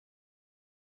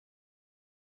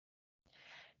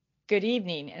good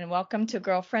evening, and welcome to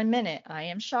Girlfriend Minute. I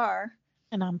am Shar.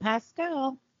 And I'm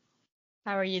Pascal.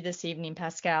 How are you this evening,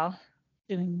 Pascal?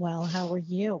 Doing well. How are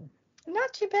you?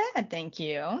 Not too bad, thank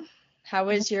you. How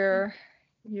was That's good.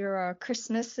 your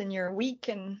Christmas and your week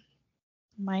and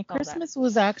My all that? Christmas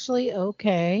was actually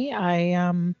okay.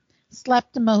 I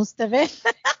slept most of it.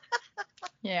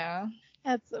 Yeah,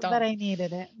 But don't. I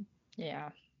needed it. Yeah,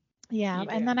 Yeah, you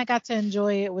and do. then I got to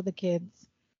enjoy it with the kids.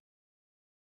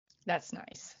 That's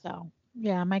nice. So,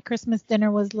 yeah, my Christmas dinner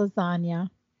was lasagna.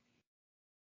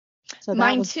 So that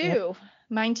Mine was good. too.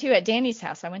 Mine too at Danny's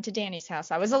house. I went to Danny's house.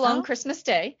 I was alone Oh, Christmas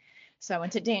Day, so I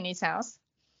went to Danny's house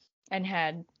and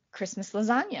had Christmas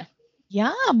lasagna.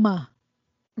 yum.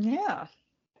 Yeah.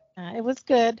 It was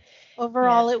good. Yeah.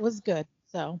 Overall, it was good.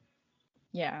 So,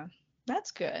 Yeah.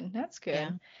 That's good. That's yeah,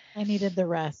 good. I needed the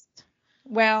rest.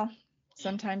 Well,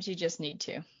 sometimes you just need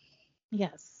to,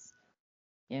 Yes,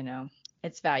 you know,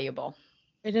 it's valuable.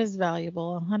 it is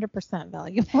valuable, 100%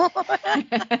 valuable.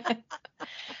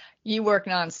 You work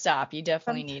nonstop. You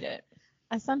definitely Some- need it.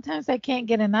 Sometimes I can't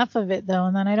get enough of it though,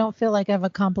 and then I don't feel like I've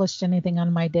accomplished anything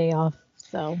on my day off.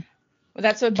 So, Well,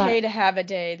 that's but okay to have a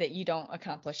day that you don't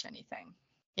accomplish anything,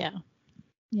 yeah,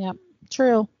 yeah,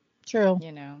 true, true,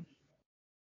 you know.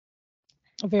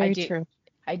 I very do true.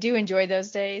 I do enjoy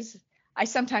those days. I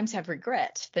sometimes have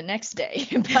regret the next day,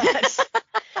 but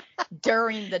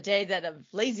during the day that of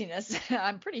laziness,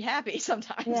 I'm pretty happy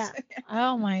sometimes. Yeah.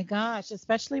 Oh my gosh,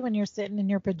 especially when you're sitting in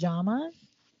your pajamas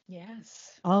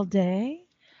Yes. all day,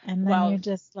 and then you're Well,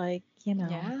 just like,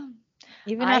 yeah.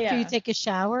 even I after you take a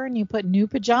shower and you put new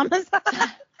pajamas on.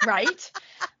 right?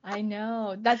 I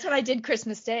know. That's what I did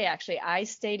Christmas Day actually. I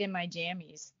stayed in my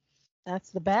jammies That's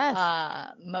the best.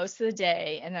 most of the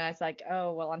day, and then I was like,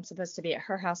 oh well, I'm supposed to be at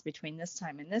her house between this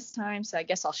time and this time, so I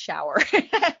guess I'll shower.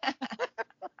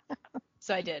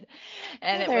 So I did,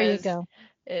 and Well, it there you was go.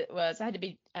 it was I had to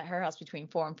be at her house between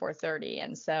 4 and 4:30,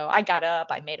 and so I got up,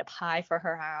 I made a pie for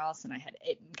her house, and I had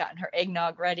gotten her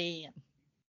eggnog ready and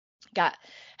got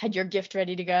had your gift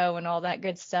ready to go and all that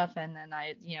good stuff, and then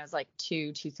it was like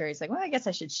 2:30. It's like, well, I guess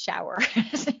I should shower.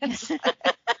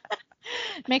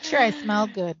 Make sure I smell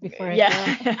good before I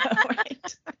Yeah, go.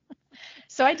 right.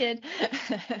 So I did.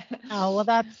 Oh, well,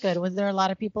 that's good. Was there a lot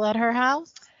of people at her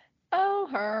house? Oh,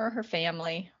 her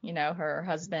family, her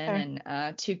husband Okay.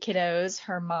 and two kiddos,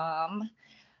 her mom,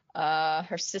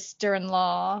 her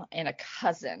sister-in-law, and a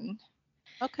cousin,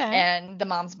 Okay. and the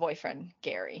mom's boyfriend,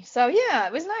 Gary. So yeah,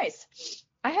 it was nice.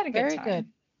 I had a good Very good.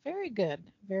 time. Very good.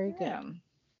 Very good. Yeah.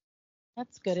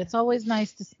 That's good. It's always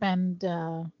nice to spend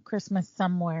Christmas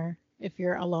somewhere if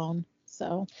you're alone.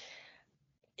 So,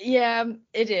 Yeah,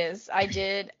 it is. I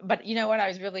did, but you know what? I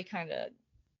was really kind of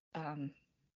um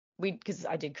because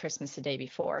I did Christmas the day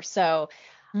before. So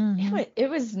hmm it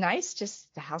was nice,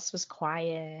 just the house was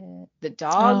quiet. The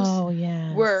dogs oh,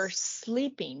 were yes.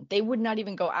 sleeping. They would not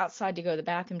even go outside to go to the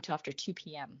bathroom till after 2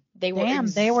 p.m. They were Damn,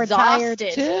 they were tired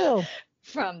exhausted too.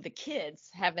 from the kids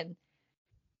having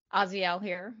Aziel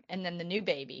here and then the new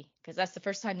baby, because that's the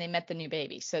first time they met the new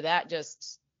baby. So that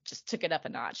just took it up a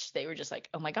notch. They were just like,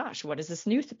 "Oh my gosh, what is this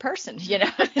new person?"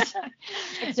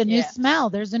 It's a new Yeah. smell.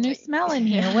 There's a new smell in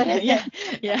here. What Yeah, is yeah,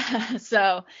 it? yeah.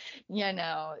 So,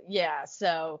 yeah.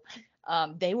 So,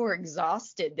 they were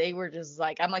exhausted. They were just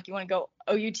like, I'm like, you want to go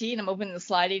OUT? And I'm opening the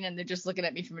sliding, and they're just looking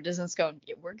at me from a distance, going,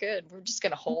 yeah, we're good. We're just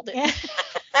gonna hold it. Yeah.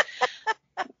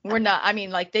 We're not. I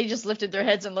mean, like they just lifted their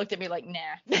heads and looked at me like, nah.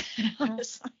 I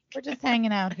was We're just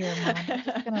hanging out here, Mom. We're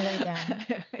just gonna lay down.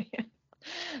 like,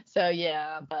 so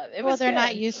yeah, but it Well, was they're not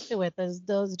good. used to it.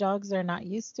 Those dogs are not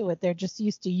used to it. They're just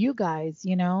used to you guys,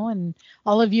 and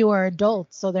all of you are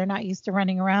adults, so they're not used to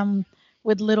running around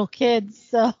with little kids.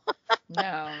 So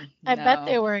No, I bet no.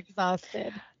 they were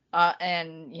exhausted.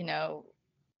 And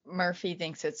Murphy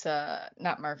thinks it's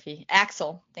not Murphy.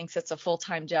 Axel thinks it's a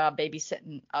full-time job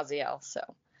babysitting Aziel. So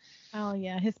Oh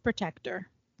yeah, his protector.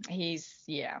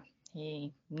 yeah,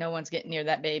 no one's getting near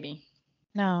that baby.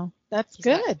 No, that's He's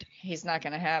not, good. he's not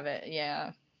gonna have it.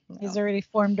 Yeah, He's no. already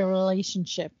formed a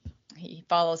relationship. He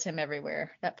follows him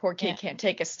everywhere. That poor kid Yeah. can't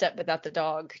take a step without the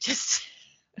dog. Just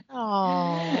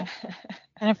Oh.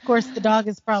 And of course, the dog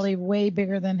is probably way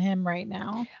bigger than him right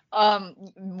now.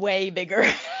 way bigger.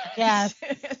 Yes.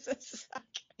 It's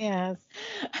Yes.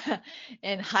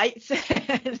 in height.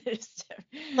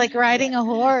 Like riding a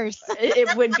horse.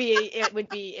 It would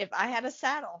be if I had a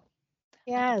saddle.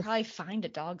 I could Yes. probably find a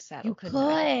dog saddle, You couldn't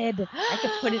I? could. I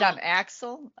could put it on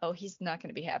Axel. Oh, he's not going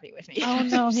to be happy with me. Oh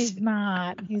no, he's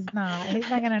not. He's not. He's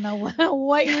not gonna know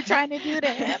what you're trying to do to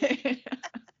him.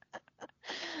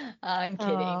 I'm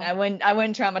kidding. Oh, I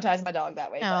wouldn't traumatize my dog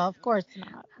that way, but no, of course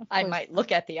not. Of I course might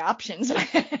look at the options.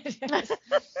 not.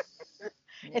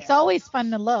 It's Yeah. always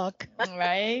fun to look.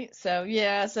 Right. So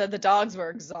yeah, so the dogs were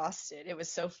exhausted. It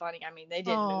was so funny. I mean, they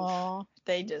didn't move. Oh,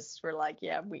 They just were like,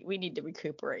 yeah, we need to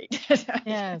recuperate.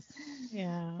 yes.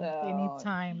 Yeah. They need So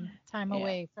time yeah.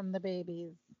 away from the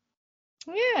babies.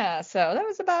 Yeah, so that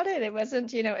was about it. It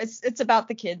wasn't, it's about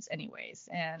the kids anyways.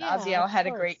 And Yeah, of Aziel had a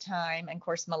course. great time. And of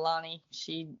course, Milani,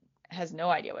 she has no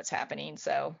idea what's happening.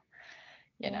 So,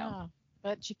 you know, Yeah.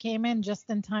 But she came in just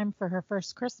in time for her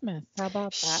first Christmas. How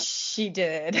about that? she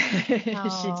did.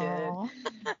 She did. Oh,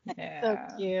 so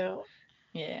Yeah. cute.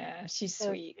 Yeah, she's So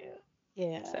sweet. cute.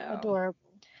 Yeah, So, of adorable.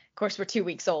 course, we're 2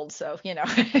 weeks old, so,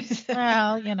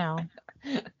 Well,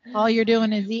 all you're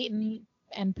doing is eating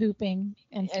and pooping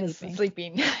and and sleeping.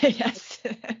 sleeping. Yes.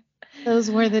 Those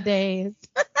were the days.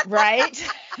 Right?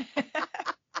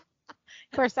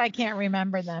 Of course, I can't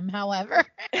remember them. However,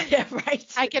 Yeah, right.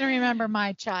 I can remember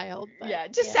my child. But Yeah,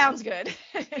 it just yeah, sounds good.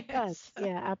 it does.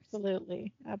 Yeah,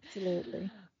 absolutely.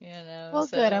 Absolutely. Well,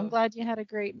 good. I'm So glad you had a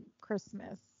great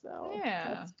Christmas. So yeah,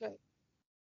 that's good.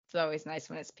 it's always nice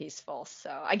when it's peaceful. So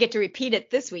I get to repeat it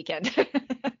this weekend.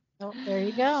 Oh, there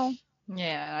you go.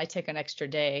 Yeah, I take an extra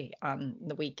day on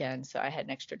the weekend, so I had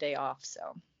an extra day off.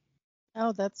 So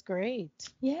Oh, that's great.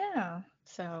 yeah,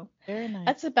 so Very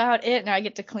nice. that's about it. Now I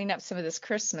get to clean up some of this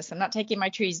Christmas. I'm not taking my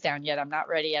trees down yet. I'm not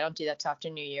ready. I don't do that till after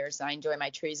New Year's. I enjoy my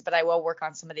trees, but I will work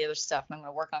on some of the other stuff. I'm going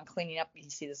to work on cleaning up. You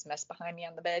see this mess behind me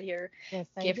on the bed here? Yes,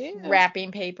 I Gift do.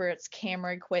 wrapping paper. It's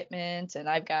camera equipment, and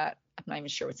I'm not even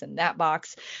sure what's in that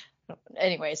box.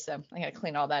 Anyway, so I'm going to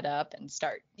clean all that up and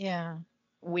start Yeah.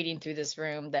 weeding through this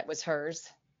room that was hers.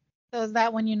 So is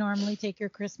that when you normally take your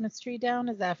Christmas tree down?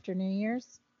 Is after New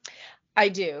Year's? I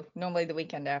do. Normally the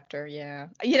weekend after, yeah.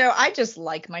 I just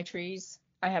like my trees.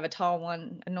 I have a tall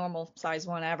one, a normal size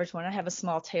one, average one. I have a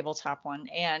small tabletop one,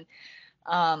 and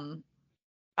um,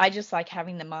 I just like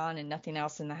having them on and nothing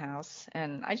else in the house,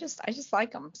 and I just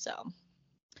like them. So,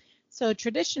 So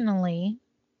traditionally,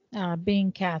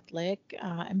 being Catholic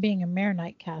and being a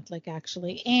Maronite Catholic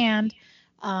actually, and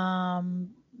um,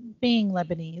 being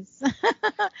Lebanese,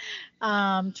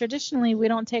 traditionally we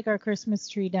don't take our Christmas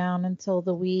tree down until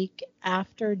the week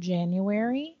after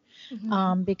January.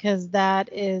 hmm Because that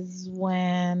is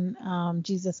when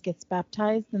Jesus gets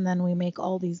baptized, and then we make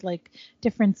all these like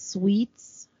different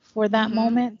sweets for that hmm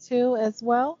moment too, as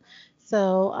well.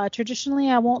 So traditionally,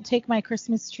 I won't take my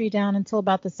Christmas tree down until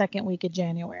about the second week of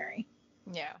January.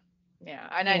 yeah, yeah,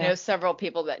 and I Yeah, know several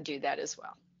people that do that as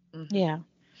well. yeah,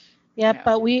 yeah. Yeah.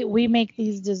 But we make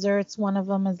these desserts. One of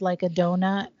them is like a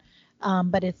donut,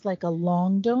 but it's like a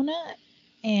long donut,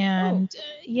 Oh, and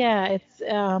yeah,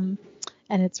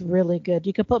 it's really good.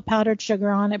 You could put powdered sugar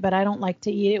on it, but I don't like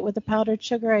to eat it with the powdered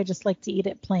sugar. I just like to eat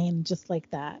it plain, just like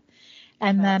that. what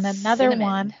And about then another cinnamon?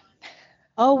 one,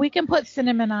 oh, we can put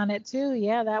cinnamon on it too.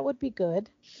 Yeah, that would be good.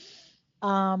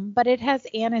 But it has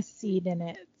anise seed in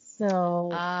it,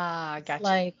 so Ah, it's gotcha.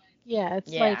 like, yeah,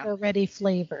 it's like Yeah, already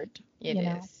flavored, it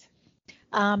is.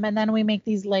 And then we make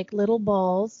these like little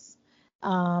balls.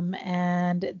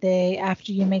 And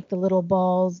after you make the little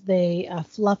balls, they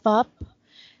fluff up,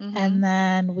 Mm-hmm. and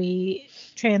then we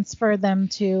transfer them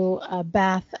to a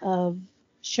bath of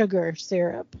sugar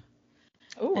syrup.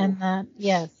 Ooh. And then,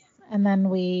 yes, and then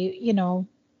we,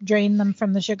 drain them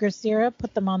from the sugar syrup,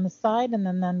 put them on the side, and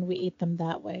then we eat them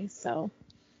that way. So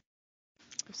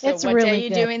So it's what day are really you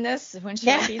good. doing this? When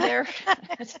should I Yeah. be there?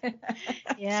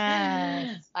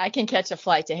 Yes. I can catch a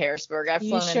flight to Harrisburg. I've You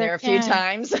flown in sure there a few can.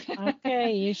 times.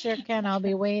 Okay, you sure can. I'll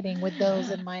be waiting with those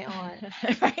in my arms.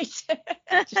 Right.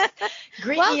 Just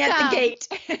greet me at the Welcome. gate.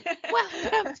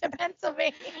 Welcome to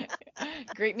Pennsylvania.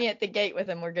 Greet me at the gate with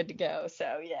them. We're good to go.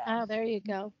 So yeah. Oh, there you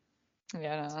go.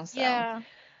 So. Yeah.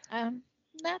 Um,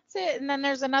 that's it. And then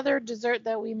there's another dessert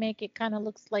that we make. It kind of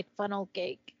looks like funnel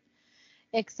cake,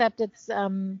 except it's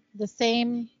the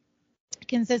same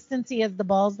consistency as the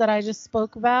balls that I just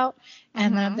spoke about,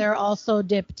 and then Mhm. they're also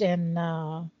dipped in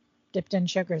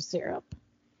sugar syrup.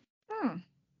 Hmm.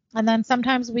 And then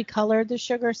sometimes we color the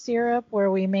sugar syrup where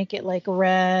we make it like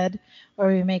red, or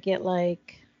we make it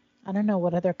like, I don't know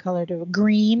what other color to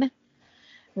green,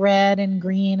 red and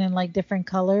green and like different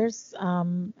colors.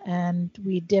 And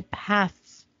we dip half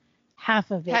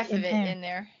of it Half of in it there. in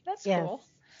there. That's Yes. cool.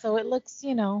 So it looks,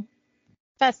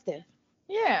 festive.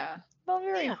 Yeah. Well,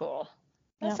 very Yeah. cool.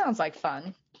 That Yep. sounds like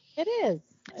fun. It is.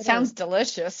 It is. Sounds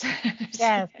delicious.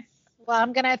 Yes. Well,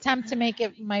 I'm gonna attempt to make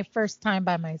it my first time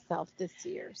by myself this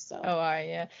year. So Oh,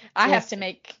 yeah. I we'll have to see.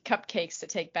 make cupcakes to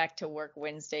take back to work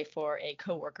Wednesday for a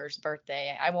coworker's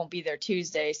birthday. I won't be there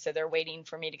Tuesday, so they're waiting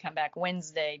for me to come back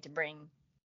Wednesday to bring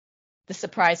the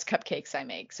surprise cupcakes I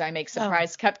make. So I make Oh,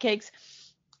 surprise cupcakes.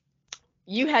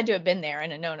 you had to have been there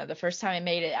in Anona the first time I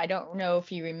made it. I don't know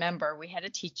if you remember. We had a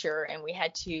teacher and we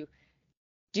had to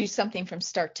do something from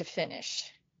start to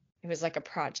finish. It was like a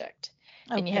project.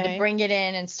 And you had to Okay. bring it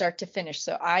in and start to finish.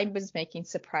 So I was making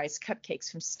surprise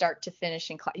cupcakes from start to finish.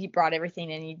 And you brought everything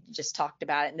in, you just talked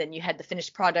about it. And then you had the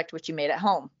finished product, which you made at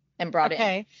home and brought in.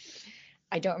 Okay.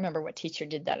 I don't remember what teacher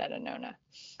did that at Anona.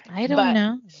 I don't But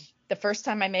know. the first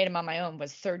time I made them on my own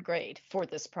was 3rd grade for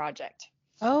this project.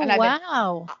 Oh, And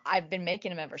wow. I've been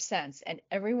making them ever since. And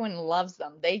everyone loves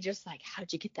them. They just like,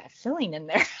 how'd you get that filling in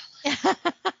there?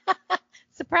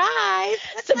 Surprise.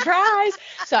 Surprise.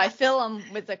 So I fill them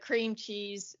with a cream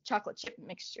cheese chocolate chip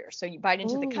mixture. So you bite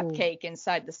into the Ooh. cupcake,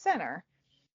 inside the center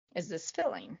is this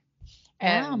filling.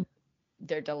 And Yum.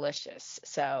 they're delicious. Oh,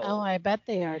 So I bet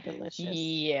they are delicious.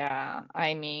 yeah,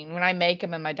 I mean, when I make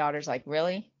them and my daughter's like,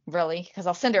 really? Really? Because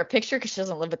I'll send her a picture because she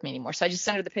doesn't live with me anymore. So I just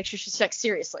send her the picture. She's like,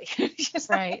 seriously. She's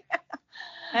Right.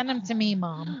 Send them to me,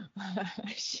 Mom.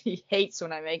 She hates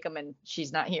when I make them and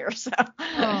she's not here. So.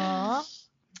 Aw.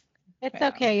 It's Yeah.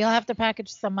 okay. You'll have to package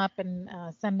some up and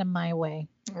send them my way.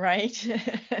 Right?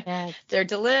 Yes. They're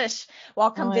delish. Well,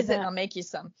 I'll come Oh, I visit and bet. I'll make you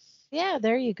some. Yeah,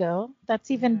 there you go. That's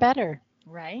even Yeah. better.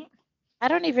 Right? I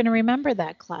don't even remember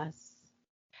that class.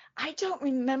 I don't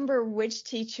remember which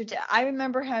teacher did. I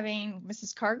remember having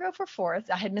Mrs. Cargo for 4th.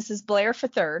 I had Mrs. Blair for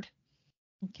 3rd.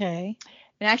 Okay.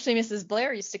 And actually, Mrs.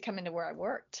 Blair used to come into where I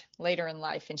worked later in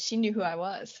life, and she knew who I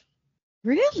was.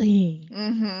 Really?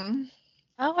 Mm-hmm.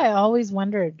 Oh, I always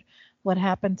wondered what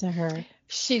happened to her.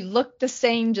 She looked the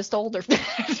same, just older.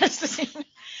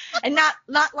 And not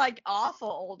like awful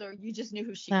older. You just knew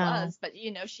who she No. was. But,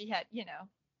 she had,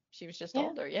 she was just Yeah.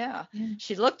 older. Yeah. Yeah.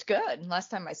 She looked good. Last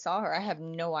time I saw her, I have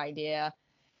no idea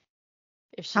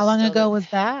if she's How long still ago there. was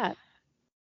that?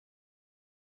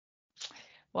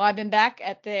 Well, I've been back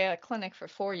at the clinic for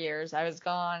 4 years. I was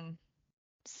gone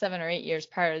 7 or 8 years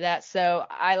prior to that. So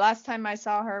last time I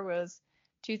saw her was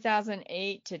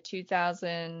 2008 to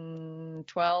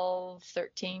 2012,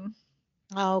 13.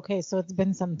 Oh, okay. So it's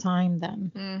been some time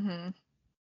then. Mm-hmm.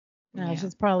 No, Yeah.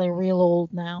 she's probably real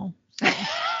old now. So.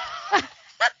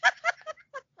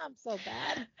 I'm so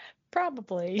bad.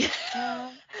 Probably.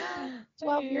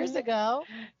 12 years ago.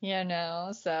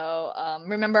 No. So,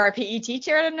 remember our PE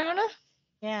teacher at Anona?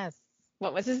 Yes.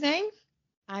 What was his name?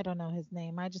 I don't know his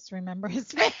name. I just remember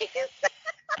his face.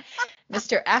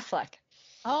 Mr. Affleck.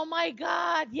 Oh my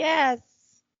God. Yes.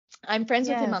 I'm friends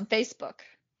with him Yes. on Facebook.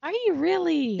 Are you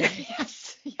really?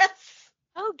 Yes. Yes.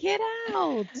 Oh, get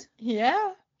out. Yeah.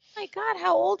 Oh my God.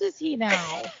 How old is he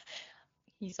now?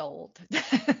 He's old.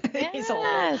 Yes. He's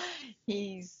old.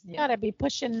 He's Gotta be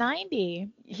pushing 90.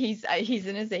 he's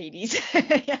in his 80s.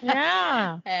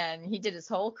 Yeah. And he did his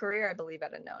whole career, I believe,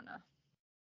 at Anona.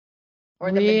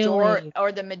 Really?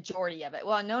 Or the majority of it.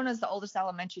 Well, Anona's the oldest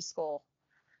elementary school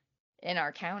in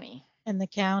our county. In the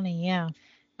county, yeah.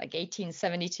 Like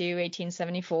 1872,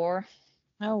 1874.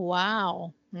 Oh,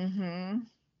 wow. Mm-hmm.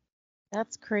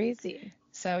 That's crazy.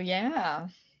 So yeah.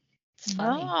 It's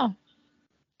funny. Oh.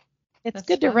 It's That's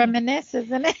good to funny. reminisce,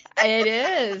 isn't it? It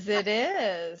is. It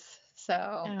is. So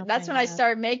Oh that's my when I God.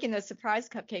 started making the surprise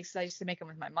cupcakes. I used to make them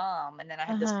with my mom, and then I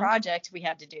had this project we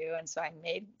had to do, and so I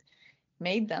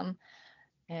made them,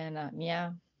 and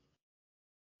yeah.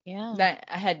 That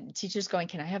I had teachers going,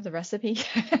 "Can I have the recipe?"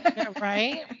 Yeah,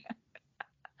 right?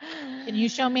 Can you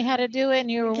show me how to do it? And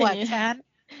you were Can what, you- 10?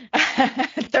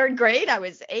 3rd grade, I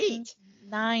was 8.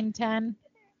 9, 10?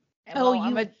 And, Oh, well,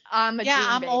 I'm a yeah, June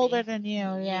I'm baby. older than you.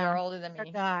 Yeah. You're older than me.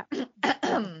 Forgot.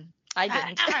 I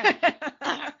didn't.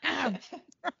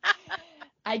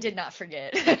 I did not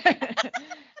forget.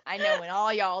 I know when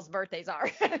all y'all's birthdays are.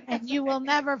 And you will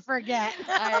never forget.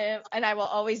 And I will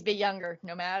always be younger,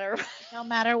 no matter No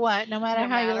matter what, no matter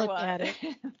how you look what. at it.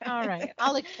 All right.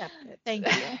 I'll accept it. Thank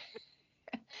you.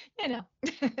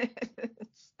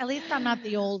 At least I'm not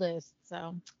the oldest,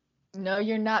 so. No,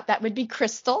 you're not. That would be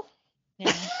Crystal.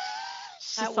 Yeah.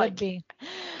 That would be.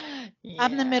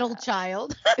 I'm the middle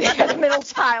child. You're the middle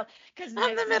child. Because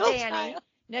I'm the middle Danny. child.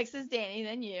 Next is Danny,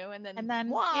 then you, and then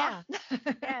Moi. Yeah.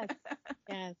 Yes.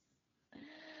 Yes.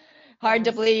 Hard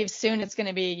to believe soon it's going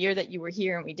to be a year that you were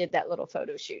here and we did that little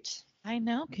photo shoot. I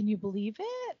know. Can you believe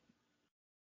it?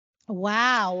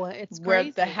 Wow. It's We're crazy.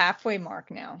 at the halfway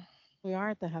mark now. We are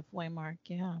at the halfway mark.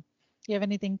 Yeah. Do you have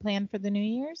anything planned for the New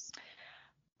Year's?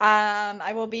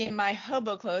 I will be in my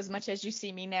hobo clothes, much as you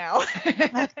see me now.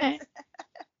 Okay.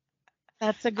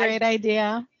 That's a great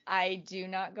idea. I do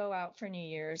not go out for New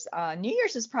Year's. New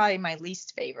Year's is probably my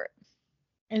least favorite.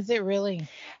 Is it really?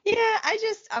 Yeah,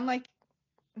 I'm like,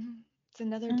 it's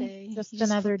another day. Just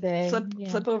another day.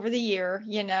 Flip over the year,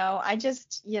 I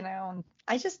just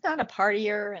not a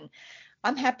partier, and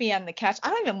I'm happy on the couch. I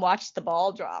don't even watch the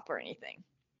ball drop or anything.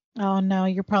 Oh no,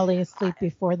 you're probably asleep I,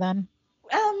 before then.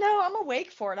 well, no, I'm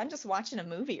awake for it. I'm just watching a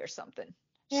movie or something,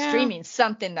 Yeah. streaming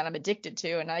something that I'm addicted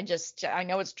to, and I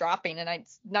know it's dropping, and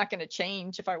it's not going to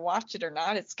change if I watch it or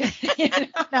not. It's gonna,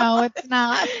 No, it's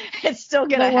not. it's still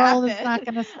gonna The world happen. is not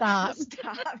gonna stop.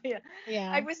 Stop. Yeah.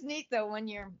 Yeah. I was neat though one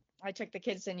year. I took the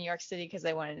kids to New York City because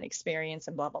they wanted an experience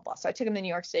and blah blah blah. So I took them to New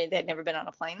York City. They had never been on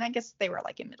a plane. I guess they were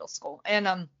like in middle school,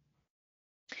 and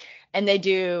they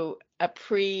do a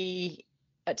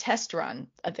test run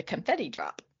of the confetti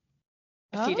drop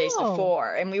a few days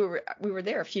before, and we were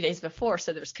there a few days before,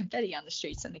 so there was confetti on the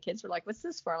streets, and the kids were like, "What's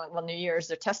this for?" I'm like, well, New Year's,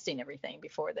 they're testing everything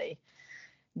before they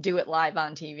do it live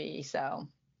on TV, so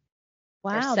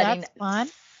Wow, setting, that's fun.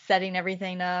 Setting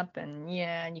everything up, and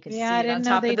and you could see I it on didn't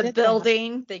know top they of the did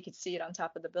building. That. They could see it on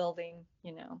top of the building,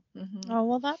 Mm-hmm. Oh,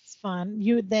 well, that's fun.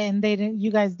 You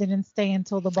guys didn't stay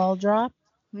until the ball dropped?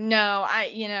 No,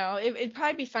 it'd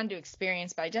probably be fun to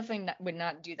experience, but I definitely would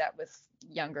not do that with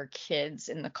younger kids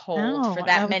in the cold No, for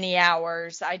that many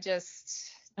hours. I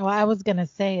was gonna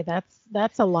say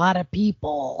that's a lot of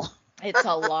people. It's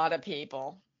a lot of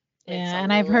people. Yeah,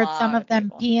 and I've heard some of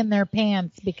them pee in their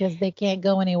pants because they can't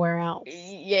go anywhere else.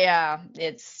 Yeah,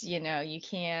 it's, you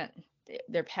can't,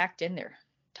 they're packed in there.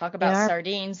 Talk about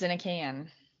sardines in a can.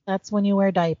 That's when you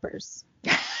wear diapers.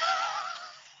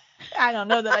 I don't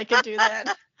know that I could do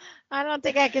that. I don't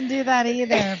think I can do that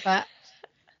either, but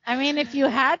I mean, if you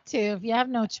had to, if you have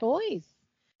no choice.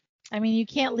 I mean, you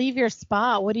can't leave your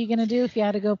spot. What are you going to do if you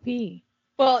had to go pee?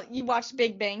 Well, you watched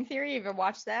Big Bang Theory. You ever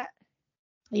watched that?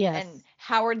 Yes. And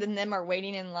Howard and them are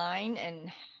waiting in line,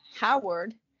 and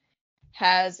Howard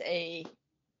has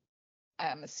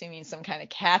I'm assuming some kind of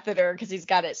catheter because he's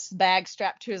got his bag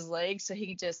strapped to his leg. So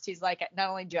he's like, not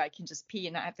only do I can just pee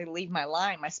and not have to leave my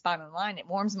spot in line, it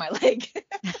warms my leg.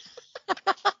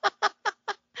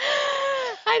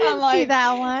 I didn't see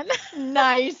that one.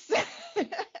 Nice.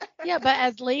 Yeah, but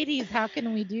as ladies, how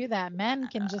can we do that? Men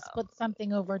can just put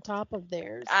something over top of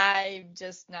theirs.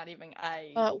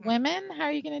 But women, how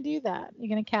are you going to do that? You're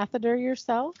going to catheter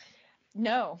yourself?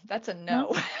 No, that's a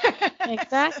no.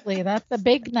 Exactly. That's a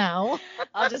big no.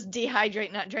 I'll just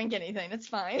dehydrate, not drink anything. It's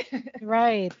fine.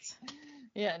 Right.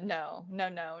 Yeah, no.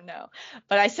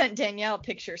 But I sent Danielle a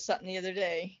picture of something the other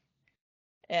day.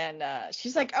 And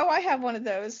she's like, oh, I have one of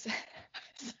those.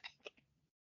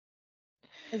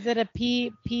 Is it a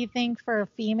pee thing for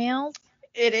females?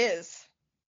 It is.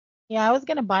 Yeah, I was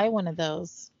going to buy one of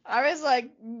those. I was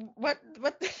like, what?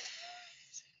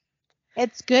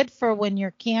 It's good for when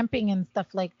you're camping and stuff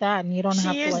like that, and you don't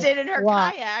have to. She used it in her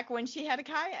kayak when she had a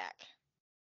kayak.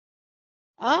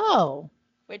 Oh.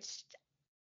 Which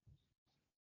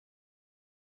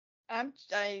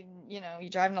you're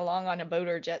driving along on a boat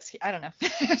or a jet ski. I don't know.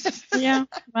 Yeah.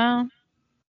 Well.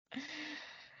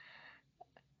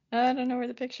 I don't know where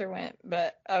the picture went,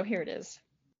 but here it is.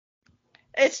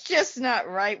 It's just not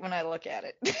right when I look at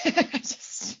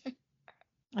it.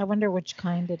 I wonder which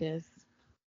kind it is.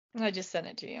 I just sent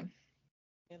it to you.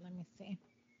 Okay, let me see.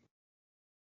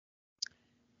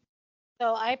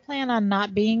 So I plan on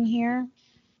not being here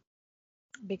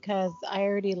because I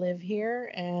already live here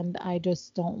and I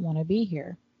just don't want to be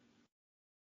here.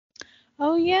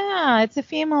 Oh yeah, it's a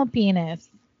female penis.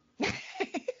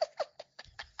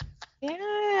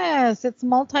 Yes, it's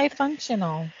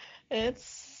multifunctional. It's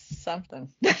something.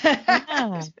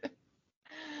 Yeah.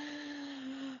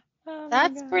 Oh,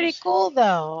 that's pretty cool,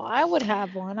 though. I would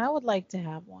have one. I would like to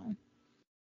have one.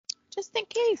 Just in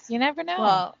case. You never know.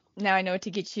 Well, now I know what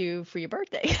to get you for your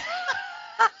birthday.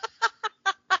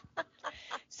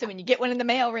 So when you get one in the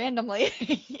mail randomly.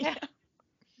 Yeah.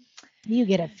 You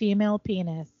get a female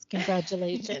penis.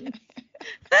 Congratulations.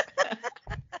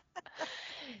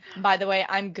 By the way,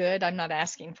 I'm good. I'm not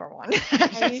asking for one.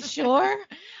 Are you sure?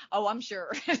 Oh, I'm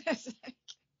sure.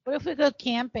 What if we go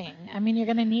camping? I mean, you're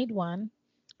going to need one.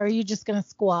 Or are you just going to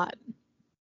squat?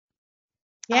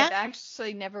 Yeah. I've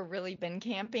actually never really been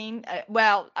camping.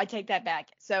 Well, I take that back.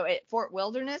 So at Fort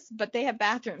Wilderness, but they have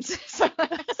bathrooms. So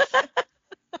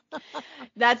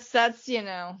that's there you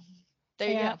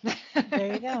go.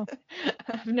 There you go.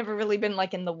 I've never really been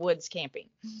like in the woods camping.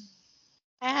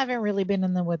 I haven't really been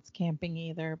in the woods camping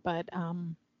either, but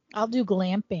I'll do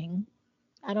glamping.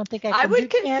 I don't think I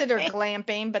would consider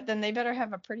glamping, but then they better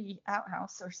have a pretty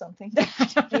outhouse or something.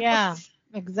 Yeah,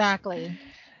 exactly.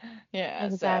 Yeah,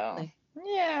 exactly.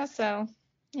 So,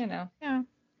 Yeah.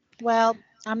 Well,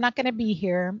 I'm not going to be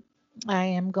here. I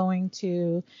am going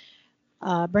to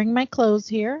bring my clothes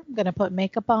here. I'm going to put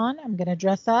makeup on. I'm going to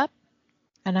dress up.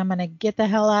 And I'm going to get the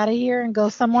hell out of here and go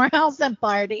somewhere else and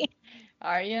party.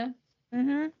 Are you?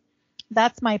 Mm-hmm.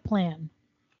 That's my plan.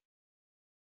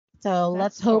 So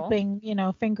let's That's cool.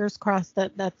 hoping, fingers crossed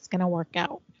that that's going to work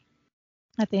out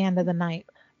at the end of the night.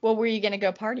 Well, where are you going to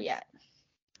go party at?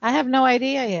 I have no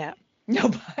idea yet.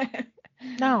 No.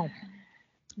 No. You're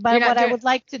But not what I doing. would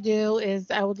like to do is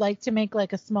I would like to make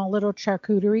like a small little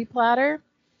charcuterie platter.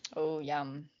 Oh,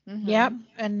 yum. Yep.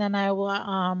 And then I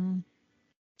will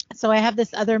so I have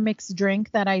this other mixed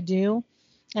drink that I do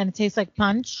and it tastes like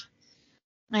punch.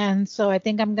 And so I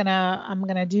think I'm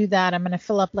gonna do that. I'm gonna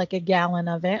fill up like a gallon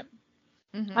of it.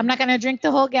 I'm not gonna drink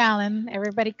the whole gallon.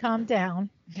 Everybody calm down.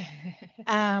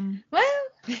 Well,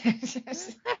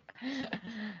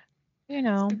 You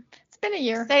know, it's been a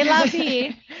year. c'est la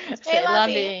vie. C'est la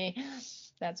vie.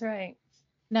 That's right.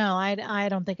 No, I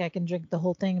don't think I can drink the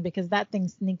whole thing because that thing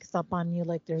sneaks up on you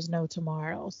like there's no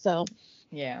tomorrow. So,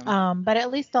 Yeah. but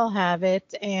at least I'll have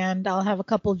it and I'll have a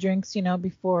couple drinks,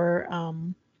 before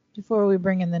we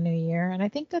bring in the new year. And I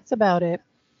think that's about it.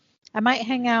 I might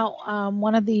hang out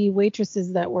one of the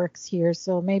waitresses that works here,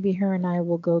 so maybe her and I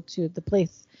will go to the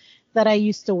place that I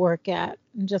used to work at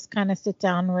and just kind of sit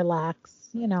down and relax,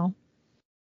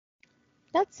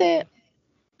 That's it.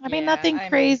 I mean, nothing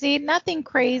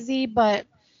crazy, but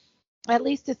at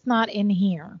least it's not in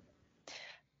here.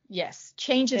 Yes,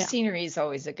 change of scenery is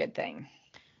always a good thing.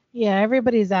 Yeah,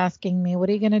 everybody's asking me, what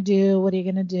are you going to do? What are you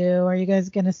going to do? Are you guys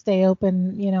going to stay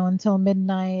open, until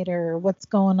midnight or what's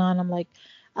going on? I'm like,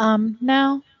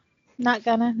 no, not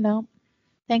gonna. No.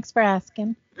 Thanks for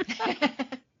asking.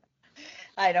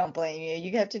 I don't blame you.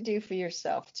 You have to do for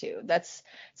yourself too. That's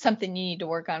something you need to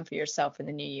work on for yourself in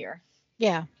the new year.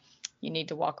 Yeah. You need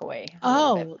to walk away.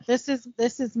 Oh, this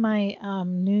is my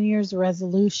New Year's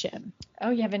resolution. Oh,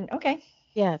 you haven't? Okay.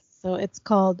 Yes. So it's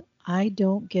called I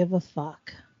Don't Give a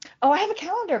Fuck. Oh, I have a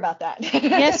calendar about that.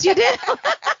 Yes, you did.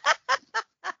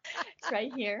 It's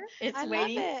right here. It's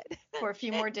waiting for a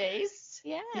few more days.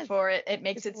 Yes. Before it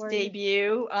makes its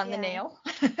debut on the nail.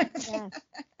 Yes.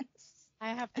 I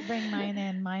have to bring mine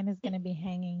in. Mine is going to be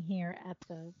hanging here at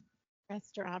the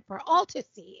restaurant for all to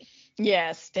see.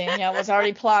 Yes, Danielle was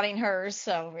already plotting hers,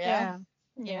 so yeah.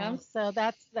 So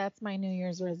that's my New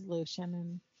Year's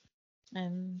resolution,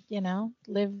 and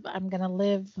I'm gonna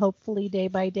live hopefully day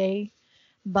by day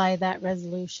by that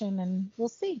resolution, and we'll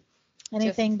see.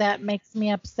 Anything that makes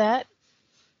me upset,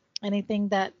 anything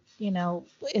that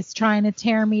is trying to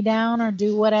tear me down or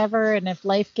do whatever, and if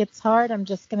life gets hard, I'm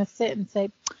just gonna sit and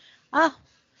say, I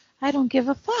don't give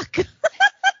a fuck.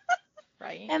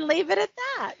 Right. And leave it at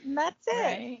that. And that's it.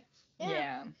 Right.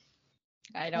 Yeah.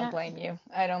 I don't blame you.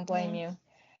 I don't blame you.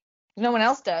 No one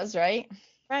else does, right?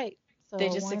 Right. So they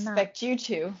just expect you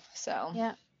to. So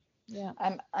yeah. Yeah.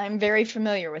 I'm very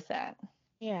familiar with that.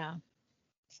 Yeah.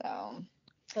 So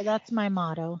that's my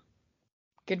motto.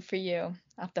 Good for you.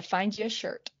 I'll have to find you a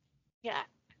shirt. Yeah.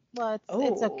 Well,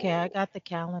 it's okay. I got the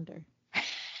calendar.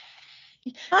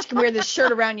 You can wear this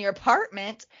shirt around your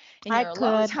apartment in your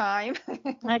alone time.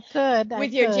 I could.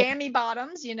 With your jammy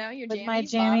bottoms, your with my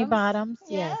jammy bottoms.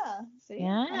 Yeah. Yes. See,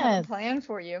 yes. I have a plan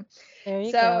for you. There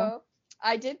you go. So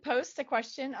I did post a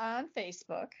question on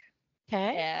Facebook.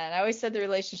 Okay. And I always said the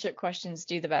relationship questions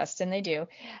do the best, and they do.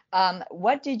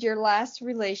 What did your last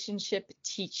relationship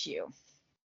teach you?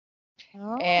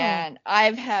 Oh. And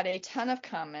I've had a ton of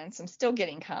comments. I'm still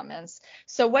getting comments.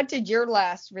 So what did your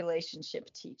last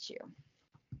relationship teach you?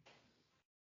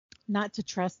 Not to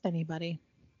trust anybody.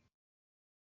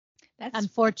 That's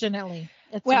unfortunately.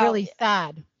 It's really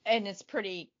sad. And it's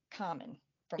pretty common.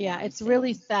 It's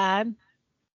really sad.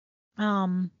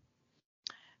 Also,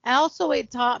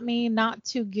 it taught me not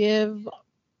to give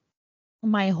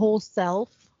my whole self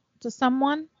to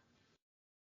someone.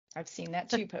 I've seen that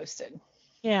too posted.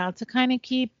 Yeah, to kind of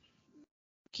keep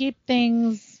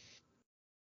things,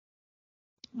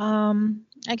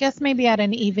 I guess maybe at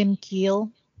an even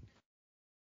keel.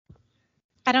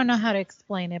 I don't know how to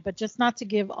explain it, but just not to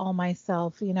give all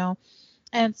myself,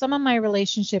 And some of my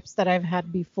relationships that I've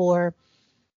had before,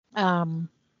 I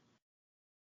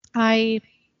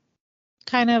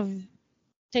kind of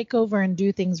take over and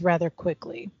do things rather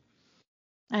quickly.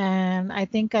 And I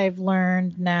think I've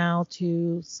learned now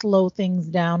to slow things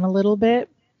down a little bit.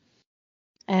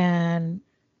 And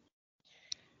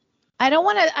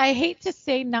I hate to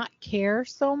say not care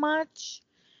so much.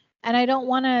 And I don't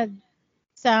want to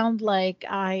sound like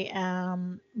I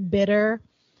am bitter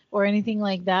or anything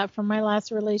like that from my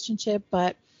last relationship,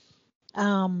 but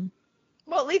well,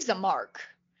 it leaves a mark.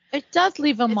 It does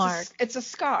leave a mark. It's a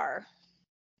scar.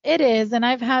 It is, and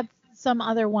I've had some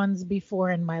other ones before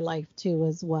in my life too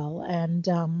as well,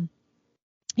 and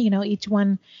each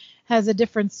one has a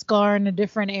different scar in a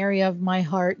different area of my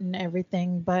heart and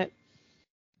everything, but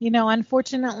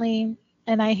unfortunately,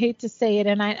 and I hate to say it,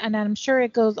 and I'm sure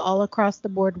it goes all across the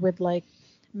board with like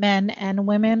men and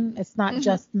women. It's not Mhm.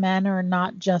 just men or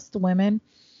not just women,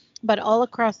 but all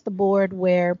across the board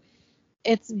where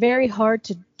it's very hard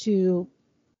to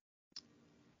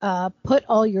put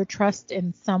all your trust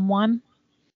in someone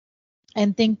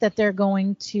and think that they're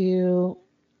going to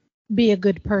be a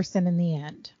good person in the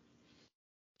end.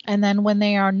 And then when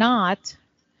they are not,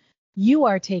 you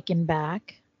are taken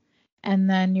back. And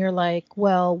then you're like,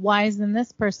 well, why isn't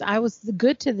this person? I was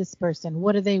good to this person.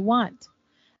 What do they want?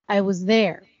 I was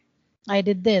there. I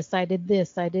did this. I did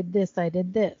this. I did this. I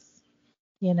did this.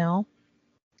 You know?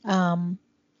 Um,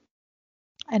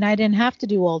 and I didn't have to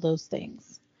do all those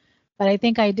things. But I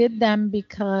think I did them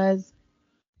because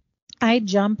I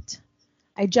jumped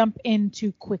I jump in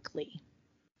too quickly.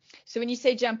 So when you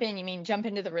say jump in, you mean jump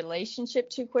into the relationship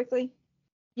too quickly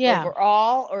Yeah,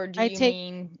 overall, or do I you take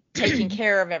mean taking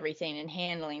care of everything and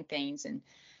handling things and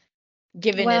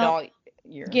giving it well, all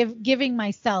your giving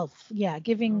myself, yeah,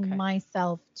 giving okay.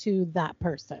 myself to that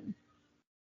person.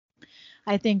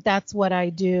 I think that's what I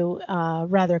do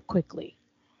rather quickly,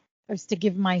 is to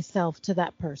give myself to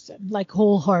that person, like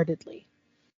wholeheartedly.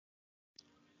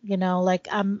 Like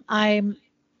I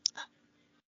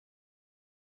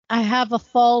have a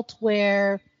fault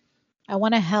where I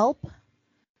want to help,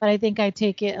 but I think I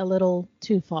take it a little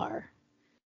too far.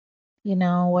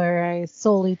 Where I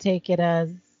solely take it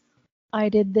as I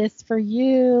did this for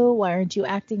you. Why aren't you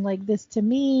acting like this to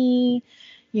me?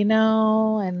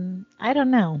 And I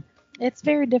don't know. It's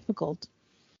very difficult.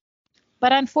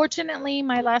 But unfortunately,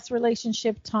 my last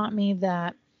relationship taught me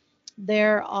that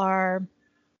there are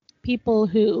people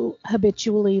who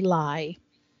habitually lie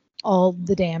all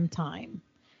the damn time.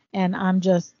 And I'm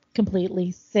just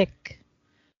completely sick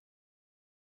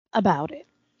about it.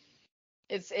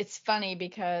 It's funny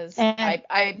because And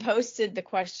I posted the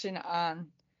question on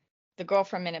the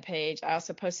Girlfriend Minute page. I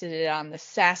also posted it on the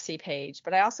Sassy page,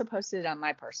 but I also posted it on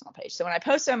my personal page. So when I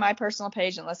post on my personal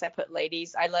page, unless I put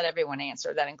ladies, I let everyone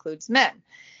answer. That includes men.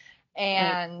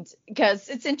 right, And because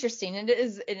it's interesting, it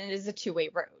is a two-way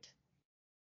road.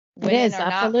 it Women is are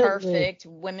not absolutely. perfect.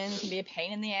 Women can be a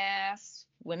pain in the ass.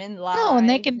 Women No, and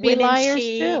they lie. can be Women liars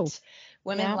too. cheat.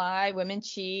 Women Yeah, lie. Women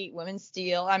cheat. Women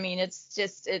steal. I mean,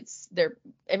 it's they're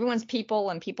everyone's people,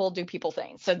 and people do people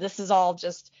things. So this is all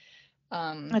just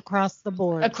um, across the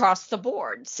board. across the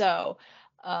board. So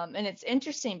and it's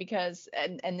interesting because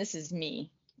and this is me,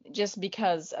 just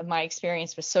because of my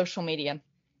experience with social media,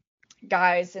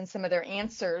 guys and some of their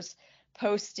answers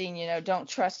posting, don't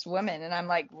trust women, and I'm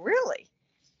like, really?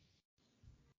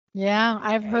 Yeah,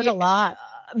 I've heard Yeah, a lot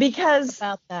because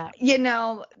about that. you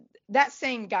know that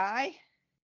same guy,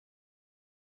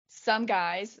 some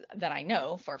guys that I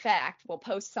know for a fact will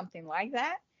post something like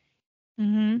that,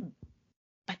 Hmm.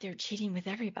 but they're cheating with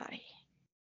everybody.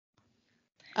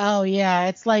 Oh yeah,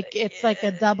 it's like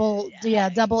a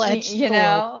double-edged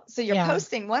sword. So you're Yeah.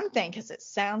 posting one thing because it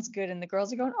sounds good, and the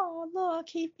girls are going, oh look,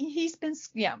 he's been,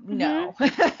 yeah, Mhm. no.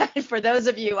 For those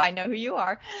of you, I know who you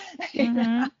are.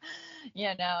 Mhm.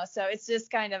 So it's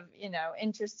just kind of,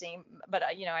 interesting, but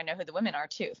I know who the women are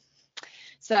too.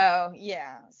 So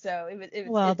yeah, so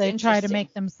Well, it's they try to interesting.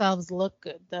 make themselves look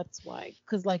good. That's why.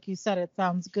 Because like you said, it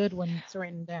sounds good when it's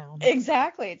written down.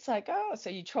 Exactly. It's like, oh, so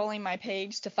you trolling my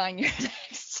page to find your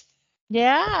next.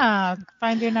 Yeah.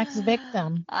 Find your next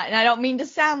victim. And I don't mean to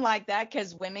sound like that,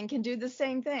 because women can do the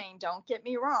same thing. Don't get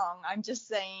me wrong. I'm just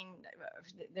saying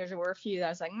there were a few that I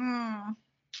was like,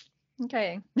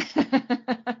 okay.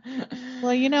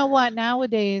 Well, you know what?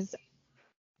 Nowadays,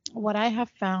 what I have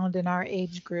found in our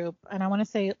age group, and I want to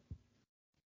say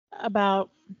about,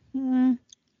 I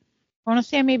want to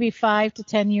say maybe 5 to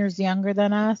 10 years younger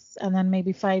than us, and then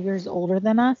maybe 5 years older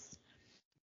than us,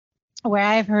 where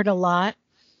I've heard a lot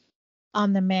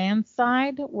on the man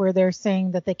side where they're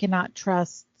saying that they cannot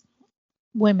trust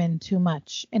women too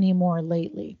much anymore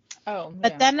lately. Oh, But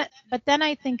yeah. then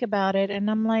I think about it and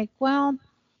I'm like, well,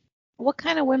 what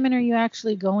kind of women are you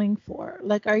actually going for?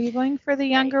 Like, are you going for the Right.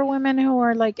 younger women who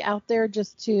are like out there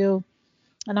just to,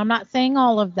 and I'm not saying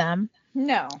all of them,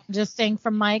 No. just saying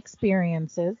from my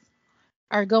experiences,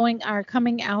 are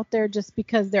coming out there just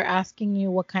because they're asking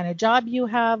you what kind of job you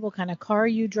have, what kind of car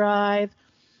you drive,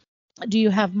 do you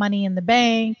have money in the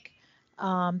bank?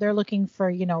 They're looking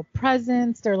for,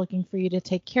 presents. They're looking for you to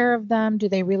take care of them. Do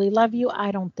they really love you?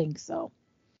 I don't think so,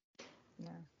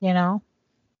 No. you know.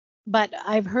 But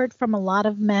I've heard from a lot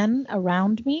of men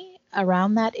around me,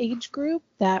 around that age group,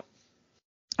 that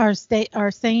are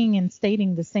saying and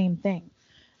stating the same thing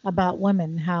about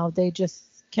women, how they just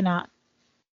cannot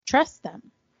trust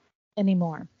them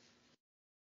anymore.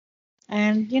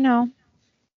 And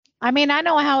I mean, I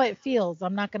know how it feels.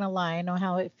 I'm not going to lie. I know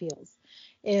how it feels.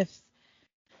 If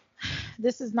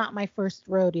this is not my first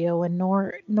rodeo, and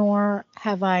nor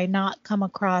have I not come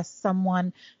across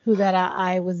someone who that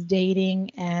I was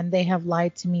dating and they have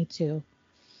lied to me too.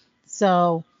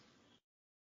 So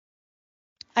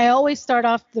I always start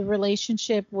off the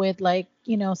relationship with, like,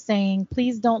 saying,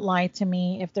 please don't lie to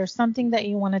me. If there's something that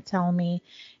you want to tell me,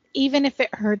 even if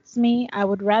it hurts me, I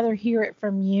would rather hear it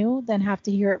from you than have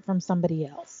to hear it from somebody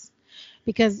else.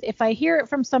 Because if I hear it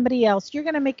from somebody else, you're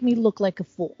going to make me look like a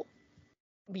fool.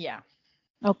 Yeah.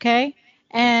 Okay?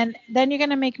 And then you're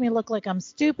going to make me look like I'm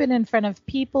stupid in front of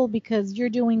people because you're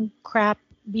doing crap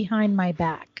behind my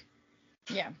back.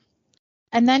 Yeah.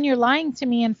 And then you're lying to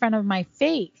me in front of my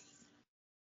face.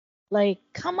 Like,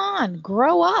 come on,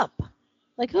 grow up.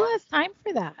 Like, who has time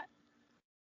for that?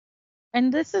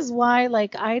 And this is why,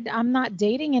 like, I'm not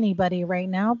dating anybody right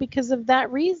now because of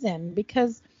that reason.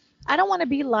 Because I don't want to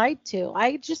be lied to.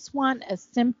 I just want a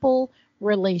simple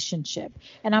relationship.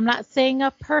 And I'm not saying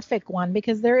a perfect one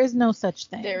because there is no such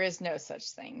thing. There is no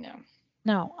such thing, no.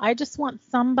 No, I just want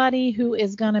somebody who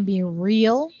is going to be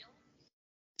real,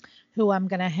 who I'm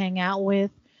going to hang out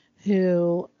with,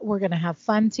 who we're going to have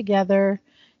fun together.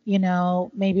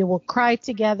 Maybe we'll cry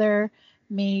together.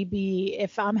 Maybe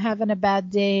if I'm having a bad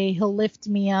day, he'll lift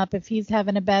me up. If he's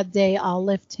having a bad day, I'll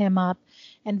lift him up,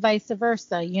 and vice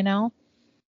versa,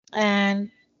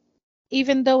 And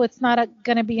even though it's not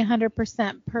going to be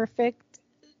 100% perfect,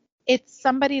 it's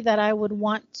somebody that I would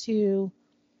want to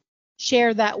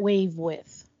share that wave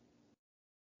with.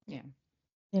 Yeah.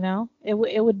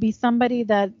 It would be somebody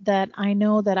that I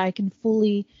know that I can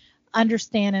fully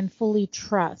understand and fully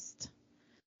trust,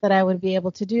 that I would be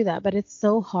able to do that. But it's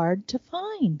so hard to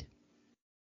find.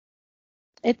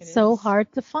 It's so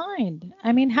hard to find.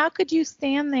 I mean, how could you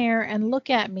stand there and look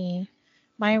at me,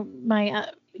 my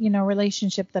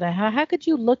relationship that I have? How could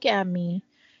you look at me?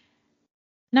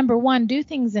 Number one, do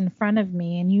things in front of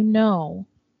me, and you know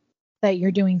that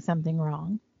you're doing something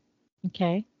wrong.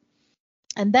 Okay.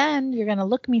 And then you're going to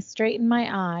look me straight in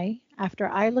my eye after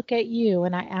I look at you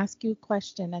and I ask you a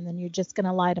question, and then you're just going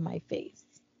to lie to my face.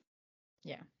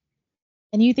 Yeah.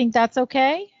 And you think that's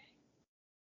okay?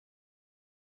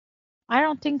 I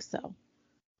don't think so.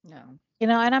 No.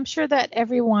 And I'm sure that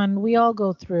we all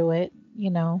go through it,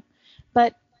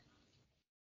 but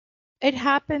it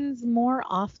happens more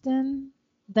often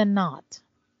than not.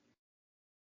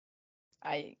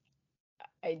 I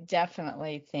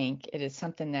definitely think it is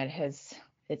something that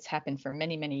it's happened for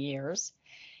many, many years.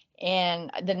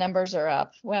 And the numbers are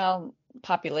up. Well,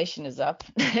 population is up,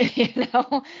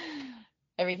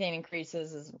 Everything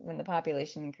increases is when the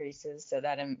population increases. So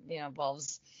that,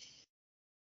 involves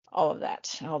all of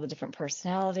that, all the different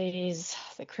personalities,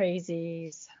 the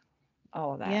crazies,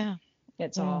 all of that. Yeah.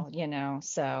 It's Yeah. all,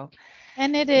 so.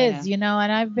 And it is, and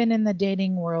I've been in the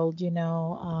dating world,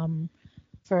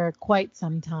 for quite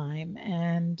some time.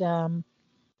 And I'm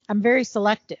very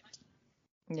selective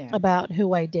about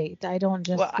who I date. I don't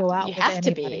just go out with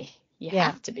anybody. You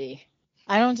have to be.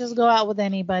 I don't just go out with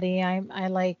anybody. I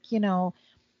like,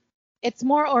 it's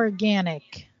more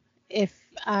organic. If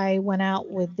I went out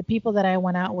with the people that I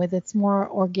went out with, it's more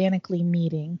organically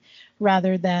meeting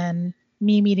rather than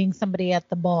me meeting somebody at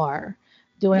the bar.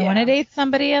 Do I want to date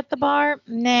somebody at the bar?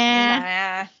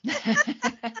 Nah.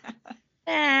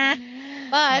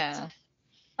 Nah.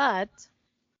 But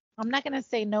I'm not going to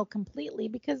say no completely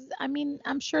because, I mean,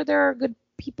 I'm sure there are good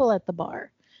people at the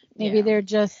bar. Maybe they're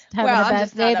just having a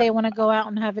bad day. They want to go out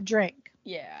and have a drink.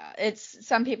 Yeah, it's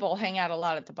some people hang out a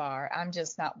lot at the bar. I'm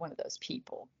just not one of those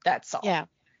people. That's all. Yeah.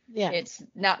 It's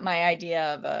not my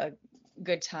idea of a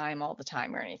good time all the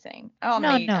time or anything. Oh,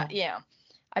 no. Yeah.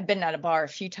 I've been at a bar a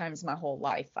few times my whole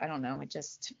life. I don't know.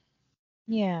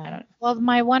 Yeah. Well,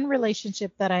 my one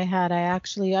relationship that I had,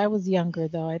 I was younger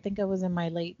though. I think I was in my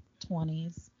late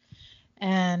 20s.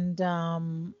 And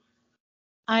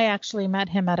I actually met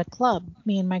him at a club.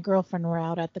 Me and my girlfriend were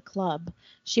out at the club.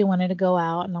 She wanted to go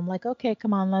out, and I'm like, okay,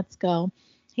 come on, let's go.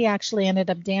 He actually ended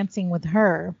up dancing with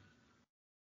her.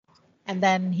 And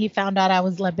then he found out I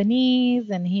was Lebanese,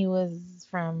 and he was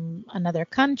from another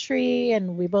country,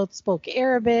 and we both spoke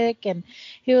Arabic. And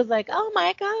he was like, oh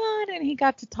my God. And he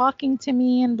got to talking to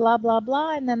me and blah, blah,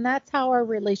 blah. And then that's how our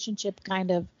relationship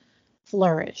kind of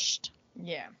flourished.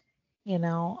 Yeah.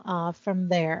 From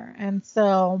there. And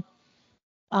so,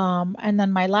 and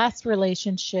then my last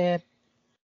relationship,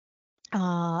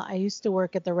 I used to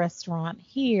work at the restaurant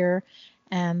here,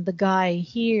 and the guy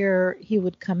here, he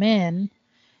would come in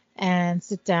and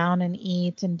sit down and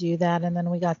eat and do that, and then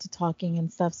we got to talking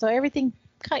and stuff. So everything,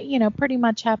 pretty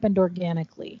much happened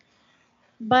organically.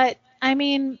 But I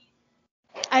mean,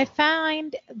 I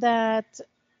find that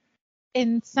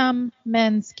in some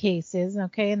men's cases,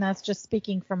 okay, and that's just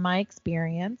speaking from my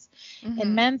experience, in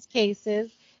Hmm. men's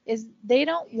cases, is they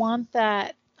don't want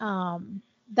that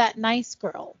nice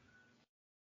girl.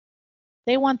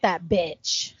 They want that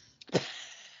bitch.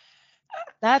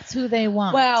 That's who they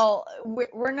want. Well,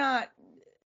 we're not,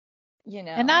 you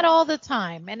And not know, all the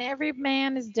time. And every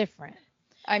man is different.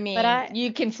 I But mean, I,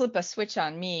 you can flip a switch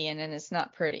on me and then it's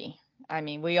not pretty. I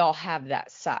mean, we all have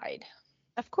that side,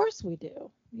 of course we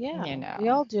do. you Yeah, we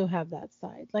know. all do have that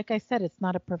side. Like I said, it's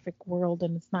not a perfect world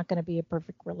and it's not going to be a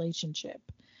perfect relationship.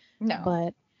 No.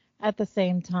 But at the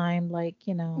same time, like,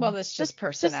 Well, it's just just just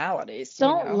personalities, you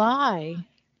don't know. lie.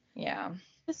 Yeah.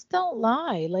 Just don't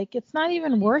lie. Like it's not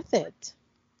even worth it.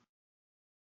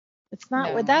 It's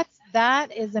not No.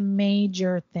 that is a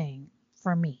major thing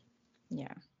for me.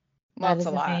 Yeah. Well, That it's a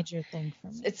is a lot. major thing for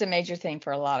me. It's a major thing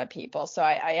for a lot of people. So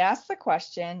I asked the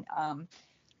question.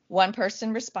 One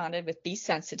person responded with be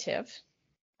sensitive.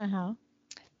 Uh-huh.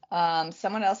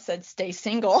 Someone else said stay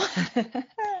single.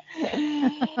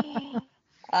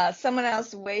 Someone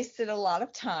else wasted a lot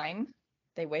of time.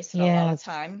 They wasted a lot of Yes.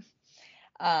 time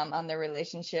on their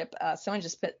relationship. Someone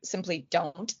just put simply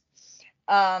don't.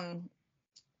 Um,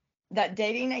 that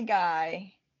dating a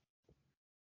guy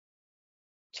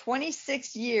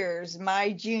 26 years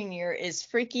my junior is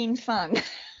freaking fun.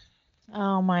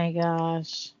 Oh my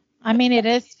gosh. I mean, it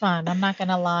is fun. I'm not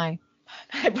gonna lie.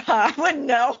 I wouldn't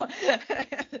know.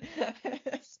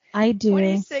 I do.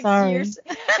 26 Sorry. years.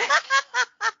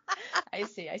 I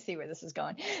see where this is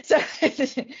going. So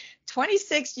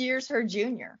 26 years her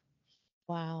junior.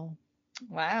 Wow.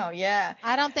 Wow, yeah.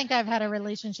 I don't think I've had a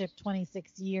relationship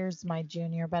 26 years, my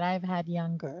junior, but I've had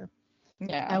younger. I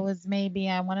Yeah. was maybe,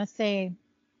 I want to say,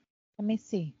 let me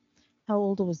see. How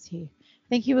old was he? I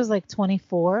think he was like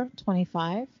 24,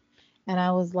 25, and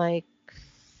I was like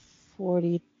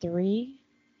 43.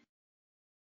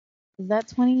 Is that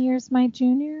 20 years my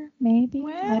junior? Maybe. I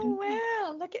Well, don't know.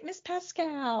 well, look at Miss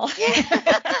Pascal.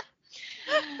 Yeah.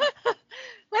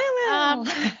 Well,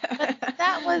 But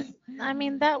that was, I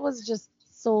mean, that was just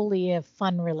solely a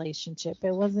fun relationship.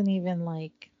 It wasn't even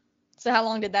like, So how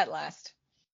long did that last?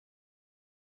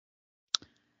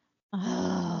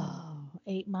 oh,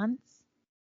 8 months.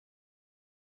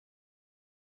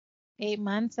 8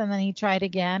 months. And then he tried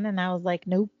again. And I was like,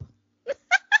 nope.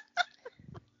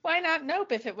 Why not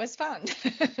nope if it was fun?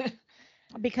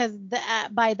 Because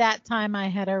by that time I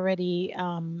had already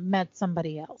met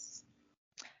somebody else.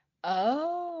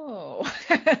 Oh.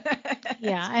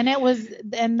 Yeah. And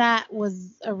that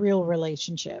was a real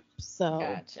relationship. So,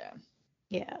 Gotcha.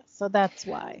 yeah. So that's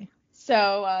why.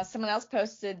 So someone else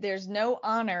posted, there's no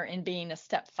honor in being a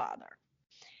stepfather.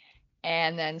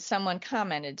 And then someone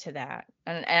commented to that.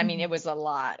 And I mean, it Mhm. was a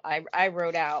lot. I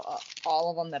wrote out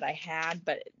all of them that I had,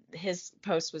 but his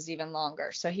post was even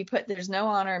longer. So he put, there's no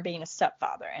honor in being a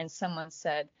stepfather. And someone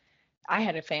said, I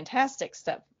had a fantastic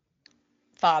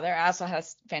stepfather. I also had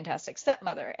a fantastic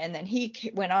stepmother. And then he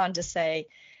went on to say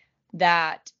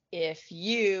that if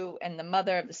you and the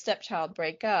mother of the stepchild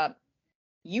break up,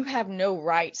 you have no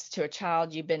rights to a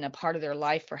child you've been a part of their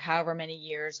life for however many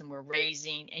years and were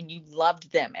raising, and you loved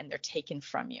them and they're taken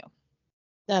from you.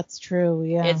 That's true.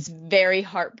 Yeah. It's very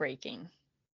heartbreaking.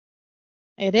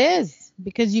 It is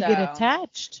because you get So,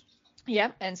 attached.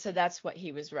 yep. And so that's what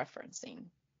he was referencing.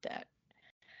 That,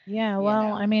 Yeah. you Well,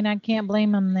 know, I mean, I can't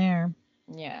blame him there.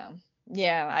 yeah.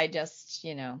 Yeah. I just,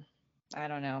 I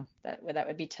don't know. That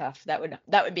would be tough. That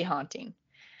would be haunting.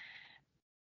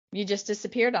 You just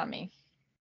disappeared on me.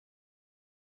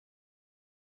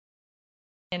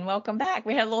 And welcome back.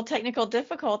 We had a little technical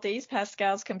difficulties.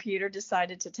 Pascal's computer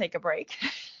decided to take a break.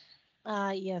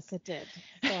 Yes, it did.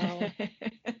 So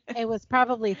it was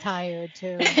probably tired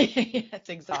too. It's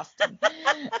exhausting.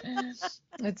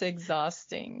 It's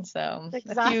exhausting. So It's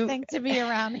a few exhausting to be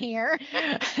around here.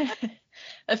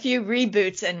 a few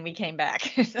reboots and we came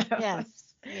back. Yes.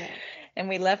 Yes. And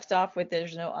we left off with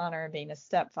there's no honor in being a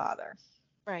stepfather.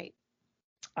 Right.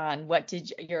 On what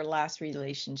did your last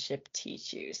relationship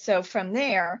teach you? So from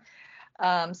there,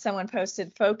 someone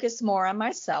posted focus more on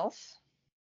myself.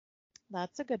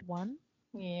 That's a good one.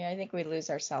 Yeah, I think we lose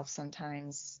ourselves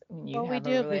sometimes when you Well, we have a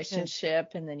do because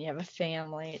relationship and then you have a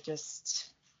family. It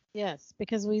just, yes,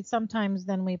 because we sometimes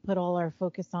then we put all our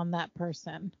focus on that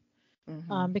person,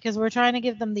 hmm. because we're trying to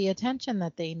give them the attention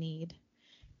that they need,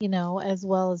 as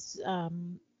well as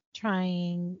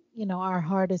trying, our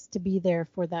hardest to be there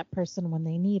for that person when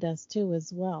they need us too,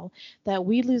 as well. That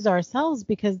we lose ourselves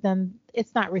because then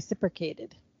it's not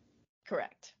reciprocated.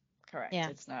 Correct. Correct. Yeah.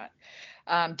 It's not.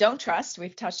 Don't trust.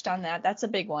 We've touched on that. That's a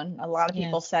big one. A lot of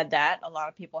people Yes. said that. A lot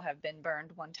of people have been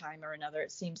burned one time or another,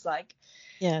 it seems like,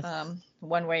 Yes.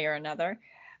 one way or another.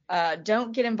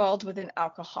 Don't get involved with an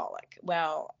alcoholic.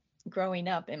 Well, growing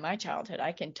up in my childhood,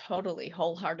 I can totally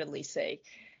wholeheartedly say,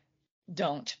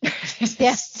 don't.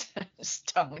 Yes.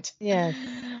 Just don't. Yes.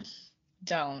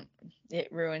 Don't.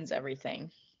 It ruins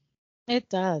everything. It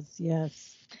does.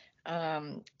 Yes.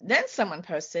 Then someone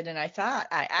posted, and I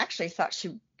actually thought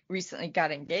she recently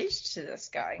got engaged to this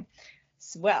guy.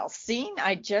 Well, seeing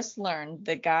I just learned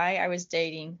the guy I was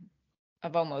dating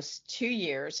of almost 2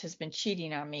 years has been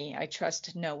cheating on me. I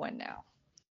trust no one now.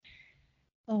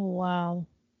 Oh, wow.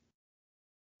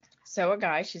 So a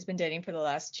guy she's been dating for the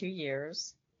last 2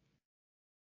 years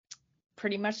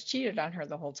pretty much cheated on her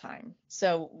the whole time.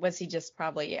 So was he just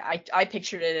probably, I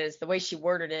pictured it as the way she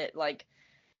worded it, like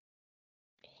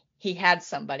he had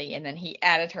somebody and then he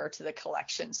added her to the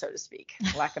collection, so to speak,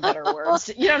 lack of better words.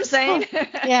 You know what I'm saying?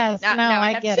 Yes. now, No, now I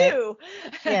I have get it. two.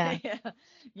 Yeah. Yeah.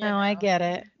 No, I get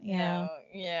it. Yeah.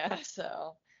 Yeah.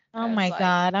 So Oh I was my like,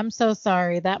 God. I'm so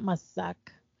sorry. That must suck.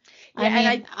 I yeah,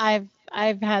 and mean,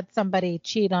 I've had somebody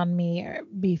cheat on me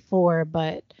before,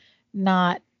 but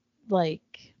not like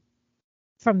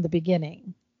from the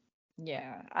beginning.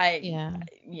 yeah, Yeah.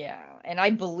 yeah, and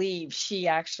I believe she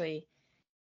actually,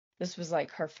 this was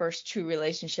like her first true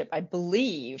relationship, I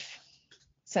believe,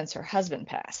 since her husband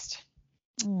passed.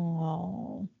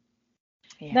 Oh.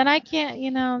 Then Yeah. I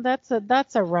can't,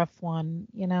 that's a rough one.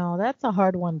 That's a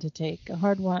hard one to take. A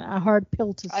hard one, a hard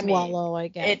pill to I mean, swallow, I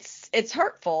guess. it's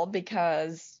hurtful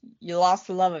because you lost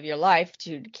the love of your life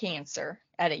to cancer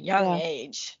at a young Yeah.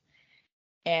 age,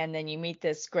 and then you meet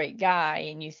this great guy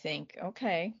and you think,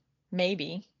 okay,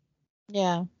 maybe.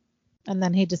 Yeah. And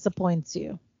then he disappoints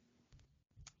you.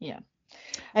 Yeah.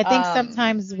 I think Um,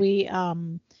 sometimes we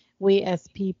as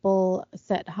people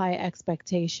set high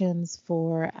expectations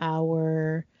for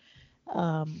our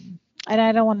and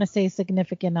I don't want to say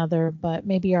significant other, but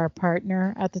maybe our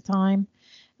partner at the time.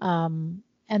 And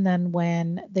then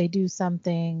when they do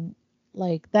something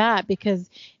like that, because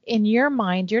in your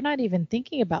mind, you're not even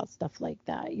thinking about stuff like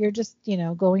that. You're just,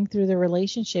 going through the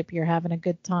relationship. You're having a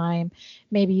good time.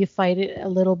 Maybe you fight it a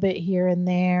little bit here and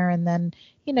there, and then,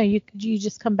 you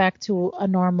just come back to a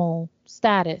normal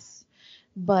status.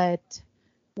 But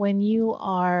when you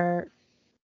are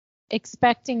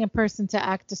expecting a person to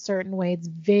act a certain way, it's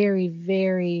very,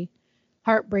 very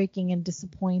heartbreaking and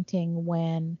disappointing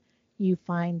when you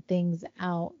find things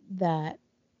out that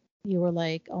you were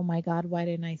like, oh my God, why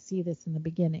didn't I see this in the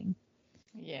beginning?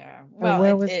 yeah. Or Well,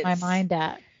 where was my mind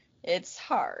at? it's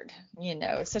hard,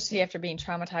 especially after being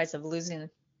traumatized of losing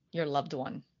your loved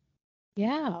one.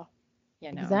 Yeah,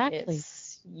 exactly.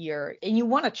 And you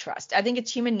want to trust. I think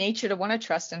it's human nature to want to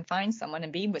trust and find someone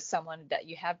and be with someone that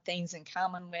you have things in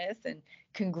common with and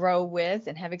can grow with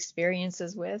and have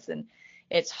experiences with. And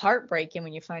it's heartbreaking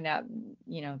when you find out,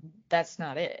 that's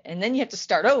not it. And then you have to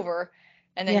start over.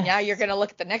 And then now you're Yes. going to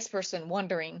look at the next person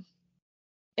wondering,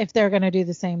 If they're going to do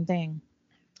the same thing.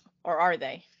 or are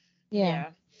they? Yeah.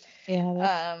 Yeah. Yeah,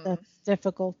 that's Um,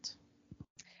 difficult.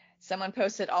 Someone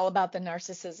posted all about the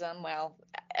narcissism. Well,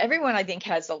 everyone I think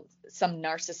has some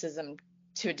narcissism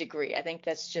to a degree. I think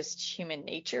that's just human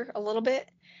nature a little bit.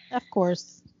 Of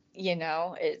course.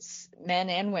 It's men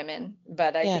and women,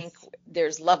 but I think Yes.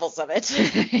 there's levels of it,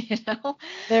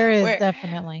 There is where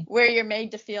definitely. where you're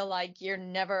made to feel like you're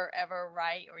never ever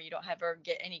right, or you don't ever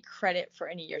get any credit for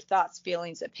any of your thoughts,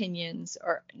 feelings, opinions,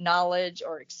 or knowledge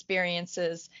or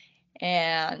experiences.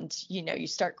 And you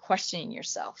start questioning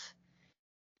yourself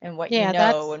and what you Yeah, know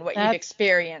that's and what you've that's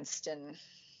experienced. And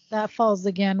that falls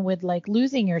again with like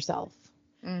losing yourself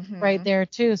right hmm there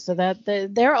too. So that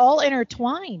they're all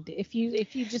intertwined. If you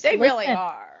just they really listen,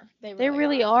 are. They they really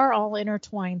really are. are all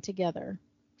intertwined together.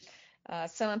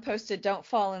 Someone posted, don't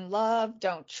fall in love,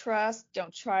 don't trust,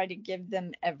 don't try to give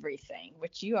them everything,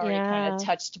 which you already kind of Yeah.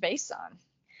 touched base on.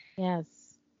 Yes.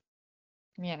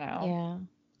 You know,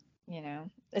 Yeah.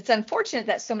 it's unfortunate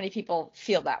that so many people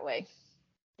feel that way.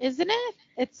 Isn't it?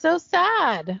 It's so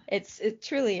sad. It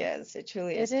truly is. It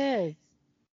truly It is. is.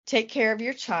 Take care of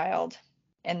your child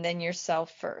and then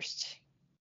yourself first.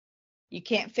 You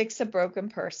can't fix a broken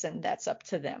person. That's up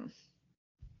to them.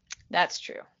 That's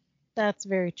true. That's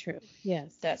very true.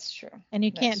 Yes. That's true. And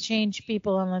you can't That's true. change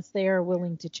people unless they are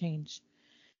willing to change.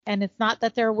 And it's not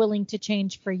that they're willing to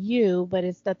change for you, but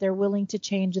it's that they're willing to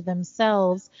change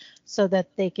themselves so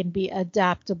that they can be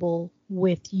adaptable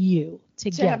with you To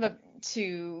have together.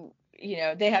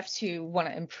 they have to want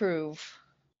to improve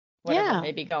whatever Yeah,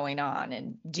 may be going on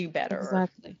and do better or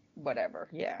exactly. whatever.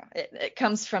 Yeah, it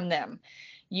comes from them.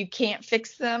 You can't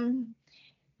fix them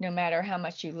no matter how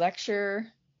much you lecture,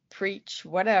 preach,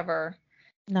 whatever.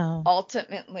 No.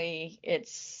 Ultimately,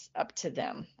 it's up to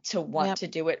them to want Yep. to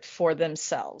do it for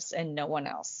themselves and no one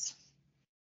else.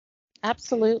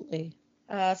 Absolutely.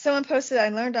 Someone posted, I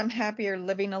learned I'm happier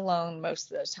living alone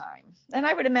most of the time. And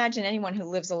I would imagine anyone who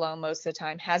lives alone most of the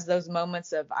time has those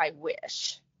moments of, I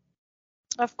wish.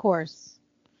 Of course.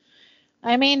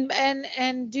 I mean,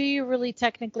 and do you really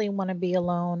technically want to be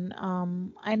alone?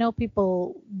 I know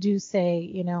people do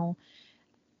say,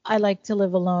 I like to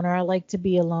live alone, or I like to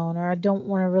be alone, or I don't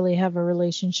want to really have a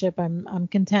relationship. I'm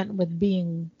content with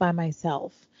being by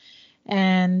myself.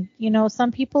 And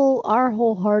some people are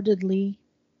wholeheartedly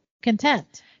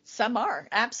content. Some are,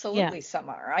 Yeah. absolutely some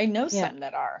are. I know Yeah. some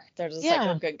that are. They're just like, oh,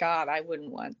 Yeah. good God, I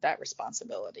wouldn't want that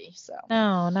responsibility. So,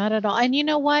 No, not at all. And you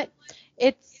know what?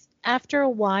 It's after a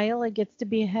while, it gets to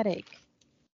be a headache.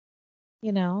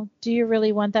 Do you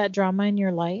really want that drama in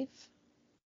your life?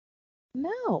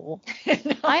 No,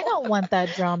 I no. don't want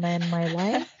that drama in my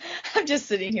life. I'm just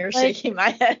sitting here Like, shaking my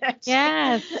head at you.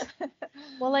 yes.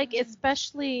 Well, like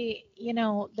especially,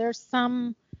 there's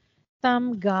some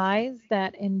guys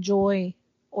that enjoy,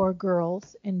 or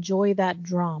girls enjoy that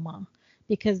drama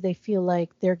because they feel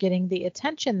like they're getting the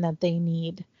attention that they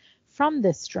need from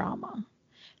this drama.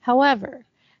 However,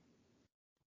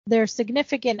 their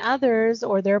significant others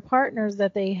or their partners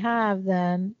that they have,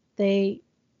 then they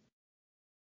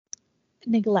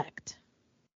neglect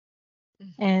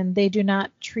and they do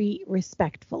not treat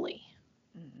respectfully.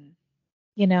 Mm-mm.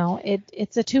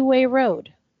 It's a two-way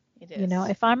road. It is.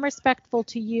 If I'm respectful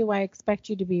to you, I expect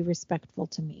you to be respectful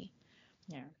to me.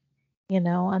 Yeah.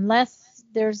 Unless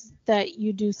there's that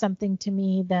you do something to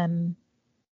me, then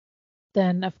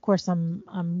of course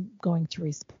I'm going to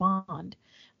respond,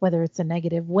 whether it's a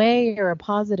negative way or a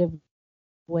positive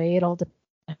way. It all depends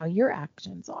on how your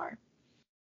actions are.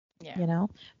 Yeah.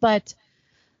 But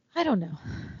I don't know.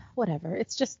 Whatever.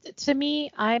 It's just, to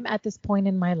me, I'm at this point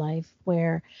in my life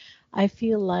where I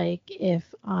feel like if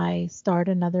I start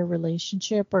another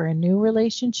relationship or a new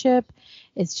relationship,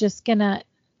 it's just going to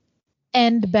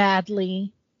end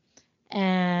badly.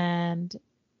 And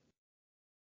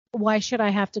why should I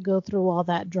have to go through all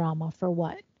that drama for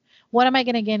what? What am I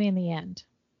going to get in the end?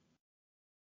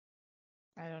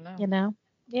 I don't know.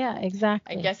 Yeah, I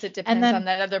exactly. guess it And depends on then,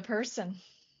 that other person.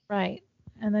 right.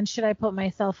 And then should I put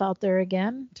myself out there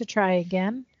again to try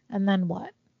again? And then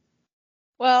what?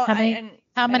 Well, How I many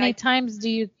how and many I times do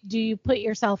you put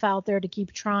yourself out there to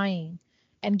keep trying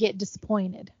and get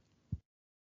disappointed?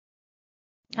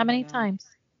 How I don't many know. times?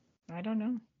 I don't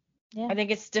know. Yeah. I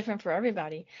think it's different for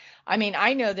everybody. I mean,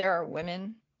 I know there are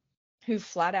women who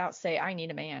flat out say, I need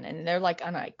a man, and they're like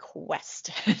on a quest.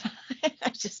 I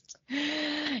just,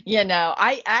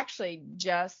 I actually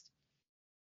just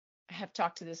have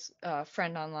talked to this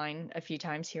friend online a few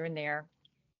times here and there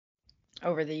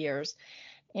over the years,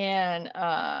 and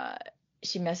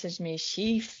she messaged me.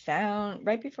 She found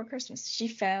right before Christmas. She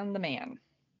found the man.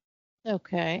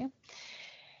 Okay.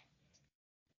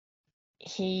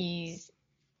 He's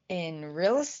in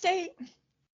real estate,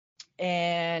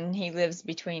 and he lives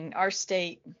between our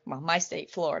state, well, my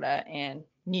state, Florida, and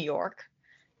New York.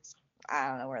 I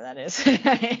don't know where that is.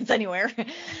 It's anywhere.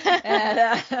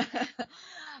 And,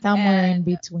 Somewhere in and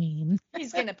between.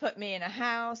 he's going to put me in a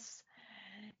house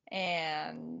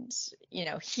and,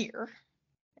 here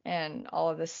and all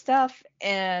of this stuff.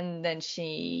 And then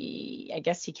I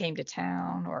guess he came to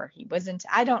town or he wasn't.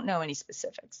 I don't know any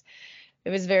specifics. It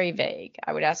was very vague.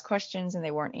 I would ask questions and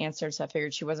they weren't answered. So I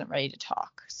figured she wasn't ready to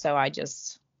talk. So I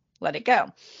just let it go.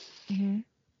 Hmm.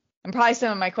 And probably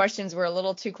some of my questions were a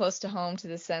little too close to home, to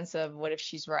the sense of, what if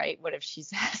she's right? What if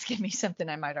she's asking me something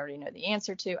I might already know the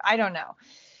answer to? I don't know.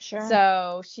 Sure.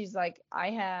 So she's like,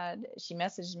 she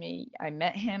messaged me. I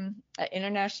met him at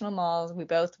International Malls. We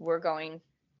both were going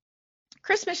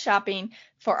Christmas shopping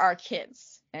for our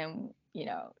kids. And,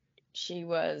 she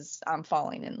was, I'm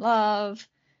falling in love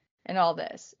and all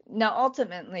this. Now,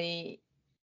 ultimately,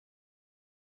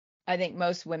 I think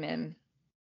most women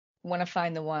want to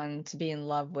find the one to be in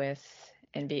love with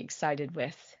and be excited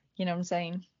with. You know what I'm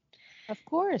saying? Of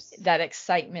course. That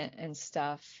excitement and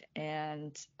stuff. You get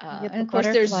And the of course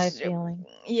butterfly there's, feeling.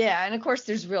 yeah, and of course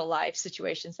there's real life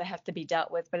situations that have to be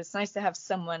dealt with, but it's nice to have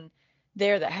someone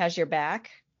there that has your back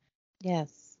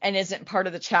Yes. and isn't part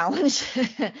of the challenge.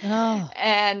 Oh,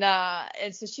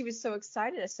 And so she was so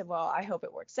excited. I said, well, I hope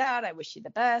it works out. I wish you the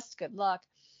best. Good luck.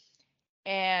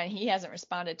 And he hasn't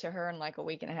responded to her in like a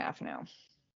week and a half now.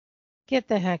 get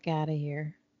the heck out of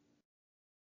here.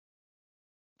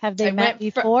 Have I they met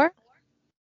went for, before?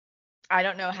 I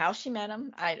don't know how she met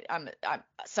him. I'm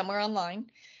somewhere online.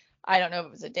 I don't know if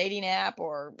it was a dating app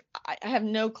or I have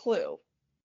no clue.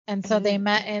 And so they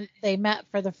met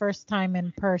for the first time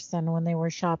in person when they were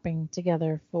shopping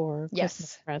together for Christmas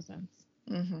Yes. presents.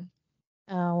 Mm-hmm.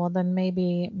 Well then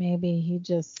maybe he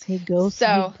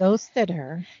So ghosted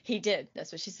her. he did.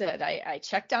 That's what she said. I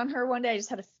checked on her one day. I just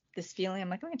had this feeling. I'm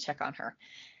like, I'm gonna check on her.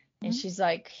 And she's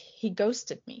like, he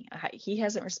ghosted me. He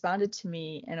hasn't responded to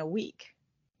me in a week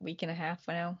and a half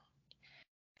now.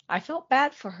 I felt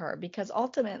bad for her because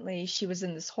ultimately she was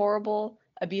in this horrible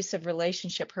abusive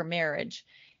relationship, her marriage,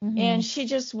 and she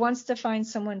just wants to find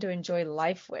someone to enjoy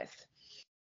life with.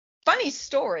 Funny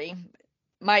story.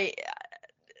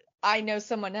 I know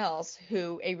someone else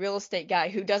a real estate guy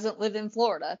who doesn't live in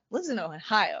Florida, lives in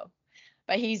Ohio,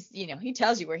 but he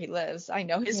tells you where he lives. I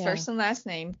know his first and last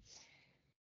name.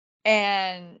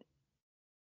 And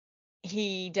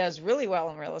he does really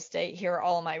well in real estate. Here are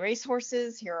all my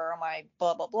racehorses. Here are my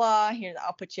blah, blah, blah. Here,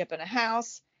 I'll put you up in a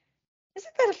house.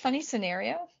 Isn't that a funny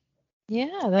scenario?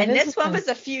 Yeah, and this one was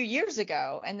a few years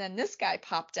ago. And then this guy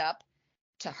popped up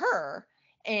to her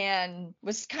and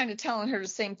was kind of telling her the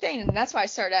same thing. And that's why I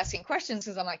started asking questions,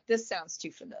 because I'm like, this sounds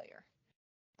too familiar.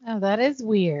 Oh, that is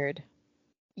weird.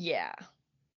 Yeah.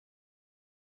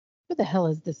 Who the hell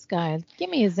is this guy? Give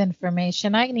me his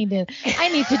information. I need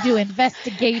to do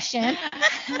investigation.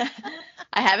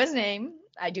 I have his name.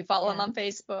 I do follow him on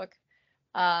Facebook.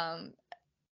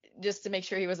 Just to make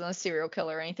sure he wasn't a serial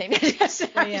killer or anything.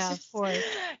 Yeah, of course.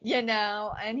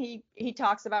 And he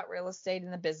talks about real estate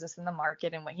and the business and the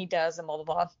market and what he does and blah, blah,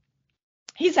 blah.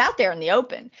 He's out there in the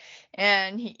open,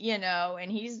 and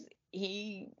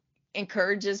he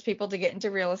encourages people to get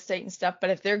into real estate and stuff. But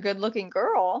if they're a good looking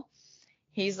girl,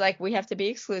 he's like, we have to be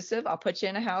exclusive. I'll put you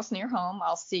in a house near home.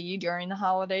 I'll see you during the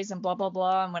holidays and blah, blah,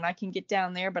 blah. And when I can get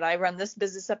down there, but I run this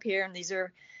business up here. And these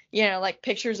are, like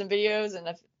pictures and videos and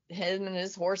of him and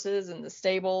his horses and the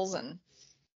stables and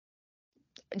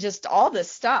just all this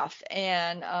stuff.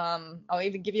 And I'll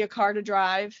even give you a car to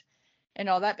drive and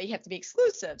all that, but you have to be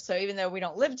exclusive. So even though we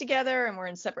don't live together and we're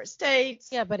in separate states,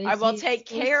 yeah, but I will take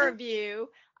care of you.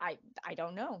 I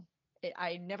don't know.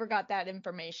 I never got that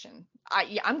information.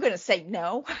 I'm going to say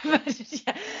no, but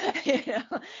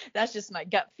that's just my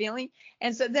gut feeling.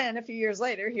 And so then a few years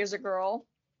later, here's a girl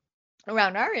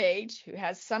around our age who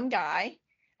has some guy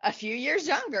a few years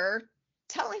younger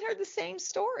telling her the same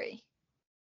story.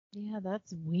 Yeah,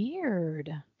 that's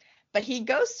weird. But he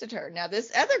ghosted her. Now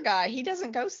this other guy, he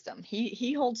doesn't ghost him.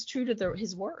 He holds true to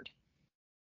his word.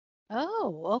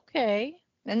 Oh, okay.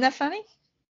 Isn't that funny?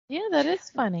 Yeah, that is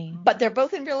funny. But they're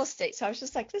both in real estate, so I was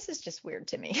just like, this is just weird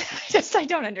to me. I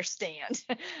don't understand.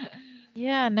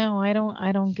 Yeah, no, I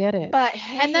don't get it. But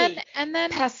hey, and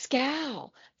then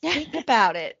Pascal, think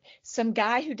about it. Some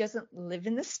guy who doesn't live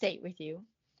in the state with you,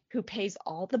 who pays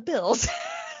all the bills.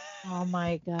 Oh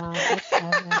my God.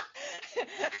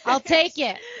 I'll take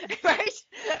it. Right?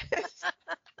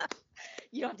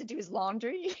 You don't have to do his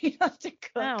laundry. You don't have to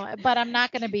cook. No, but I'm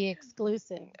not going to be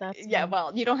exclusive.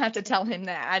 Well, you don't have to tell him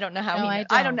that. I don't know how no,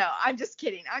 I don't know. I'm just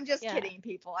kidding. I'm just kidding,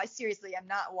 people. I seriously am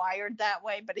not wired that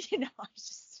way, but I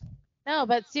just. No,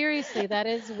 but seriously, that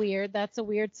is weird. That's a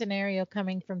weird scenario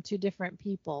coming from two different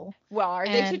people. Well, are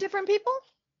they two different people?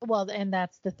 Well, and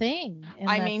that's the thing.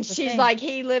 She's like,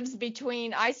 he lives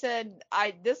between,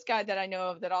 this guy that I know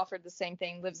of that offered the same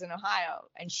thing lives in Ohio.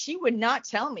 And she would not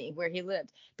tell me where he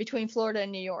lived, between Florida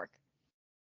and New York.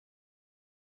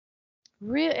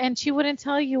 Really? And she wouldn't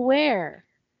tell you where?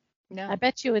 No. I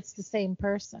bet you it's the same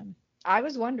person. I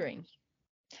was wondering.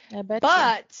 I bet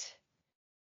But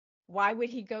why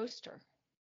would he ghost her?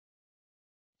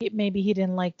 Maybe he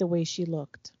didn't like the way she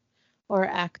looked or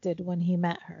acted when he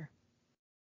met her.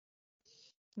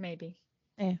 Maybe.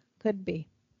 Yeah, could be.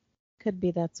 Could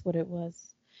be that's what it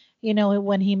was.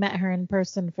 When he met her in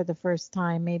person for the first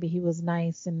time, maybe he was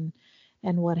nice and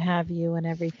what have you and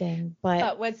everything.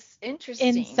 But what's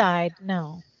interesting, inside,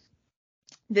 no.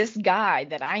 This guy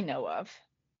that I know of,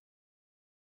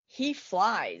 he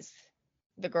flies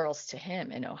the girls to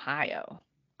him in Ohio.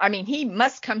 I mean, he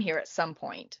must come here at some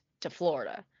point to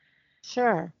Florida.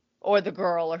 Sure. Or the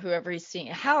girl or whoever he's seeing.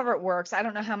 However it works, I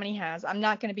don't know how many he has. I'm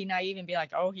not going to be naive and be like,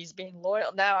 oh, he's being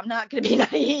loyal. No, I'm not going to be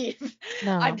naive.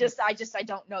 No. I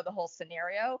don't know the whole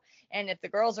scenario. And if the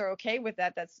girls are okay with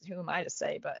that, that's who am I to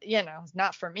say? But, it's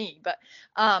not for me. But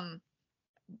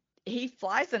he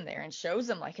flies them there and shows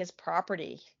them like his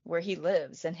property where he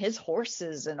lives and his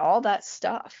horses and all that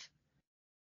stuff.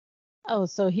 Oh,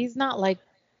 so he's not like,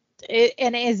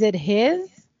 and is it his?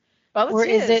 Well,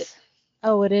 it's his. Is it?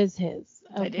 Oh, it is his.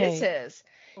 Okay. It is his.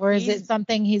 Or is it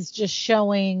something he's just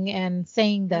showing and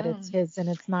saying that it's his and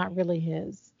it's not really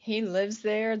his? He lives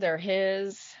there. They're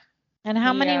his. And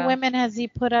how many Yeah. women has he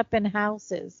put up in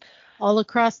houses all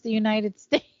across the United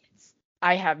States?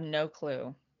 I have no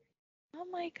clue. Oh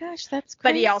my gosh, that's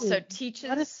But he also crazy. What a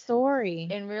teaches story.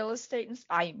 in real estate,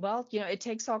 and well, it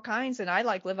takes all kinds, and I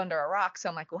like live under a rock, so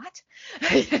I'm like, what?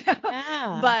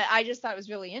 Yeah. But I just thought it was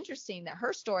really interesting that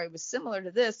her story was similar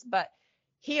to this, but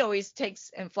he always takes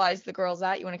and flies the girls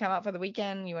out. You want to come out for the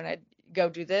weekend? You want to go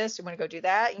do this? You want to go do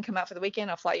that? You can come out for the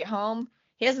weekend. I'll fly you home.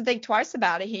 He doesn't think twice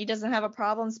about it. He doesn't have a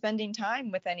problem spending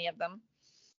time with any of them.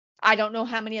 I don't know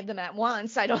how many of them at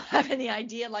once. I don't have any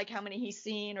idea like how many he's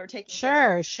seen or taking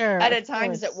care of Sure, sure, at a of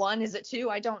time. Is it course. one? Is it two?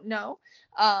 I don't know.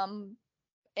 Um,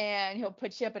 and he'll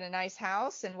put you up in a nice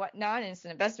house and whatnot. And it's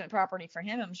an investment property for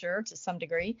him, I'm sure, to some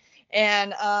degree.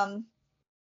 And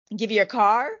give you a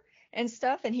car and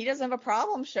stuff. And he doesn't have a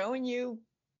problem showing you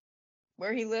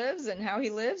where he lives and how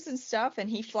he lives and stuff. And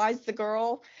he flies the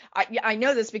girl. I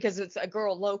know this because it's a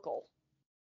girl local.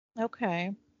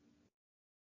 Okay.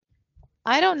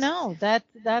 I don't know.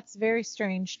 That's very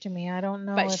strange to me. I don't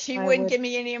know But if she I wouldn't would. give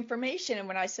me any information. And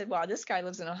when I said, wow, this guy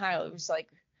lives in Ohio, it was like,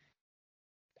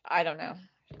 I don't know.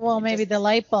 Well, It maybe just, the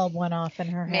light bulb went off in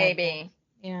her head then. maybe,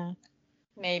 Yeah.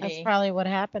 That's maybe. probably what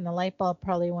happened. The light bulb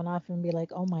probably went off and be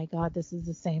like, "Oh my God, this is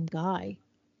the same guy."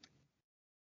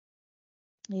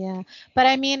 Yeah. But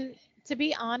I mean, to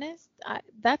be honest,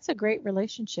 that's a great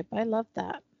relationship. I love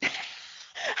that.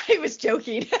 I was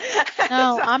joking.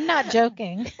 No, So, I'm not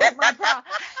joking. my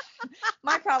pro-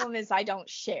 my problem is I don't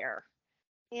share.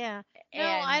 Yeah. No,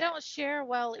 I And don't share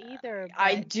well either,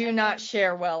 I but do I not mean,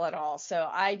 share well at all. So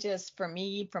I just, for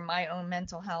me, for my own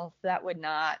mental health, that would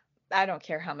not, I don't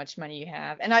care how much money you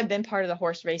have. And I've been part of the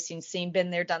horse racing scene, been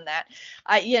there, done that.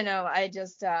 I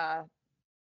just, I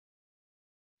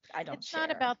don't it's not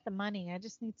share. about the money. I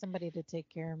just need somebody to take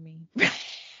care of me.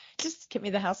 Just give me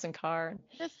the house and car.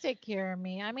 Just take care of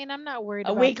me. I mean, I'm not worried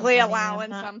A about the weekly money. I'm allowance,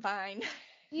 not. I'm fine.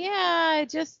 Yeah,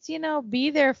 just,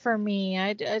 be there for me.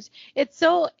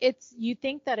 It's, you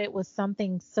think that it was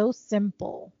something so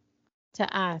simple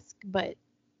to ask, but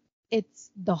it's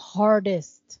the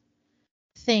hardest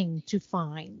thing to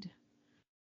find,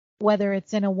 whether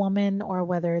it's in a woman or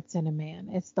whether it's in a man.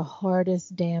 It's the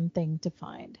hardest damn thing to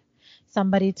find.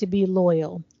 Somebody to be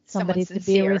loyal, Someone somebody to be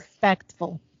sincere,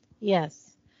 respectful.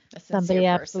 Yes, a sincere somebody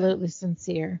person. absolutely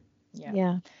sincere.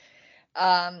 Yeah.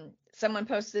 Yeah. Someone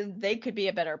posted they could be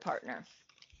a better partner.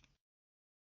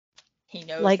 He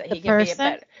knows Like that the he can be a person?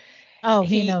 better Oh,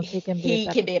 he he knows he can be a he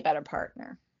better. can be a better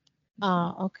partner.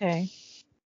 Okay.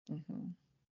 Hmm.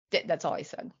 That's all he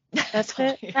said. That's That's all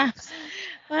it. he,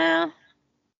 Well,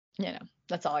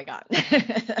 that's all I got.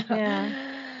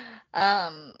 yeah.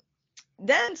 um,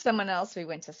 then someone else we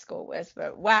went to school with,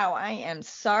 but wow, I am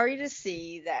sorry to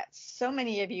see that so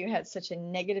many of you had such a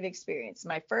negative experience.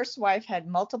 My first wife had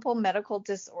multiple medical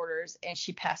disorders and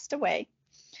she passed away.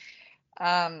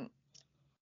 Um,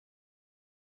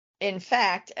 in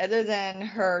fact, other than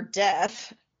her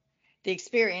death, the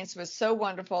experience was so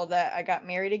wonderful that I got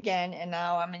married again, and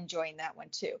now I'm enjoying that one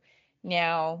too.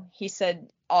 Now, he said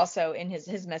also in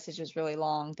his message was really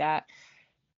long that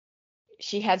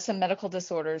she had some medical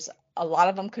disorders. A lot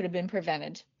of them could have been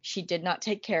prevented. She did not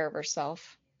take care of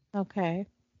herself. Okay.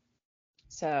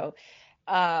 So,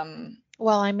 um,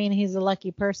 Well, I mean, he's a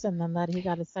lucky person then that he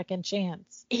got a second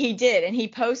chance. he did, and he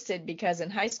posted because in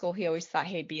high school he always thought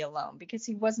he'd be alone because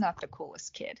he was not the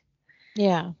coolest kid.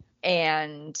 Yeah.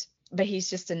 And but he's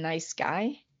just a nice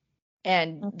guy.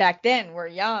 And Oh, back then we're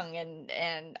young, and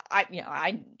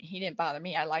he didn't bother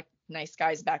me. I liked nice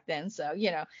guys back then, so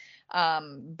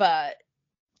but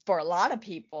for a lot of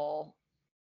people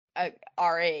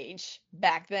our age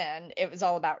back then, it was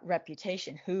all about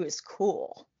reputation. Who is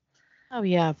cool? oh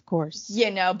yeah, of course.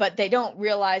 But they don't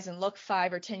realize and look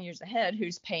 5 or 10 years ahead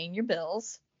who's paying your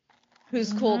bills,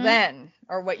 who's cool Hmm. then,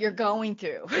 or what you're going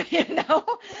through.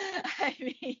 I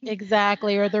mean,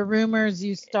 Exactly. Or the rumors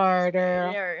you start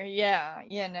or yeah,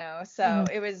 so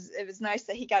Mhm. it was nice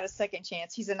that he got a second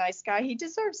chance. He's a nice guy. He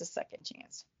deserves a second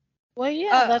chance. Well,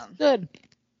 yeah, that's Um, good.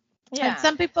 And yeah,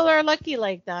 some people are lucky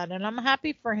like that, and I'm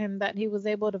happy for him that he was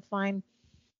able to find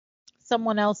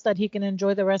someone else that he can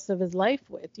enjoy the rest of his life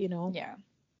with, yeah.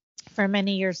 for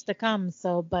many years to come.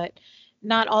 So, but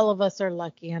not all of us are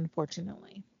lucky,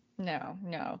 unfortunately. No,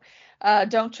 no.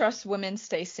 Don't trust women,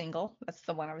 stay single. That's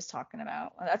the one I was talking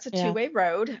about. That's a Yeah. two-way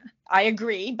road. I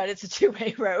agree, but it's a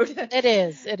two-way road. It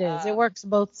is. It is. It Um, works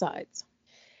both sides.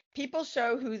 People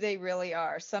show who they really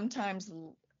are. Sometimes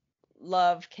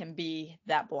love can be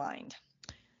that blind.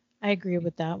 I agree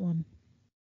with that one.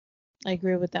 I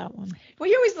agree with that one. Well,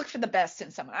 you always look for the best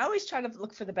in someone. I always try to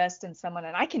look for the best in someone,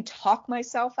 and I can talk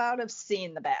myself out of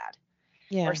seeing the bad.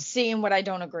 Yeah. or seeing what I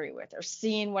don't agree with, or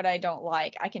seeing what I don't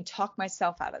like. I can talk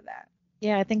myself out of that.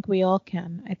 Yeah, I think we all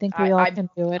can. I think we I, all I've can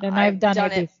do it. And I've I've done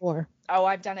done it it. before. Oh,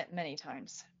 I've done it many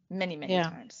times, many Yeah.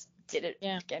 times. Did it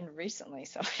Yeah. again recently.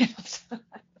 So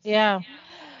Yeah.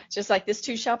 just like this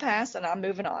too shall pass, and I'm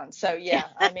moving on. So yeah,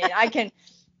 I mean, I can.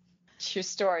 True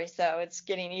story. So it's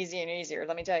getting easier and easier,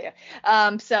 let me tell you.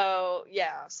 So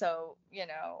yeah, so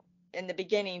in the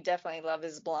beginning, definitely Love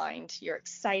is Blind. You're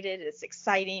excited, it's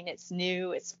exciting, it's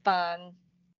new, it's fun.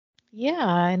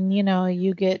 Yeah, and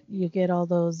you get all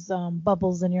those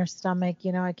bubbles in your stomach.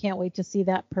 I can't wait to see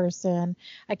that person.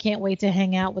 I can't wait to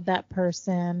hang out with that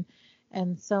person,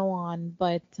 and so on.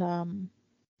 But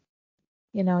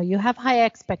you have high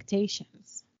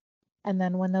expectations, and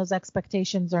then when those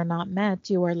expectations are not met,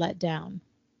 you are let down,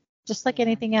 just like Yeah.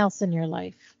 anything else in your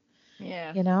life.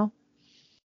 Yeah.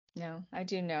 No, I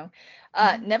do know.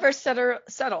 Never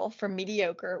settle for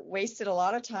mediocre. Wasted a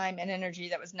lot of time and energy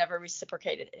that was never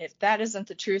reciprocated. If that isn't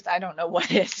the truth, I don't know what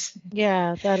is.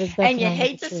 Yeah, that is And you definitely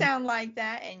hate the to truth. sound like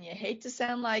that, and you hate to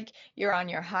sound like you're on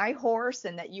your high horse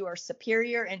and that you are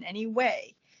superior in any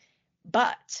way.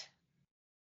 But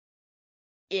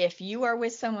if you are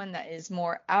with someone that is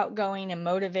more outgoing and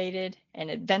motivated and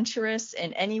adventurous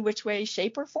in any which way,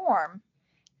 shape, or form,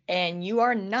 and you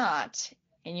are not,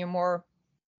 and you're more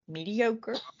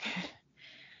mediocre,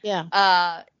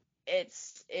 Yeah.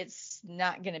 it's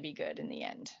not going to be good in the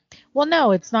end. Well,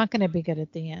 no, it's not going to be good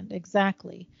at the end.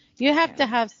 Exactly. You have to Yeah.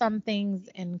 have some things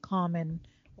in common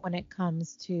when it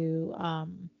comes to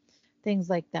things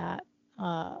like that.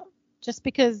 Uh, just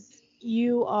because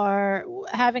you are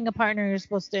having a partner, you're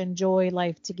supposed to enjoy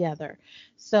life together.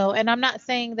 So, and I'm not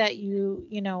saying that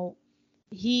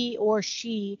he or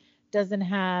she doesn't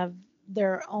have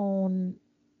their own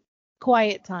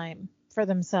quiet time for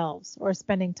themselves or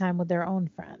spending time with their own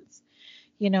friends.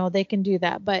 They can do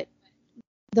that, but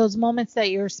those moments that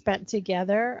you're spent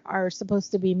together are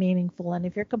supposed to be meaningful. And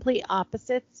if you're complete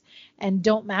opposites and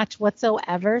don't match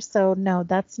whatsoever, so no,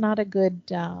 that's not a good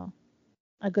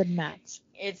match.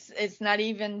 It's not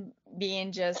even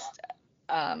being just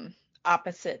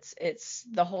opposites. It's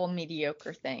the whole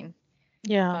mediocre thing.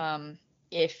 Yeah.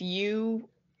 If you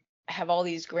have all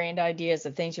these grand ideas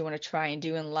of things you want to try and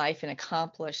do in life and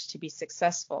accomplish to be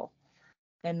successful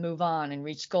and move on and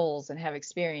reach goals and have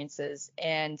experiences,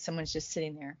 and someone's just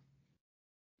sitting there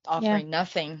offering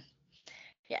nothing.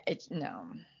 Yeah, no.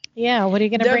 Yeah, what are you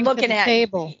going to They're bring to looking the at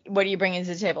table? what are you bringing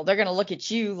to the table? They're going to look at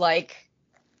you like,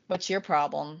 what's your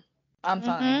problem? I'm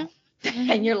fine.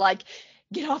 And you're like,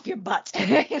 get off your butt.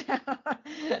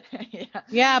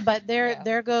 Yeah, but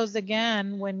there goes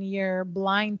again when you're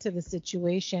blind to the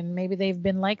situation. Maybe they've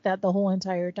been like that the whole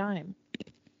entire time.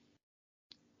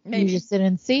 Maybe. You just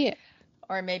didn't see it.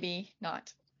 Or maybe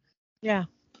not. Yeah.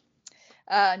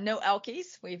 No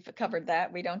alkies. We've covered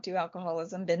that. We don't do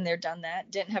alcoholism. Been there, done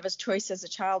that. Didn't have a choice as a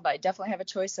child, but I definitely have a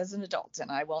choice as an adult,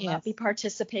 and I will not be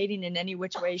participating in any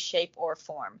which way, shape, or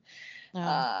form.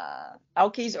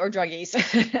 Alkies or druggies.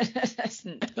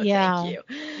 Thank you.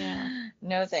 Yeah.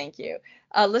 No, thank you.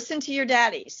 Listen to your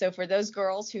daddy. So for those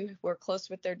girls who were close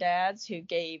with their dads, who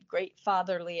gave great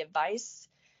fatherly advice,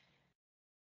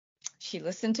 she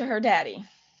listened to her daddy.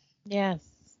 Yes.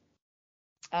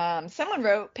 Someone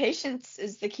wrote, patience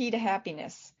is the key to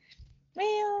happiness.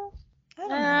 Well, I don't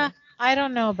know. I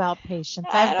don't know about patience.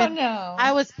 I don't know.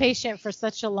 I was patient for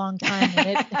such a long time,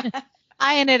 and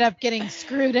I ended up getting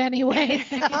screwed anyway.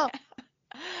 So.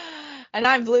 And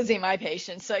I'm losing my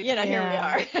patience, so here we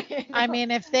are. I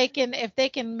mean, if they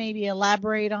can maybe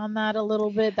elaborate on that a little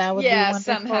bit, that would be wonderful.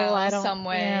 Somehow, some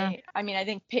way. Yeah. I mean, I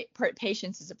think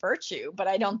patience is a virtue, but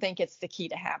I don't think it's the key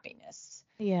to happiness.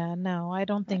 Yeah, no, I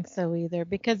don't think so either,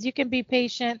 because you can be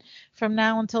patient from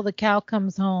now until the cow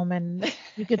comes home and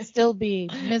you could still be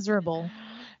miserable.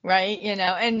 Right,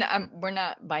 and we're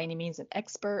not by any means an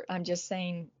expert. I'm just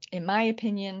saying, in my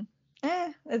opinion,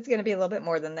 it's going to be a little bit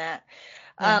more than that.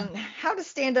 Yeah. How to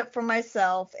stand up for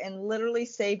myself and literally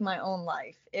save my own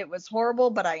life. It was horrible,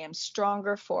 but I am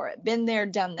stronger for it. Been there,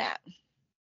 done that.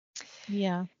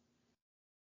 Yeah.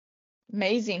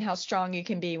 Amazing how strong you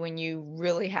can be when you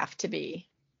really have to be.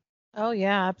 Oh,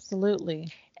 yeah,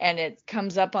 absolutely. And it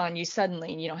comes up on you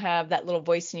suddenly, and you don't have that little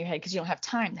voice in your head because you don't have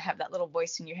time to have that little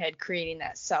voice in your head creating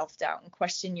that self-doubt and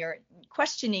questioning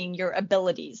your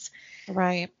abilities.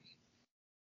 Right.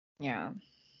 Yeah.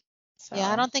 So.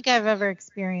 Yeah, I don't think I've ever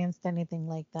experienced anything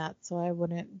like that, so I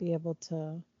wouldn't be able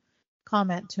to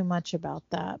comment too much about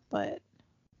that, but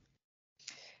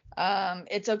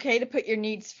it's okay to put your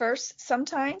needs first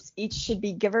sometimes. Each should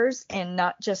be givers and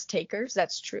not just takers.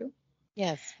 That's true.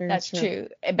 Yes, that's true.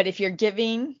 But if you're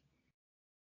giving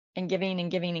and giving and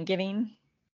giving and giving,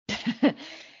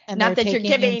 And Not they're that you're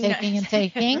taking and giving, taking and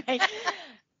taking. right?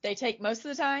 They take most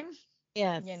of the time.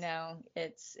 Yes.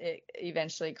 It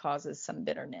eventually causes some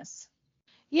bitterness.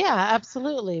 Yeah,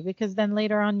 absolutely. Because then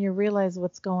later on you realize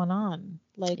what's going on.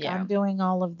 Like Yeah. I'm doing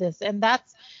all of this. And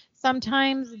that's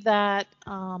sometimes that's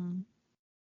a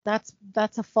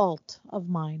fault of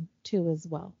mine too as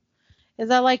well. Is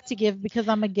I like to give because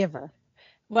I'm a giver.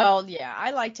 Well, yeah,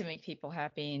 I like to make people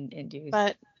happy and do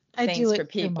But I do things it for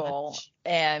too people. much.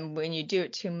 And when you do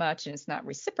it too much and it's not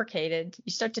reciprocated,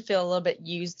 you start to feel a little bit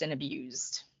used and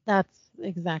abused. That's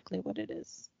exactly what it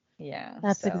is. Yeah.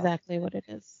 That's So exactly what it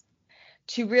is.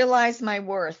 to realize my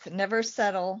worth, never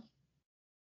settle,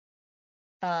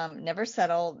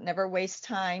 never waste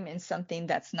time in something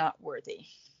that's not worthy.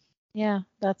 Yeah,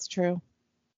 that's true.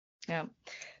 Yeah.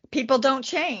 People don't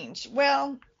change.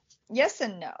 Well, yes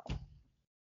and no.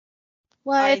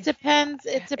 Well, it I depends.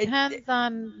 It it depends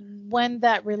on when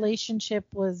that relationship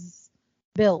was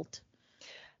built.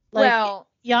 Like well,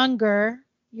 younger,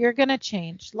 you're gonna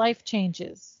change. Life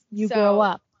changes. You grow so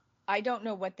up. I don't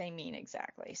know what they mean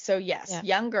exactly. So yes, Yeah,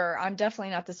 younger, I'm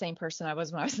definitely not the same person I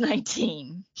was when I was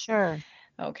 19. sure.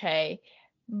 Okay.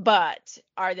 But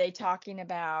are they talking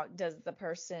about, does the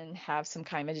person have some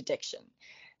kind of addiction?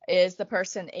 Is the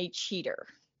person a cheater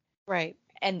Right.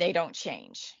 and they don't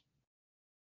change?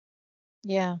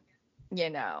 Yeah. You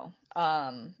know,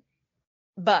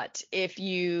 but if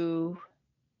you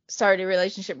started a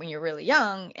relationship when you're really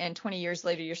young and 20 years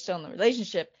later you're still in the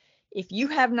relationship, if you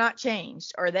have not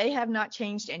changed or they have not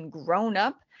changed and grown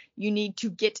up, you need to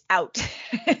get out.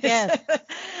 Yes.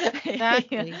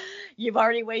 Exactly. You've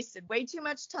already wasted way too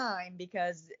much time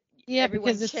because Yeah, everyone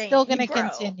because it's still changed. You gonna grow.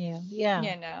 continue.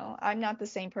 Yeah. I'm not the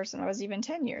same person I was even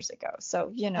 10 years ago.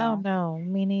 So, Oh no,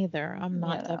 me neither. I'm you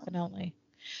not know, definitely.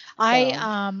 so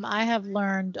I have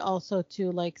learned also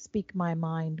to like speak my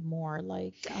mind more.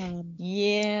 Like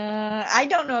yeah, I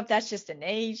don't know if that's just an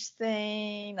age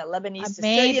thing, a Lebanese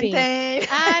Sicilian maybe. thing.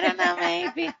 I don't know,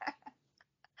 maybe.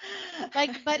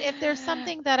 Like, but if there's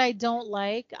something that I don't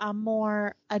like, I'm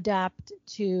more adapt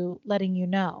to letting you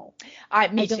know. Me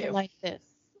I don't too. like this.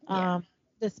 Yeah.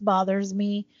 This bothers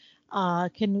me.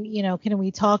 Can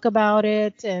we talk about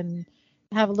it and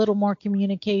have a little more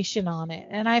communication on it?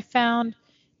 And I found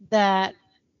that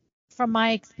from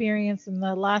my experience and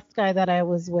the last guy that I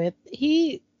was with,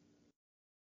 he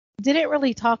didn't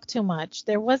really talk too much.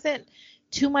 There wasn't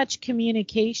too much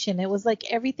communication. It was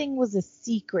like everything was a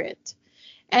secret.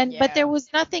 But there Yeah.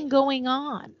 was nothing going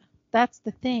on. That's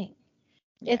the thing.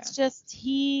 Yeah. It's just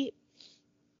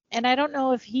and I don't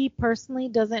know if he personally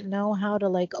doesn't know how to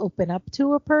like open up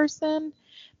to a person,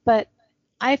 but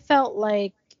I felt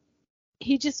like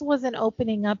he just wasn't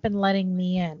opening up and letting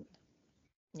me in.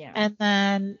 Yeah. And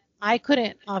then I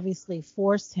couldn't obviously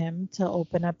force him to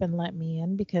open up and let me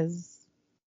in because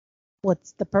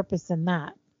what's the purpose in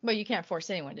that? Well, you can't force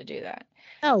anyone to do that.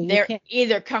 No, you They're can't.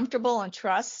 either comfortable and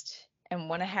trust and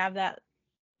want to have that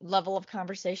level of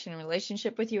conversation and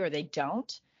relationship with you, or they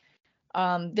don't.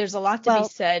 There's a lot to be Well,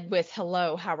 said with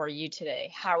hello, how are you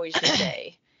today? How is your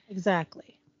day?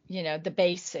 exactly. The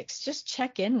basics. Just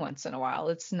check in once in a while.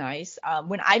 It's nice.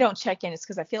 When I don't check in, it's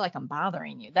because I feel like I'm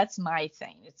bothering you. That's my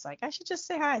thing. It's like I should just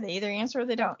say hi. They either answer or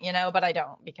they don't, but I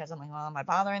don't because I'm like, well, am I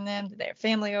bothering them? Do they have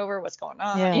family over? What's going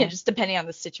on? Yeah. Just depending on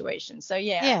the situation. So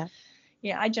Yeah.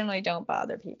 yeah, I generally don't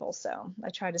bother people. So I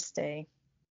try to stay.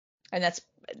 And that's.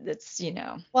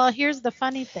 Well, here's the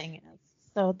funny thing is.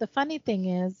 So the funny thing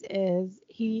is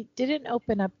he didn't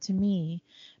open up to me,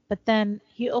 but then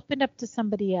he opened up to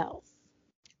somebody else.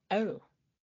 Oh.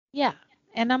 Yeah.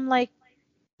 And I'm like,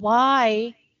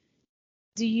 why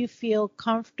do you feel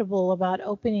comfortable about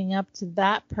opening up to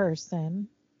that person?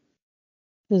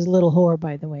 Who's a little whore,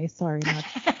 by the way. Sorry, not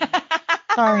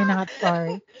sorry, not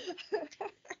sorry.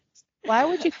 Why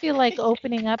would you feel like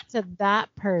opening up to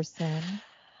that person?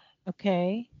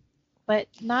 Okay. But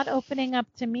not opening up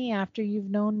to me after you've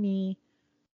known me,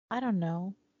 I don't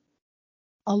know,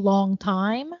 a long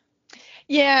time?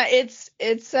 Yeah, it's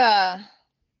I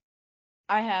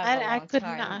have a I long could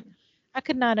not time. I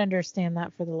could not understand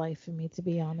that for the life of me, to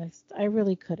be honest. I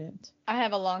really couldn't. I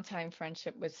have a long time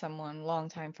friendship with someone, long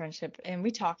time friendship, and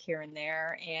we talk here and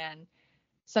there, and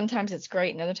sometimes it's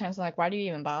great, and other times I'm like, why do you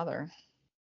even bother?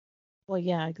 Well,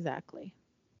 yeah, exactly.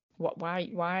 What? Why?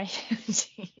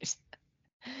 Jeez.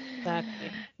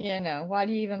 Exactly. Why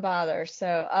do you even bother?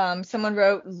 So, someone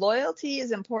wrote, loyalty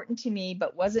is important to me,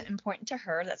 but wasn't important to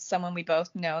her. That's someone we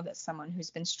both know. That's someone who's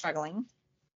been struggling.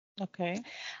 Okay.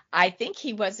 I think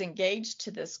he was engaged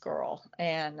to this girl,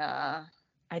 and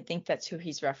I think that's who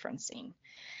he's referencing,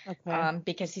 Okay.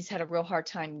 because he's had a real hard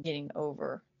time getting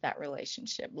over that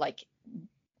relationship. Like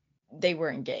they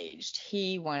were engaged.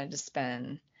 He wanted to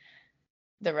spend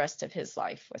the rest of his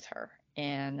life with her.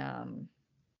 And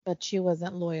But she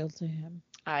wasn't loyal to him.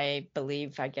 I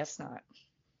guess not.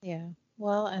 Yeah.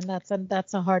 Well, and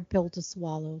that's a hard pill to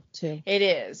swallow too. It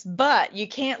is. But you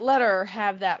can't let her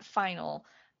have that final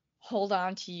hold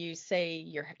on to you, say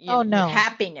your No.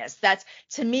 happiness. That's,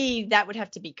 to me, that would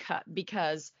have to be cut,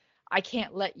 because I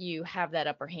can't let you have that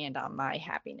upper hand on my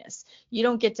happiness. You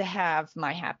don't get to have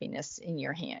my happiness in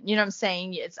your hand. You know what I'm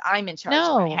saying? I'm in charge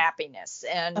of my happiness,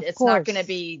 and Of it's course. not going to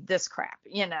be this crap,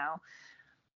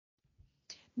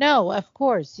 No, of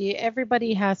course.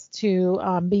 Everybody has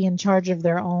to be in charge of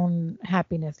their own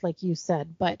happiness, like you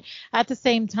said. But at the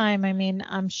same time, I mean,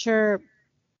 I'm sure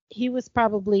he was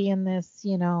probably in this,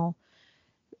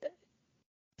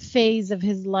 phase of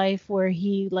his life where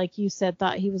he, like you said,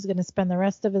 thought he was going to spend the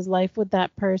rest of his life with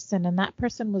that person, and that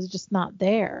person was just not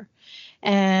there.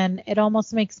 And it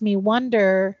almost makes me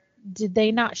wonder, did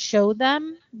they not show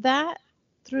them that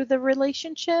through the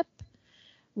relationship?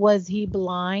 Was he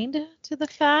blind to the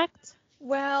fact?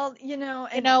 Well,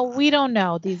 we don't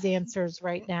know these answers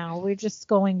right now. We're just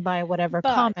going by whatever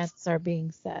comments are being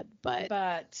said.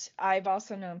 But I've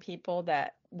also known people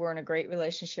that were in a great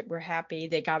relationship, were happy,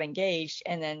 they got engaged,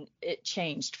 and then it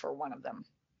changed for one of them.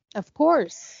 Of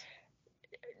course.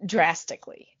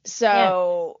 Drastically.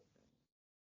 So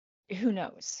who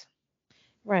knows?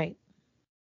 Right.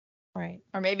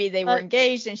 Or maybe they were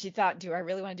engaged and she thought, do I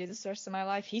really want to do this the rest of my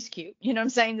life? He's cute. You know what I'm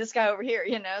saying? This guy over here,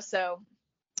 so.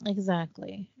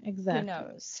 Exactly. Who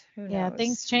knows? Yeah,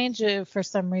 things change for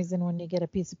some reason when you get a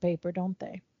piece of paper, don't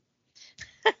they?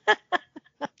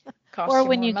 Or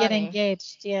when you get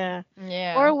engaged, yeah.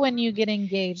 Or when you get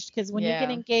engaged, because when you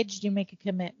get engaged, you make a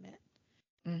commitment,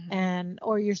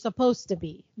 or you're supposed to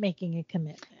be making a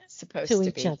commitment to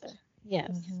each other. Yes.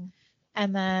 Mm-hmm.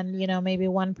 And then maybe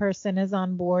one person is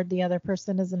on board, the other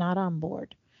person is not on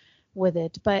board with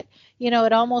it. But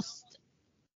it almost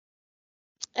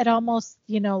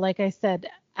like I said,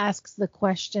 asks the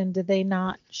question: did they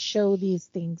not show these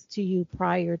things to you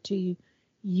prior to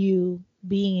you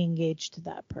being engaged to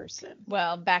that person?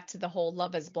 Well, back to the whole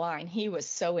Love is Blind. He was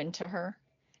so into her,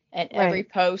 and every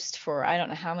post for I don't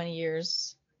know how many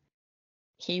years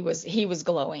he was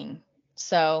glowing.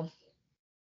 So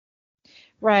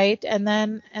and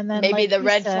then maybe like the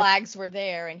red flags were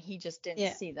there and he just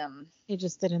didn't see them. He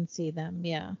just didn't see them.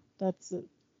 Yeah, that's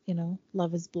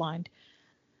Love is Blind.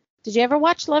 Did you ever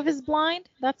watch Love is Blind?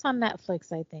 That's on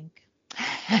Netflix, I think.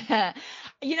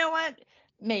 You know what?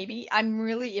 Maybe.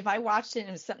 If I watched it and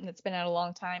it was something that's been out a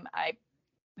long time,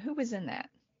 who was in that?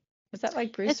 Was that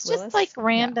like Bruce Willis? It's just like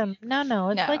random. No,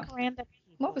 it's like random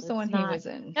people. What was the one he was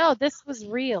in? No, this was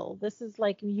real. This is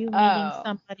like you meeting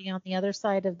somebody on the other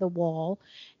side of the wall,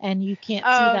 and you can't see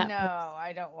that. Oh, no,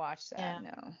 I don't watch that.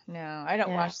 Yeah. No, I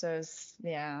don't watch those.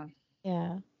 Yeah.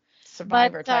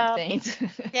 Survivor type things.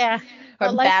 Yeah.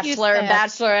 Or like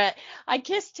Bachelorette. I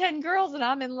kissed 10 girls and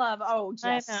I'm in love. Oh,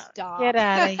 just stop. Get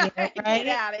out of here. Right? Get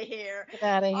out of here. Get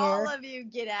out of here. All of you,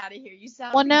 get out of here. You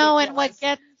sound ridiculous.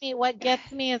 And what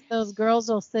gets me is those girls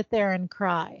will sit there and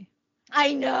cry.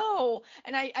 I know.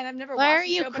 And I've never Why watched are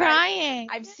you crying?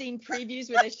 I've seen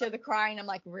previews where they show the crying. I'm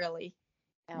like, really?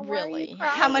 Really?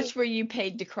 How much were you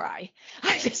paid to cry?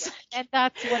 And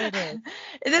that's what it is.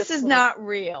 This is not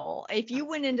real. If you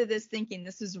went into this thinking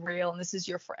this is real and this is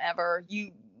your forever,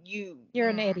 you're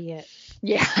an idiot.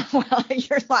 Yeah, well,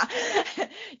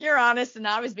 you're honest, and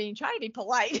I was trying to be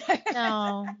polite.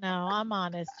 No, I'm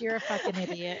honest. You're a fucking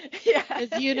idiot. Yeah.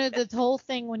 Because you knew the whole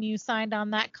thing when you signed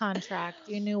on that contract.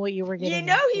 You knew what you were getting.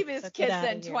 He was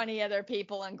kissing 20 other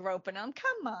people and groping them.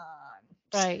 Come on.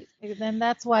 Right. Then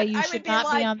that's why you should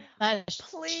not be on that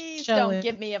Please show. Don't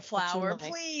give me a flower.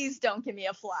 Please don't give me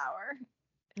a flower.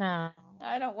 No.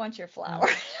 I don't want your flower.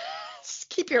 Just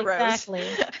keep your rose. Exactly.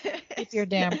 Keep your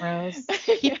damn rose.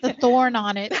 Keep the thorn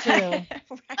on it too. Right.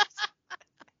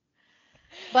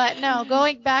 But no,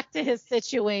 going back to his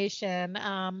situation,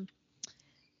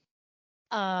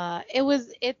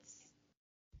 it's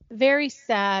very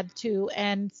sad to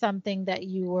end something that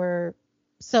you were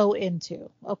so into,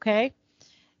 okay?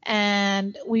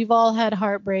 And we've all had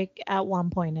heartbreak at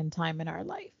one point in time in our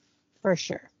life, for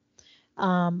sure.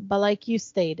 But like you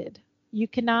stated, you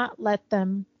cannot let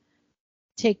them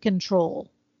take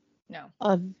control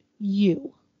of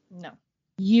you. No.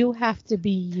 You have to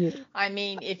be you. I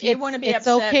mean, if you want to be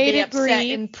upset, be upset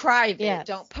in private. Yes.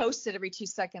 Don't post it every 2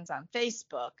 seconds on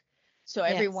Facebook so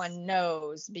everyone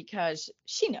knows, because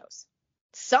she knows.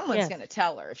 Someone's going to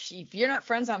tell her. If you're not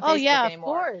friends on Facebook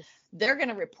anymore, of course. They're going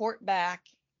to report back.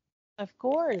 Of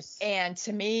course. And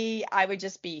to me, I would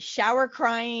just be shower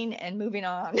crying and moving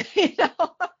on.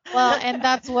 Well, and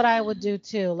that's what I would do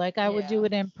too. Like I would do Yeah.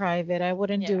 it in private. I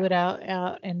wouldn't do Yeah. it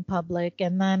out in public.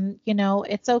 And then,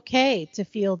 it's okay to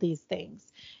feel these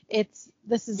things.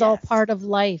 This is all Yes. part of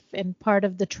life and part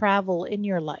of the travel in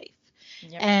your life.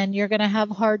 Yep. And you're going to have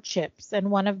hardships, and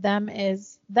one of them Yep.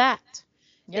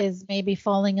 is maybe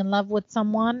falling in love with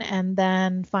someone and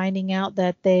then finding out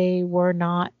that they were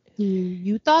not who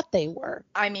you thought they were.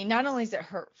 I mean, not only is it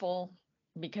hurtful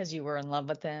because you were in love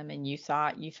with them and you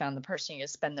thought you found the person you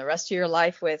spend the rest of your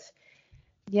life with,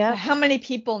 but Yep. how many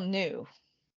people knew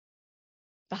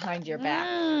behind your back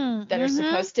that are Mm-hmm.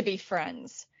 supposed to be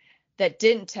friends that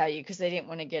didn't tell you because they didn't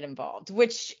want to get involved,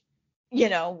 which,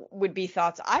 would be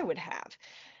thoughts I would have.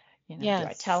 Do I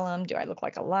Yes. tell them? Do I look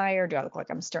like a liar? Do I look like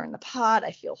I'm stirring the pot?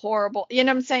 I feel horrible. You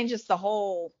know what I'm saying? Just the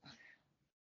whole,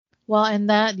 Well, and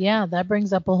that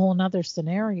brings up a whole nother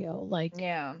scenario. Like,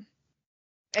 yeah.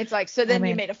 It's like, so I then you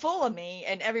mean, made a fool of me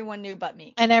and everyone knew but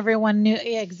me. and everyone knew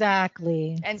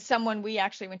exactly. And someone we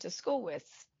actually went to school with,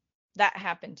 that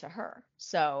happened to her.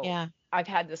 So Yeah. I've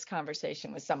had this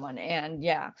conversation with someone, and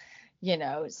yeah,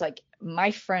 it's like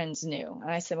my friends knew.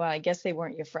 And I said, well, I guess they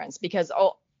weren't your friends because,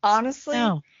 oh, honestly,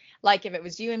 No. like if it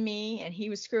was you and me and he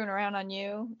was screwing around on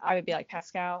you, I would be like,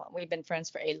 Pascal, we've been friends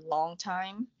for a long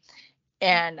time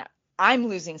and I'm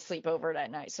losing sleep over it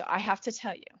at night. So I have to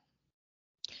tell you.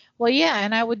 Well, yeah,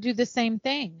 and I would do the same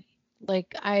thing.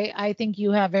 Like I think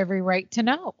you have every right to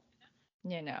know,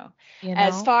 you know, you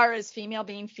as know. far as female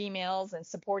being females and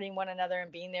supporting one another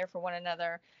and being there for one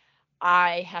another,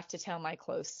 I have to tell my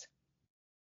close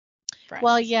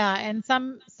Well, friends. yeah, and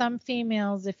some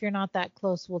females, if you're not that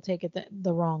close, will take it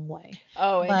the wrong way.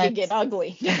 Oh, it But could get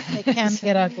ugly. it can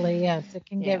get ugly. Yes, it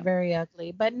can get Yeah. very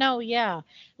ugly. But no, yeah.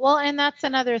 Well, and that's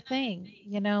another thing,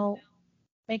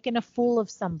 making a fool of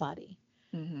somebody.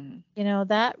 Hmm.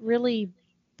 That really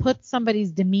puts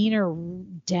somebody's demeanor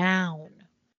down,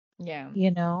 Yeah.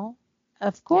 you know.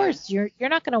 Of Yeah. course, you're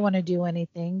not going to want to do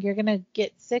anything. You're going to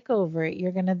get sick over it.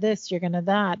 You're going to this, you're going to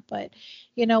that, but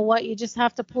you know what? You just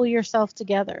have to pull yourself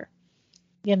together.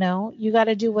 You got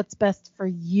to do what's best for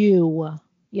you.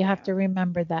 You have Yeah. to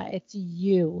remember that it's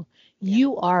you. Yeah.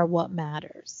 You are what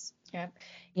matters, Yeah.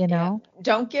 you Yeah. know?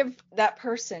 Don't give that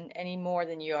person any more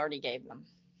than you already gave them.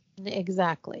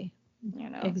 Exactly.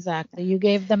 You know. Exactly. You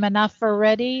gave them enough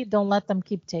already. Don't let them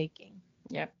keep taking.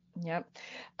 Yep. Yep.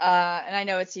 And I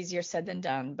know it's easier said than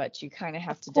done, but you kind of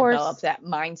have Of to develop course. that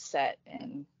mindset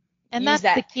and And use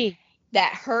that's the that key.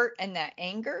 that hurt and that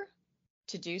anger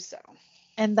to do so.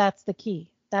 And that's the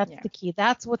key. That's Yeah. the key.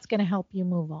 That's what's going to help you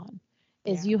move on.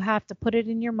 Is Yeah. you have to put it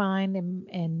in your mind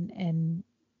and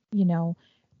you know,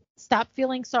 stop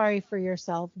feeling sorry for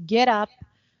yourself. Get up,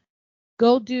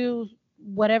 go do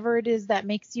whatever it is that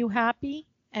makes you happy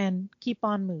and keep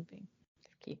on moving.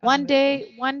 Keep on One moving.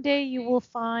 day, one day you will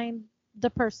find the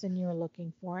person you're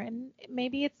looking for, and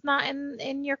maybe it's not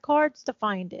in your cards to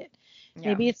find it. Yeah.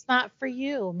 Maybe it's not for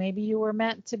you. Maybe you were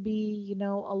meant to be,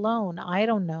 alone. I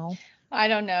don't know. I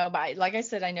don't know, but like I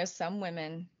said, I know some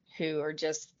women who are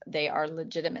just, they are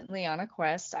legitimately on a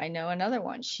quest. I know another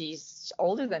one. She's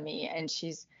older than me and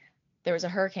there was a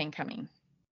hurricane coming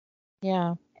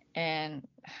Yeah. and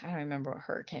I don't remember what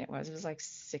hurricane it was. It was like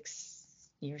 6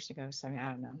 years ago. So I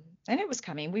don't know. And it was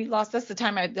coming. That's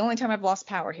the only time I've lost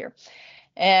power here.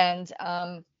 And,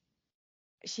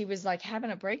 she was like having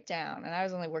a breakdown and I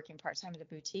was only working part-time at a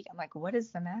boutique. I'm like, what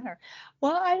is the matter?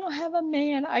 Well, I don't have a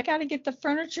man. I got to get the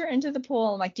furniture into the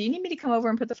pool. I'm like, do you need me to come over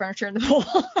and put the furniture in the pool?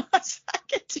 I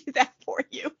can do that for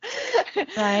you.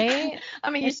 Right?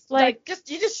 I mean, It's like,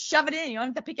 you just shove it in. You don't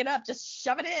have to pick it up. Just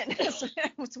shove it in. That's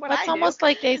what well, I it's do. almost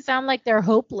like they sound like they're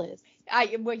hopeless.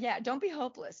 Well, yeah, don't be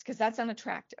hopeless because that's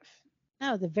unattractive.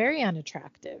 No, they're very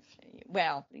unattractive.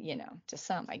 Well, to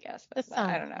some, I guess, To but I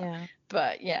some, don't know. yeah.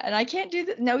 But yeah, and I can't do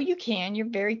that. No, you can. You're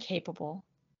very capable.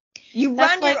 You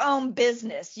That's run your like, own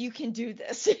business. You can do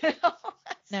this.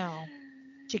 no,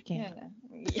 you You can't. know.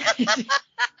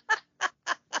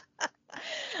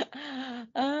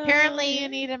 Apparently, you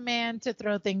need a man to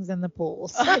throw things in the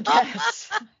pools. I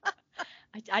guess.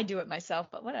 I do it myself,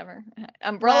 but whatever.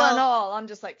 Umbrella and Well, all. I'm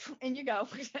just like, in you go.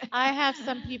 I have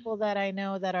some people that I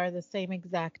know that are the same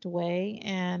exact way,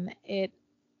 and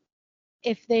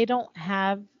if they don't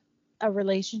have a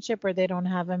relationship or they don't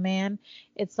have a man,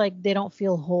 it's like they don't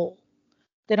feel whole.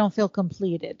 They don't feel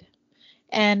completed.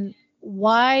 And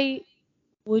why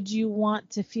would you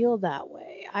want to feel that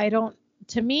way?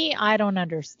 To me, I don't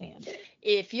understand it.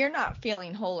 If you're not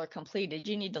feeling whole or completed,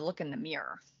 you need to look in the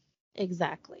mirror.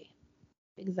 Exactly.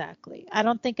 Exactly. I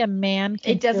don't think a man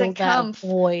can It fill doesn't that come.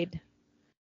 void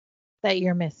that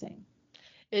you're missing.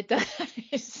 It does.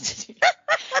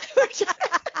 Shut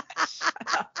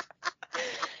up.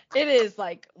 It is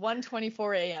like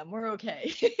 1:24 a.m. We're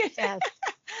okay. Yes.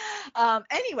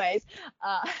 Anyways,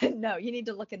 no, you need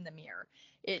to look in the mirror.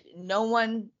 No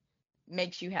one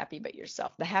makes you happy but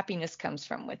yourself. The happiness comes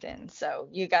from within. So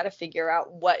you got to figure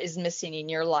out what is missing in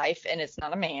your life, and it's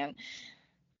not a man,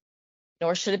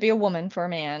 nor should it be a woman for a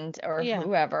man or Yeah,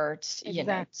 whoever.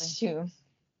 exactly.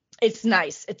 It's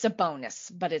nice. It's a bonus,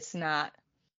 but it's not.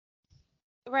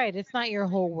 Right. It's not your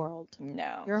whole world.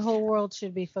 No. Your whole world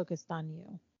should be focused on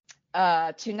you.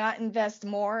 To not invest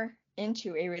more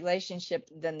into a relationship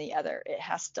than the other. It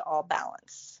has to all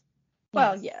balance.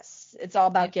 Well, yes, it's all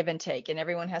about give and take, and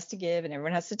everyone has to give and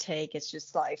everyone has to take. It's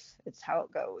just life. It's how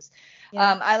it goes.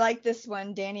 Yeah. I like this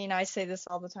one. Danny and I say this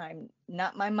all the time.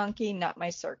 Not my monkey, not my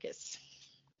circus.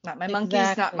 Not my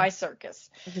monkeys, not my circus.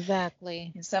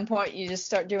 Exactly. At some point, you just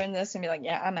start doing this and be like,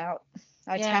 yeah, I'm out.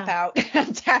 I tap Yeah. out.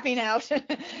 I'm tapping out.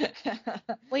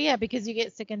 Well, yeah, because you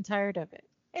get sick and tired of it.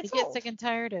 It's You get old. sick and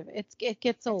tired of it. It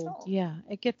gets old. old. Yeah,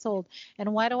 it gets old.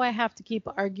 And why do I have to keep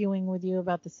arguing with you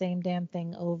about the same damn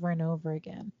thing over and over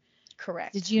again?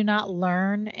 Correct. Did you not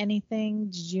learn anything?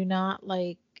 Did you not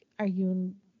like, are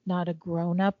you not a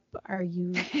grown up? Are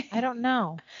you, I don't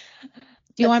know.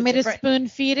 Do you want me to spoon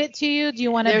feed it to you? Do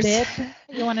you want to bib?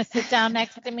 You want to sit down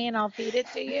next to me and I'll feed it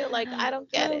to you? Like, I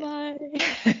don't get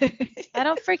it. I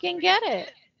don't freaking get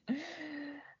it.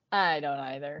 I don't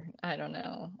either. I don't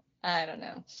know.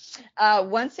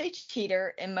 Once a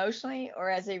cheater, emotionally or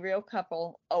as a real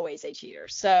couple, always a cheater.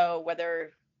 So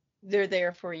whether they're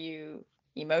there for you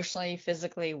emotionally,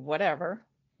 physically, whatever,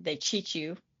 they cheat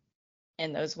you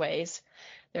in those ways,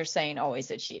 they're saying always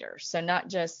a cheater. So not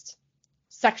just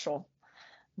sexual,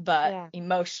 but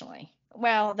emotionally.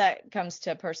 Well, that comes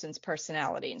to a person's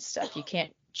personality and stuff. You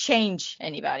can't change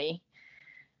anybody.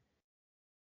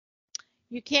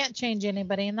 You can't change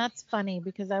anybody. And that's funny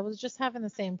because I was just having the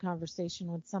same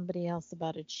conversation with somebody else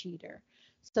about a cheater.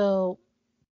 So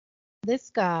this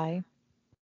guy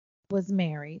was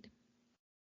married.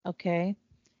 Okay.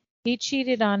 He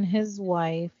cheated on his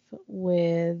wife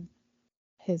with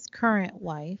his current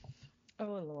wife.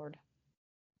 Oh, Lord.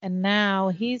 And now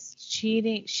he's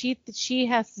cheating. She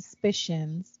has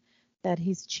suspicions that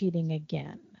he's cheating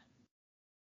again.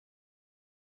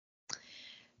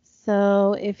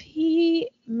 So if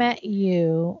he met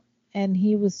you and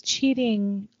he was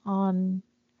cheating on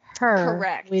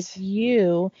her with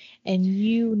you and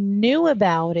you knew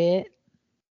about it,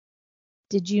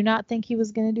 did you not think he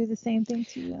was going to do the same thing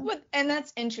to you? Well, and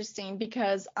that's interesting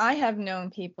because I have known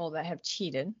people that have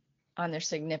cheated on their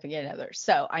significant others.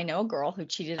 So I know a girl who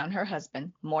cheated on her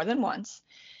husband more than once,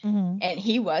 and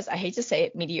he was, I hate to say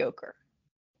it, mediocre.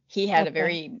 He had a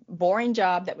very boring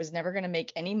job that was never going to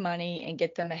make any money and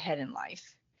get them ahead in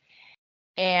life.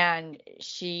 And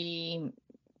she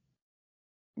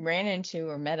ran into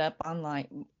or met up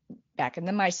online back in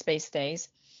the MySpace days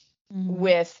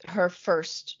with her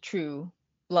first true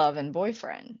love and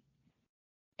boyfriend.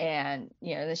 And,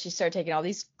 then she started taking all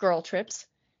these girl trips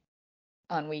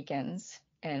on weekends,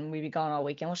 and we'd be gone all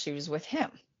weekend while she was with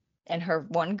him. And her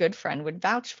one good friend would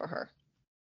vouch for her.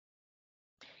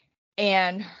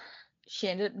 And she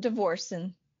ended up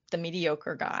divorcing the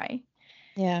mediocre guy.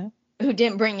 Yeah. Who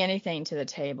didn't bring anything to the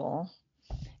table.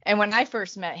 And when I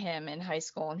first met him in high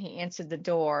school and he answered the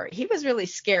door, he was really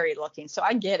scary looking. So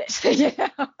I get it.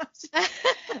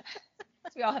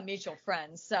 We all have mutual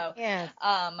friends. So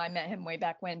I met him way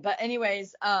back when. But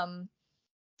anyways, and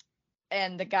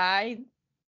the guy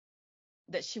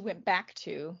that she went back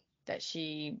to, that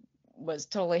she was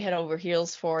totally head over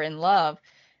heels for in love,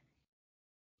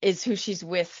 is who she's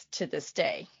with to this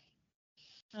day.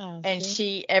 Oh, and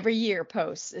she every year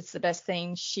posts it's the best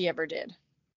thing she ever did.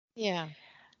 Yeah.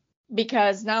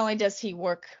 Because not only does he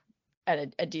work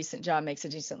at a decent job, makes a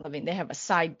decent living, they have a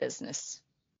side business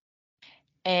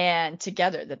and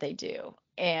together that they do,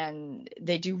 and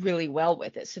they do really well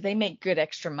with it. So they make good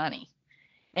extra money.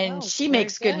 And she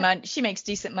makes good money. She makes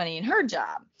decent money in her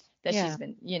job that she's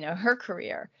been, her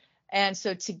career. And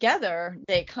so together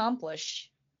they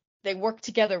work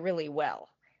together really well.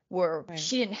 Where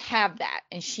she didn't have that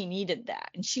and she needed that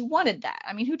and she wanted that.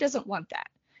 I mean, who doesn't want that?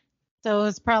 So it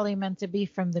was probably meant to be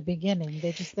from the beginning.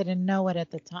 They just didn't know it at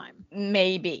the time.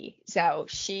 Maybe. So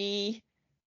she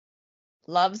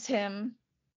loves him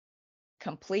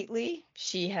completely.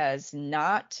 She has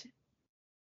not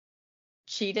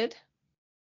cheated.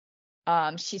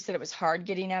 She said it was hard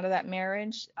getting out of that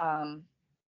marriage.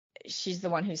 She's the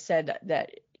one who said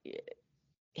that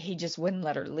he just wouldn't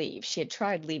let her leave. She had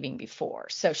tried leaving before.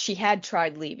 So she had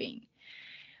tried leaving.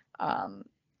 And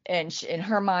in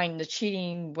her mind, the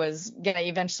cheating was going to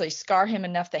eventually scar him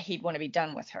enough that he'd want to be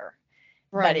done with her.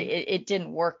 but Right. it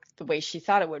didn't work the way she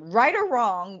thought it would. Right or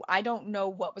wrong, I don't know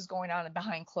what was going on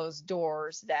behind closed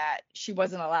doors that she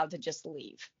wasn't allowed to just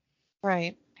leave.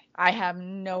 Right. I have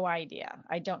no idea.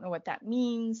 I don't know what that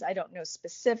means. I don't know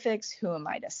specifics. Who am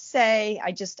I to say?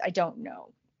 I don't know,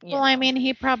 you Well, I know. mean,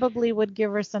 he probably would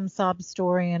give her some sob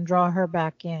story and draw her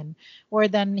back in, or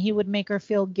then he would make her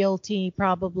feel guilty,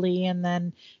 probably, and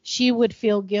then she would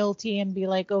feel guilty and be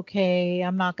like, "Okay,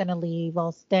 I'm not gonna leave.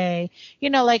 I'll stay."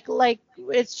 Like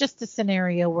it's just a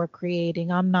scenario we're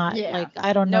creating. I'm not Yeah. like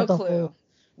I don't know No the whole clue.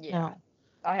 Yeah. no,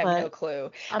 I have no but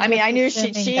clue. I'm I mean, just I knew she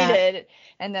assuming that. cheated,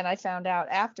 and then I found out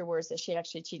afterwards that she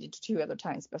actually cheated 2 other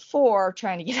times before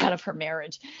trying to get out of her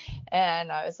marriage.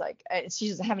 And I was like, she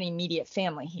doesn't have any immediate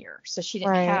family here. So she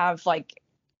didn't Right. have, like,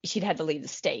 she'd had to leave the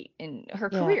state, and her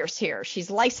Yeah. career's here.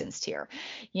 She's licensed here,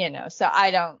 So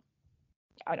I don't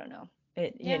know.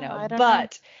 Yeah, I don't know.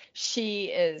 But she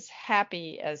is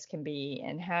happy as can be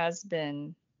and has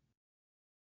been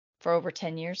for over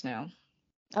 10 years now.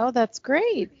 Oh, that's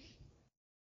great.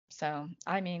 So,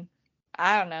 I mean,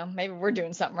 I don't know. Maybe we're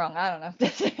doing something wrong. I don't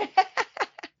know.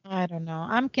 I don't know.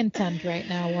 I'm content right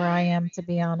now where I am, to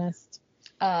be honest.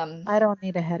 um, I don't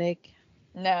need a headache.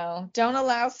 no, don't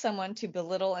allow someone to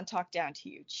belittle and talk down to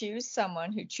you. Choose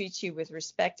someone who treats you with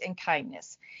respect and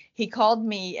kindness. He called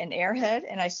me an airhead,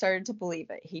 and I started to believe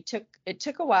it. It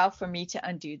took a while for me to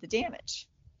undo the damage.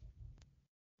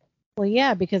 Well,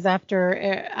 yeah, because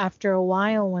after a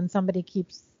while, when somebody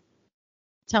keeps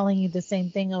telling you the same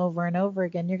thing over and over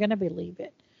again, you're gonna believe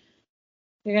it.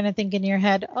 You're gonna think in your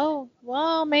head, "Oh,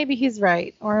 well, maybe he's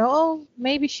right," or "Oh,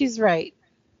 maybe she's right."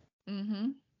 Mm-hmm.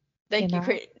 You Like know?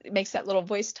 it makes that little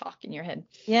voice talk in your head.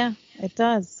 Yeah, it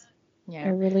does. It Yeah.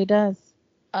 really does.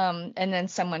 And then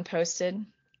someone posted,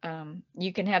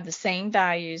 you can have the same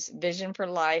values, vision for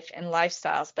life, and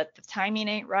lifestyles, but the timing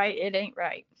ain't right. It ain't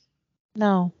right.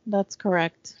 No, that's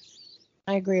correct.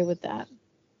 I agree with that.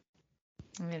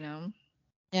 You know.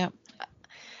 Yeah.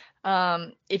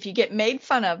 If you get made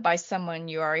fun of by someone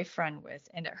you are a friend with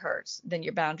and it hurts, then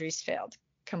your boundaries failed.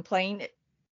 Complain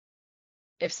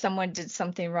if someone did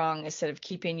something wrong instead of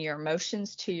keeping your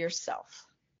emotions to yourself.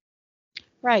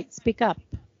 Right. Speak up.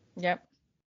 Yep.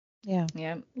 Yeah.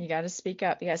 Yep. You got to speak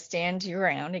up. You got to stand your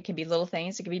ground. It can be little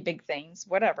things, it can be big things,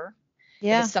 whatever. If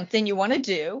Yeah. it's something you want to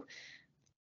do,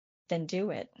 then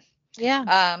do it.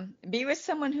 Yeah. Be with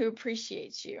someone who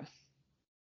appreciates you.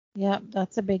 Yeah.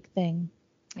 That's a big thing.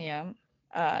 Yeah.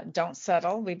 Don't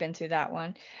settle. We've been through that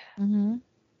one. Mhm.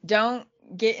 Don't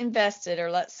get invested or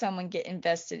let someone get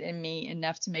invested in me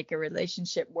enough to make a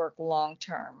relationship work long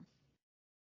term.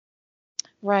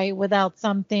 Right. Without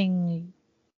something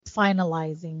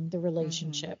finalizing the Hmm.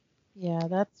 relationship. Yeah,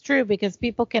 that's true because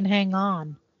people can hang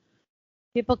on.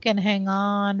 People can hang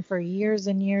on for years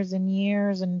and years and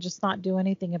years and just not do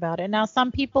anything about it. Now,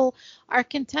 some people are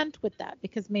content with that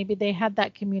because maybe they had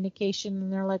that communication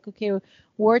and they're like, okay,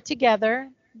 we're together.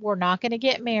 We're not going to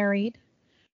get married,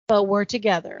 but we're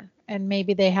together. And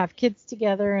maybe they have kids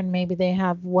together and maybe they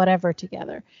have whatever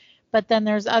together. But then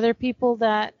there's other people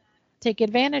that take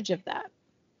advantage of that.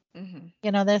 Hmm.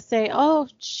 They say, oh,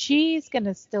 she's going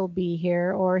to still be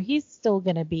here or he's still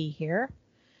going to be here.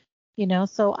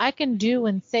 So I can do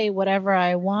and say whatever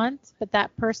I want, but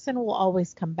that person will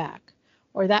always come back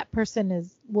or that person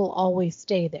will always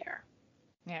stay there,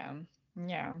 Yeah.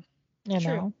 Yeah. you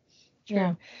True. know? Yeah.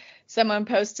 True. Someone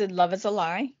posted love is a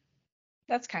lie.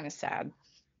 That's kind of sad.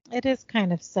 It is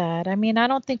kind of sad. I mean, I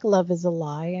don't think love is a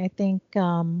lie. I think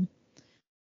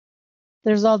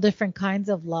there's all different kinds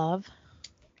of love.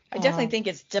 I definitely Um, think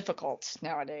it's difficult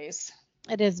nowadays.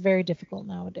 it is very difficult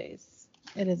nowadays.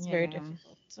 It is You very know. difficult.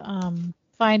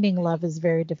 Finding love is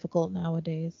very difficult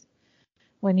nowadays.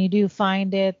 When you do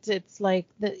find it, it's like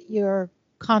that you're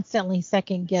constantly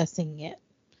second guessing it.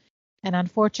 And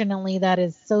unfortunately, that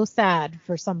is so sad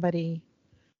for somebody,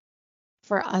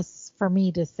 for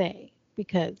me to say,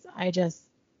 because I just,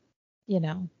 you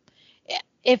know,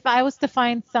 if I was to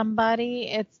find somebody,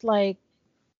 it's like,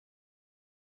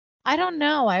 I don't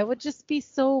know, I would just be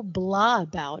so blah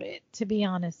about it, to be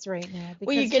honest, right now,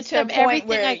 Well, you because get just to a of point everything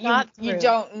where I got you through.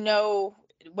 don't know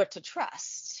what to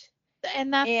trust.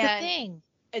 And that's the And thing.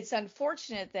 it's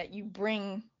unfortunate that you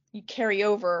carry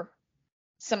over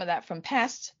some of that from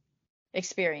past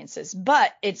experiences,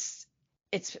 but it's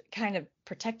kind of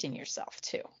protecting yourself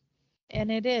too.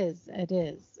 And it is.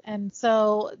 And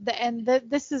so,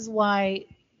 this is why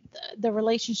the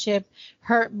relationship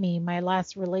hurt me. My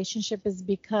last relationship is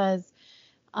because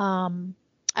Um,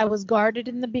 I was guarded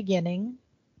in the beginning.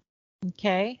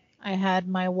 Okay. I had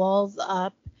my walls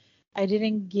up. I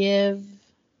didn't give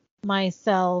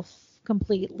myself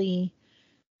completely.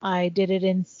 I did it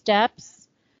in steps.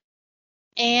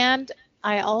 And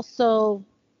I also,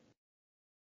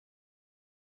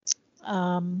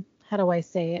 how do I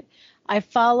say it? I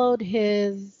followed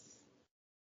his,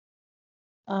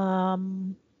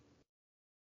 um,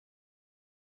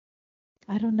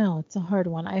 I don't know, it's a hard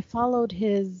one. I followed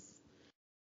his,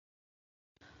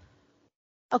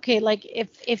 okay, like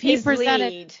if he His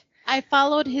presented, lead. I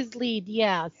followed his lead,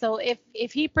 yeah. So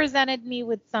if he presented me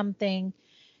with something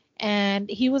and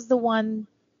he was the one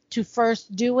to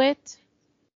first do it,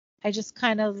 I just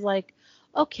kind of like,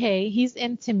 okay, he's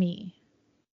into me,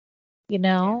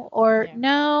 Yeah. or Yeah.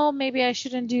 no, maybe I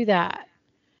shouldn't do that,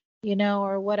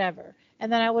 or whatever.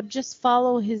 And then I would just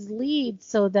follow his lead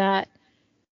so that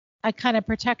I kind of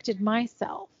protected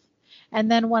myself. And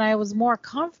then when I was more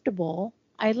comfortable,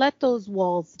 I let those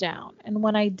walls down. And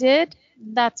when I did,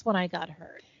 that's when I got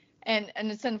hurt. And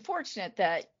it's unfortunate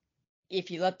that if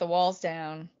you let the walls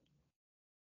down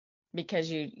because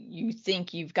you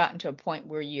think you've gotten to a point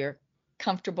where you're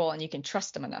comfortable and you can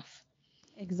trust them enough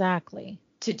Exactly.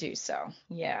 to do so.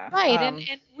 Yeah. Right.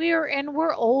 And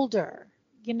we're older.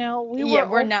 We Yeah, were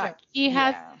we're older. not. He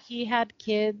has Yeah. he had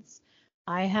kids.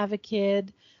 I have a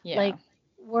kid. Yeah. Like,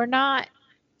 we're not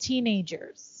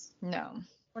teenagers. No.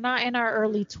 We're not in our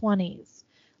early 20s.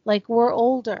 Like, we're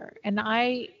older. And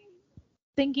I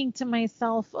thinking to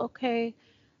myself, okay,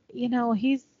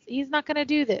 he's not going to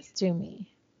do this to me.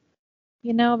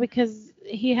 Because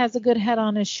he has a good head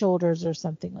on his shoulders or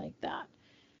something like that.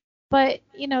 But,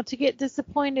 to get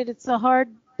disappointed, it's a hard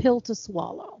pill to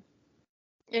swallow.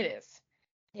 It is.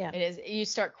 Yeah, It is. You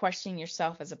start questioning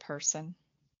yourself as a person.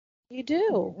 you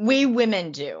do. We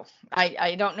women do.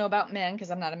 I don't know about men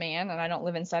because I'm not a man and I don't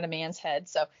live inside a man's head.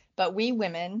 So, but we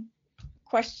women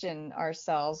question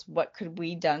ourselves. What could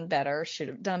we done better? Should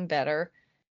have done better?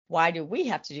 Why do we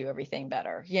have to do everything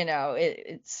better?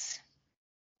 It's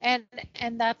And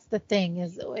and that's the thing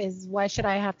is why should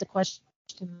I have to question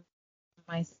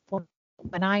myself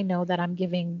when I know that I'm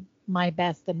giving my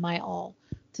best and my all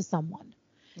to someone?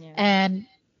 yeah. And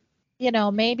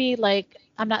maybe, like,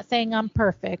 I'm not saying I'm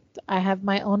perfect. I have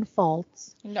my own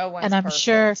faults, No and one's I'm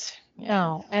sure perfect. Yeah.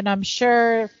 no, and I'm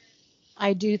sure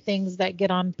I do things that get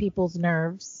on people's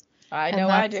nerves, I and know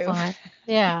I that's do. fine.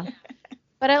 Yeah.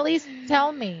 But at least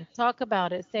tell me, talk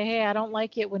about it. Say, hey, I don't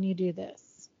like it when you do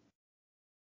this.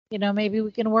 Maybe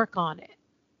we can work on it.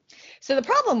 So the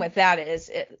problem with that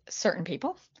is certain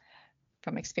people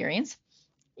from experience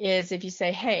is if you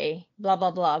say, hey, blah,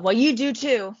 blah, blah, well, you do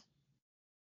too.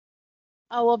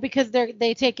 Oh, well, because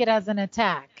they take it as an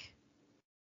attack.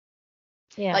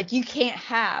 Yeah. Like you can't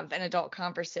have an adult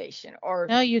conversation or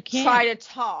No, you try can't. to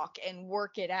talk and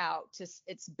work it out. Just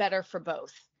it's better for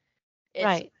both. It's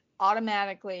Right.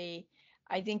 automatically,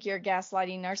 I think you're a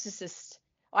gaslighting narcissist.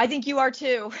 I think you are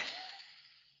too.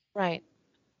 Right.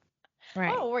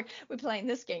 Right. Oh, we're playing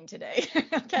this game today.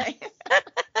 Okay.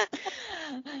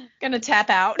 Gonna tap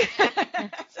out.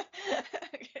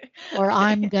 Or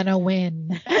I'm gonna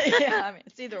win. Yeah, I mean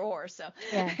it's either or. So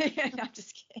Yeah. I'm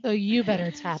just kidding. So you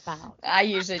better tap out. I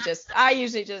usually just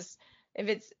if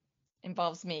it's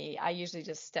involves me, I usually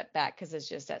just step back because it's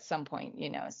just at some point,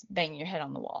 it's banging your head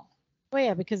on the wall. Well,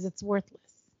 yeah, because it's worthless.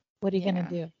 What are you gonna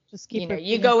Yeah. do? Just keep You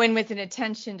repeating. go in with an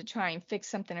intention to try and fix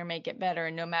something or make it better,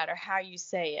 and no matter how you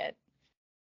say it,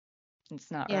 it's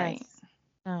not right. Yes.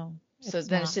 No, So it's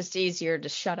then it's not. just easier to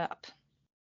shut up.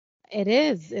 It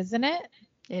is, isn't it?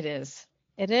 It is.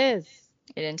 It is.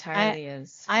 It I entirely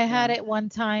is. I had Yeah. it one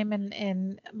time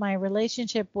in my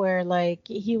relationship where, like,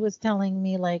 he was telling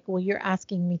me, like, well, you're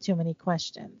asking me too many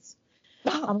questions.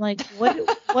 Oh. I'm like,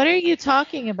 what are you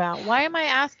talking about? Why am I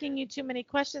asking you too many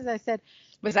questions? I said,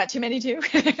 Was that too many too?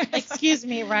 excuse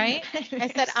me, right? I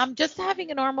said, I'm just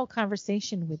having a normal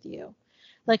conversation with you.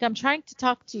 Like, I'm trying to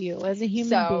talk to you as a human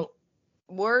being. So,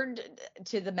 word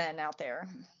to the men out there,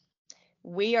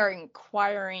 we are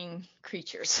inquiring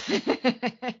creatures. And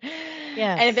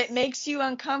if it Yes. makes you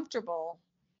uncomfortable,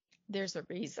 there's a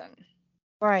reason. And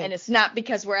Right. it's not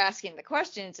because we're asking the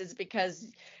questions, it's because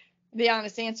the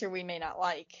honest answer we may not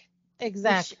like, which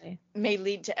Exactly. may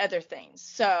lead to other things.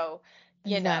 So,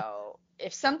 Exactly.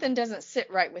 if something doesn't sit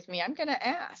right with me, I'm going to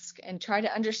ask and try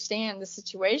to understand the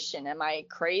situation. Am I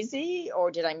crazy or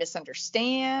did I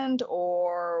misunderstand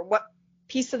or what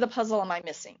piece of the puzzle am I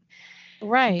missing?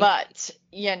 Right. But,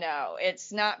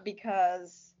 it's not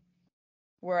because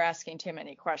we're asking too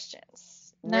many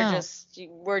questions. No.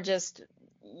 We're just,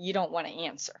 you don't want to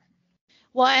answer.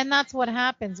 Well, and that's what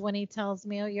happens when he tells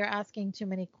me, oh, you're asking too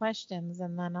many questions.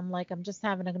 And then I'm like, I'm just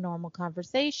having a normal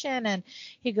conversation. And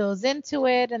he goes into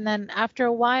it. And then after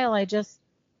a while, I just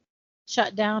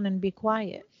shut down and be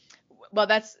quiet. Well,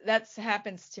 that's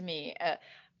happens to me.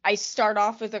 I start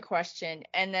off with a question,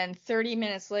 and then 30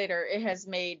 minutes later, it has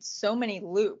made so many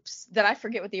loops that I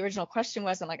forget what the original question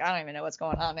was. I'm like, I don't even know what's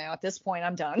going on now. At this point,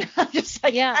 I'm done. I'm just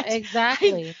like, Yeah,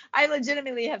 exactly. I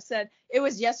legitimately have said it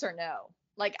was yes or no.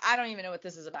 Like, I don't even know what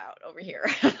this is about over here.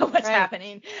 What's Right.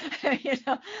 happening,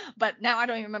 but now I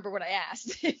don't even remember what I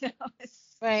asked.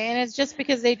 Right. And it's just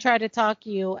because they try to talk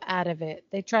you out of it.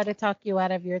 They try to talk you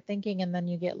out of your thinking, and then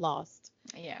you get lost.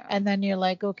 Yeah. And then you're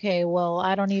like, okay, well,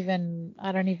 I don't even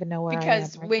know where I am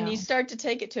Because right when now. you start to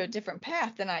take it to a different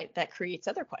path, then that creates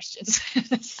other questions.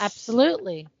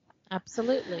 Absolutely.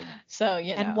 Absolutely. So,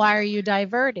 And why are you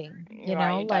diverting?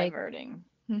 right, Like, diverting.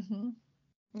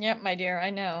 Yep, my dear, I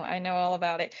know all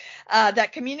about it.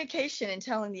 That communication and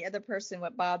telling the other person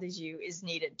what bothers you is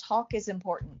needed. Talk is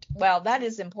important. Well, that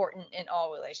is important in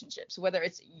all relationships, whether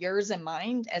it's yours and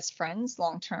mine as friends,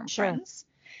 long-term sure. friends,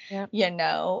 Yep.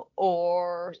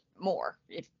 or more,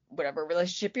 if whatever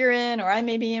relationship you're in, or I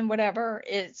may be in, whatever,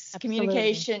 it's Absolutely.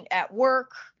 communication at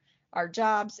work, our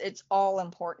jobs. It's all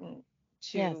important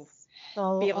to Yes. be able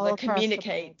All to across the board.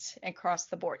 communicate across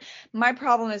the board. My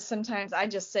problem is sometimes I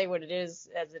just say what it is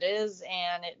as it is,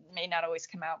 and it may not always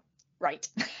come out right.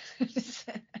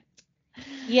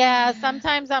 Yeah,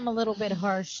 sometimes I'm a little bit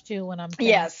harsh too when I'm saying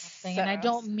Yes. something, and I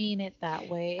don't mean it that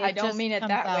way. I It don't just mean it comes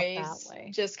that out way. that way.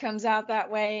 Just comes out that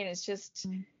way, and it's just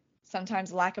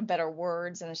sometimes lack of better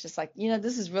words, and it's just like,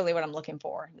 this is really what I'm looking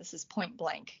for. This is point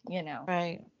blank,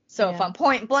 Right. So if I'm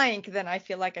point blank, then I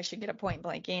feel like I should get a point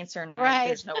blank answer, and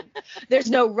Right. there's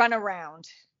no run around.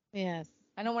 Yes.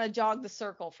 I don't want to jog the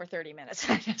circle for 30 minutes.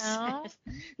 No.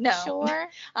 No. Sure.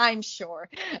 I'm sure.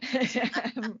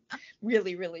 I'm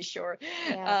really, really sure.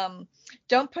 Yeah.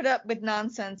 Don't put up with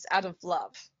nonsense out of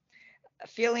love.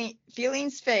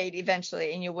 Feelings fade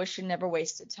eventually, and you wish you never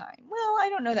wasted time. Well, I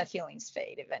don't know that feelings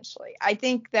fade eventually. I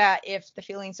think that if the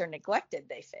feelings are neglected,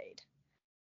 they fade.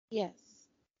 Yes.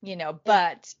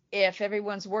 But if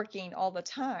everyone's working all the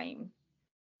time,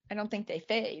 I don't think they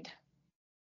fade.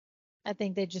 I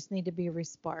think they just need to be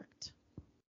resparked.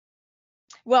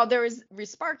 Well, there is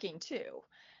resparking too.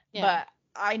 Yeah. But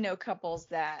I know couples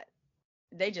that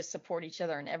they just support each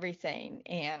other in everything,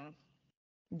 and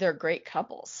they're great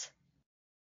couples.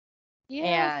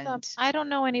 Yeah, And I don't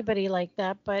know anybody like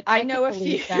that, but I I know can a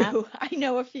believe few. that. I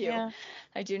know a few. Yeah.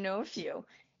 I do know a few.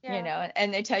 Yeah.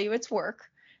 And they tell you it's work.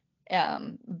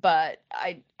 But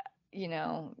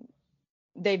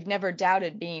they've never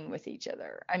doubted being with each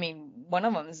other. I mean, one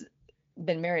of them's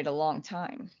been married a long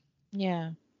time.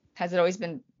 Yeah. Has it always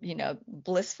been,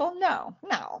 blissful? No.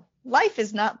 Life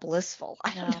is not blissful.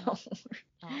 I don't know.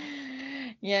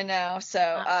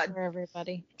 So not for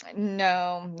everybody.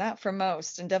 No, not for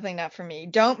most, and definitely not for me.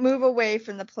 Don't move away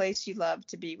from the place you love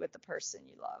to be with the person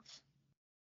you love.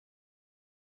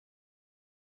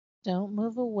 Don't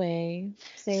move away.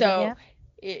 Say it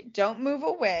again. Don't move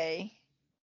away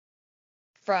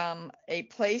from a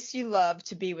place you love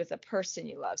to be with a person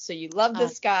you love. So you love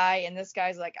this guy, and this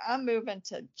guy's like, I'm moving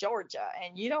to Georgia,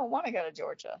 and you don't want to go to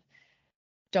Georgia.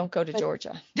 Don't go to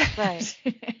Georgia. Right.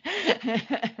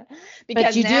 Because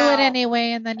but you do it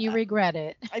anyway, and then you regret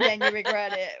it. And then you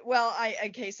regret it. Well, a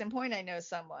case in point, I know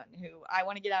someone who I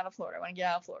want to get out of Florida.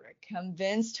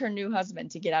 Convinced her new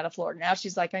husband to get out of Florida. Now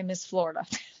she's like, I miss Florida.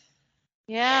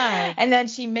 Yeah. And then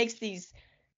she makes these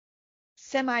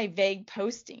semi-vague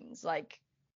postings like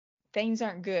things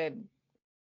aren't good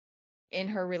in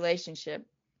her relationship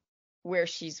where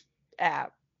she's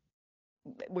at,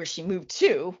 where she moved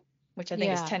to, which I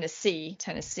think is Tennessee.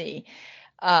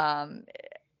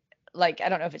 Like, I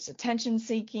don't know if it's attention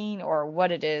seeking or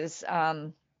what it is.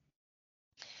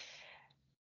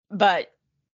 But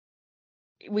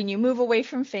when you move away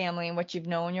from family and what you've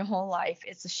known your whole life,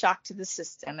 it's a shock to the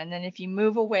system. And then if you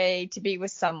move away to be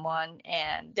with someone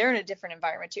and they're in a different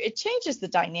environment too, it changes the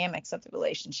dynamics of the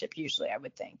relationship usually, I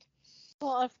would think.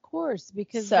 Well, of course,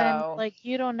 because then like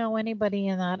you don't know anybody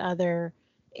in that other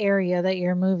area that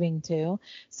you're moving to.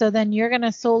 So then you're going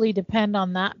to solely depend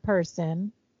on that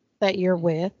person that you're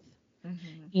with,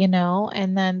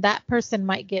 and then that person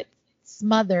might get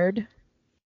smothered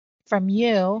from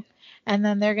you, and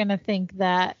then they're going to think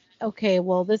that, okay,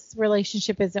 well, this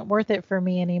relationship isn't worth it for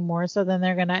me anymore. So then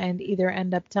they're going to either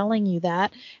end up telling you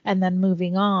that and then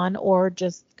moving on, or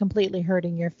just completely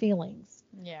hurting your feelings.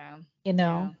 Yeah.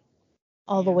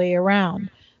 All the way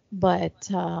around. But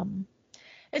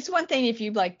it's one thing if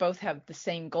you like both have the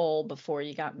same goal before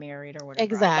you got married or whatever.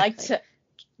 Exactly. I'd like to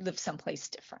live someplace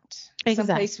different.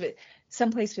 Exactly.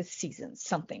 Someplace with seasons,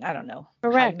 something. I don't know.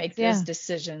 Correct. How you make those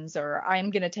decisions, or I'm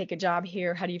going to take a job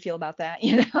here. How do you feel about that?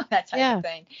 That type of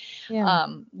thing. Yeah.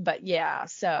 But yeah,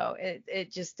 so it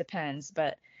just depends.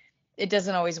 But it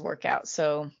doesn't always work out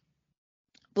so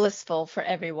blissful for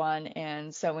everyone.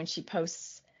 And so when she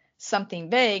posts something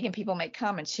vague and people make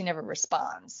comments, she never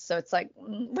responds. So it's like,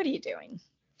 what are you doing?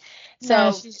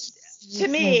 No, So she's to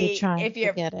just maybe me, trying if to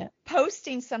you're get it.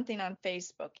 posting something on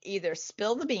Facebook, either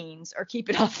spill the beans or keep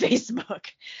it off Facebook.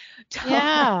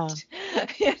 Yeah.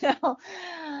 Don't, you know.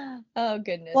 Oh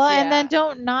goodness, Well, and then yeah.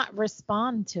 don't not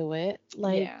respond to it.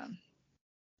 Like, Yeah.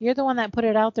 you're the one that put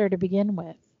it out there to begin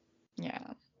with. Yeah.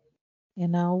 You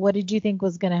know, what did you think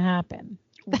was going to happen?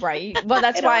 Right. Well,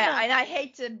 that's I why don't know. I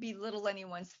hate to belittle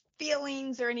anyone's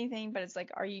feelings or anything, but it's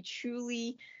like, are you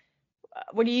truly,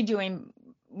 what are you doing?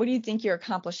 What do you think you're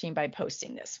accomplishing by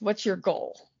posting this? What's your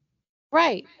goal?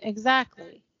 Right.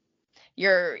 Exactly.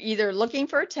 You're either looking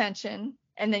for attention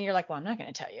and then you're like, well, I'm not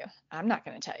going to tell you. I'm not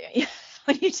going to tell you.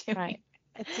 What are you doing? Right.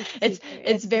 It's a It's secret.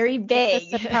 it's very It's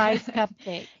vague. a surprise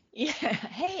cupcake. Yeah.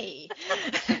 Hey.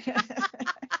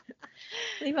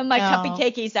 Leaving my cuppy No.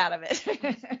 cakeys out of it.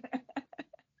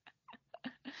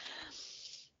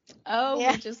 Oh,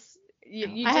 Yeah.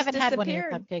 you I just haven't had one of your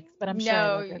disappeared. cupcakes, but I'm sure I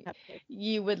No, love your cupcakes.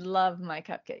 you would love my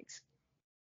cupcakes.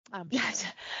 I'm sure.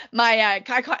 My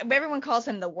everyone calls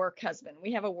him the work husband.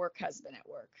 We have a work husband at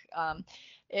work.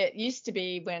 It used to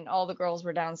be when all the girls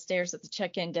were downstairs at the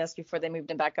check-in desk before they moved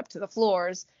them back up to the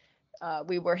floors.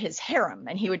 We were his harem,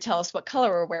 and he would tell us what color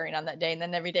we're wearing on that day. And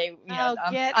then every day, Oh,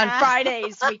 get on out.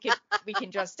 Fridays, we can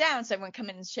dress down, so everyone come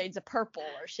in shades of purple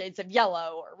or shades of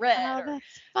yellow or red Oh, or that's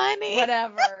funny.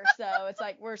 whatever. So it's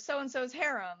like we're so and so's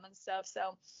harem and stuff.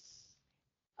 So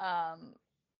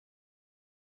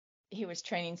he was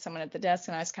training someone at the desk,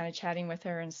 and I was kind of chatting with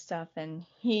her and stuff. And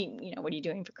he, what are you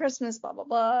doing for Christmas? Blah, blah,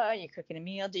 blah. Are you cooking a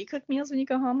meal? Do you cook meals when you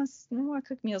go home? I said, no, I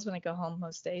cook meals when I go home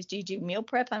most days. Do you do meal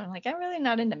prep? I'm like, I'm really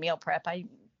not into meal prep.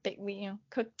 We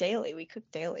cook daily. We cook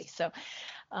daily. So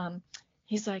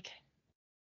he's like,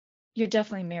 you're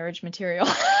definitely marriage material.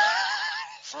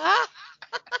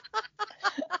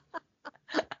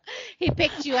 He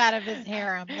picked you out of his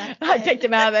harem. I picked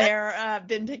him out of the harem.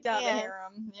 Been picked out of the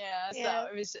harem. Yeah. Yeah.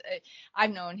 So it was.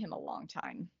 I've known him a long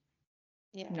time.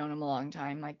 Yeah. I've known him a long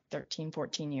time, like 13,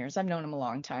 14 years. I've known him a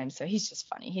long time. So he's just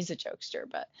funny. He's a jokester.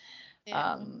 But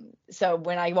so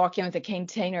when I walk in with a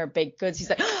container of baked goods, he's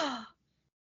like,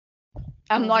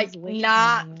 I'm like,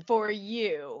 not for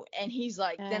you. And he's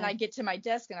like, then I get to my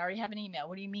desk and I already have an email.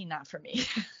 What do you mean not for me?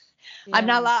 Yeah. I'm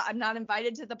not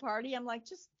invited to the party. I'm like,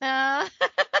 just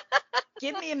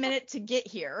give me a minute to get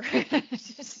here.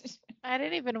 I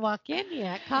didn't even walk in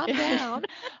yet. Calm down.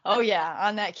 Oh yeah,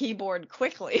 on that keyboard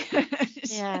quickly.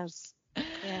 Yes.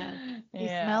 Yeah. He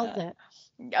smells it.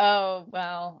 Oh,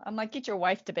 well, I'm like, get your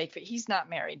wife to bake for you. He's not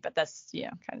married, but that's,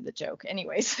 kind of the joke.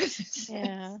 Anyways.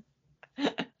 Yeah. Oh,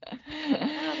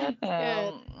 that's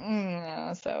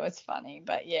good. So it's funny,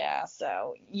 but yeah,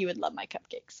 so you would love my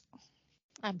cupcakes.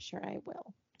 I'm sure I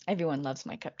will. Everyone loves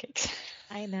my cupcakes.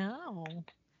 I know.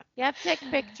 You have to take a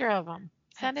picture of them.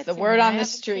 Send it the to word me. on the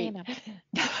street. No,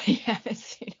 you haven't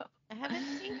seen them. I haven't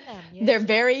seen them. They're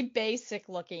very basic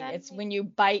looking. It's when you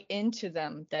bite into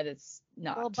them that it's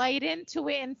not. Well, bite into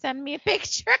it and send me a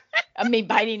picture. I mean,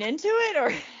 biting into it,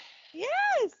 or?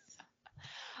 Yes.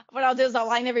 What I'll do is I'll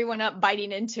line everyone up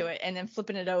biting into it and then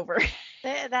flipping it over.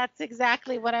 That's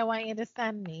exactly what I want you to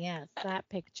send me. Yes, that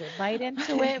picture. Bite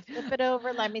into it, flip it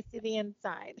over, let me see the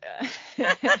inside.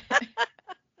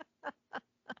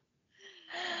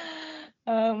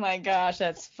 Oh my gosh,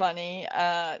 that's funny.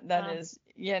 That is,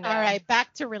 All right,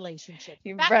 back to relationships.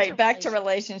 Back to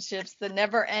relationships. The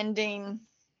never ending.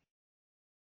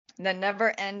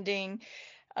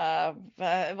 Well,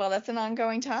 that's an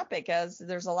ongoing topic, as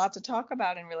there's a lot to talk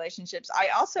about in relationships. I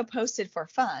also posted for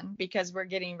fun because we're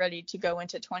getting ready to go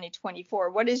into 2024.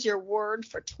 What is your word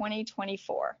for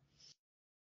 2024?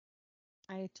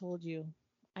 I told you,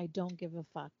 I don't give a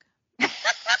fuck.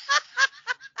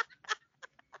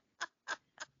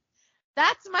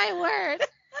 That's my word.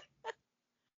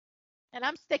 And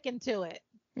I'm sticking to it.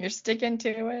 You're sticking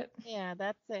to it? Yeah,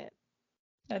 that's it.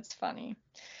 That's funny.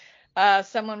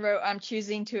 Someone wrote, I'm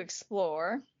choosing to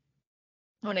explore.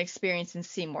 I want to experience and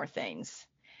see more things.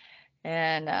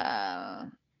 And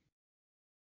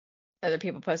other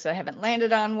people posted, I haven't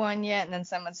landed on one yet. And then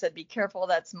someone said, be careful.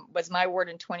 That was my word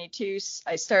in 22.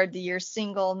 I started the year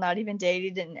single, not even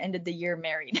dated, and ended the year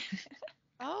married.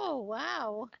 Oh,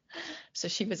 wow. So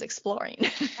she was exploring.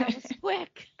 That was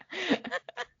quick.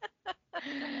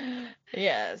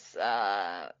 Yes.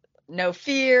 No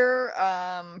fear,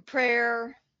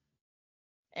 prayer,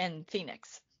 and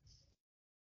Phoenix.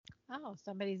 Oh,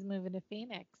 somebody's moving to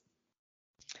Phoenix.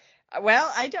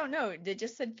 Well, I don't know. They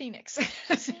just said Phoenix.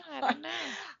 Yeah, I don't know.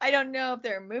 I don't know if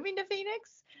they're moving to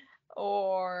Phoenix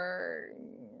or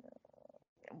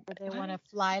Or they want to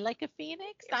fly like a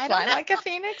phoenix? I don't Fly know. like a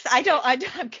phoenix?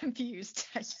 I'm confused.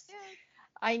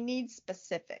 I need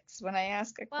specifics when I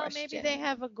ask a Well, maybe they question.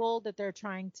 have a goal that they're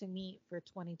trying to meet for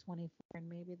 2024, and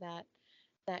maybe that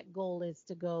goal is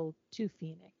to go to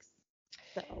Phoenix.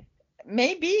 So,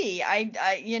 Maybe I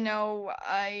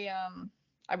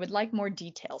would like more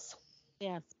details.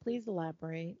 yes, please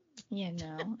elaborate.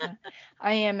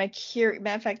 I am a curious.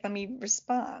 Matter of fact, let me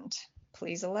respond.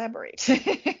 Please elaborate.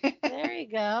 There you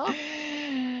go.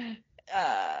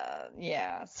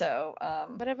 Yeah. So,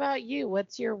 What about you?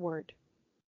 What's your word?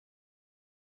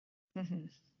 mhm,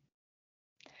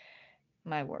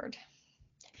 my word,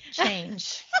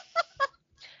 change.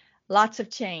 Lots of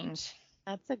change.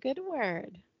 That's a good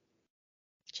word.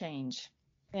 Change.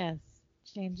 Yes,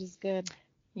 change is good.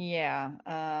 Yeah.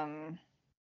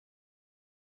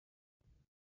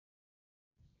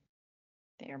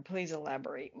 There, please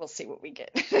elaborate. We'll see what we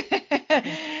get.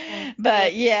 Okay, sounds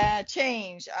But good. yeah,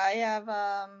 change. I have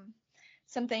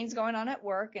some things going on at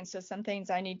work, and so some things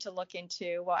I need to look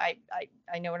into. Well,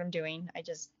 I know what I'm doing. I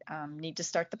just need to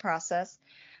start the process.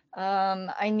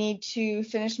 I need to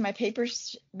finish my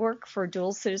paperwork for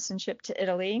dual citizenship to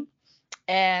Italy,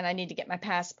 and I need to get my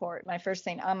passport. My first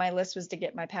thing on my list was to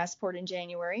get my passport in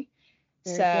January.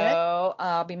 Very good. So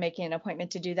I'll be making an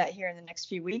appointment to do that here in the next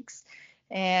few weeks.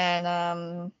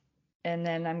 And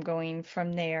then I'm going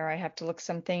from there. I have to look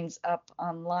some things up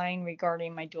online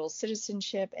regarding my dual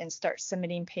citizenship and start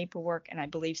submitting paperwork and I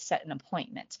believe set an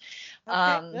appointment. Okay,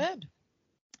 Um, good.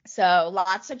 so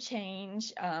lots of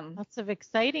change Lots of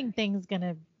exciting things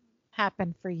gonna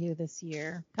happen for you this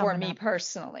year for coming me up.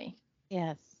 personally.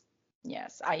 Yes.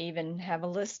 Yes, I even have a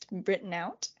list written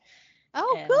out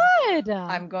Oh, and good.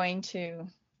 I'm going to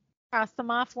Cross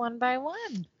them off one by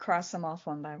one. cross them off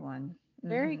one by one.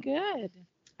 Very good.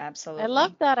 I love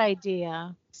Absolutely. that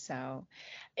idea. So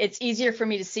it's easier for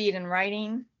me to see it in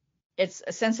writing. It's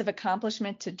a sense of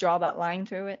accomplishment to draw that line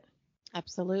through it,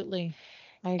 Absolutely.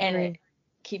 I and it agree.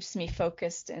 keeps me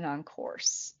focused and on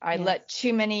course. I Yes, let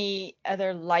too many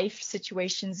other life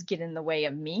situations get in the way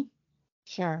of me,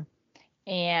 sure.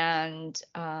 and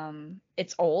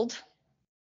it's old.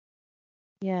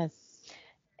 Yes.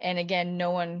 And again,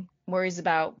 no one worries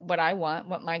about what I want,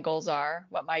 what my goals are,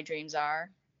 what my dreams are.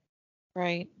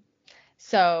 Right.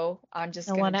 So I'm just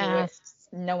No gonna one do it. asks.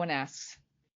 No one asks.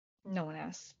 No one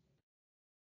asks.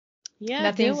 Yeah, do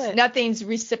Nothing's it. nothing's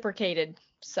reciprocated.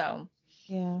 So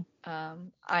Yeah.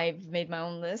 I've made my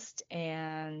own list,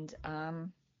 and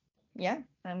yeah,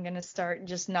 I'm gonna start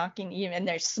just knocking. Even and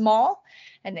they're small,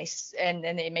 and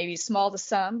they may be small to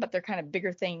some, but they're kind of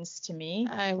bigger things to me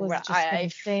I for was what just gonna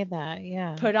I've say that.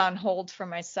 Yeah. put on hold for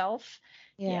myself.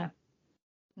 Yeah.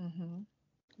 Yeah. Mhm.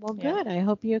 Well, Yep. good. I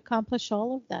hope you accomplish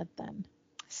all of that then.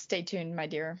 Stay tuned, my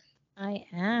dear. I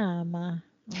am. I'm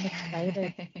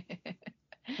excited.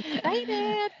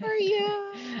 Excited for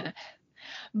you.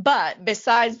 But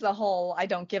besides the whole I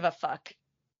don't give a fuck,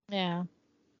 Yeah.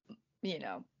 you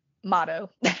know, motto.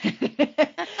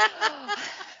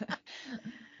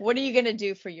 What are you going to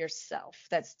do for yourself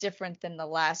that's different than the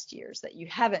last years that you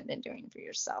haven't been doing for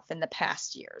yourself in the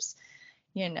past years?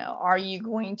 Are you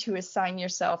going to assign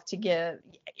yourself to give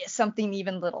something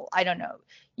even little? I don't know.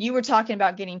 You were talking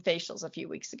about getting facials a few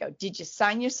weeks ago. Did you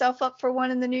sign yourself up for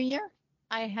one in the new year?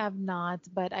 I have not,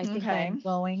 but I think Okay. I'm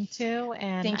going to.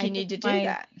 And Think I you think need to do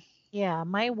that.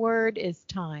 my word is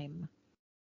time.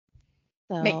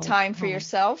 Make So, time for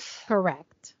yourself.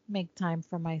 correct. Make time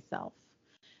for myself.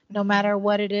 No Mhm. matter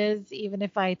what it is, even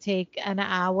if I take an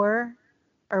hour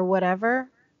or whatever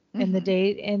in the Mhm.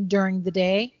 day and during the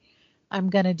day, I'm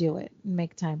going to do it and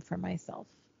make time for myself.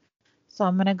 So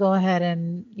I'm going to go ahead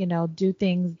and, do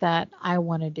things that I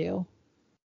want to do.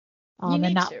 You And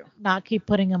need not to. not keep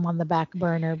putting them on the back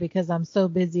burner because I'm so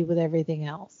busy with everything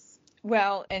else.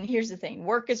 Well, and here's the thing.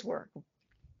 Work is work.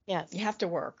 Yes. You have to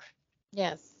work.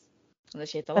 Yes.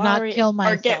 Unless you hit the But not lottery kill or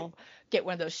myself. get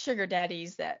one of those sugar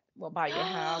daddies that will buy you a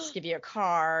house, give you a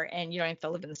car, and you don't have to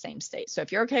live in the same state. So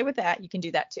if you're okay with that, you can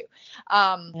do that too.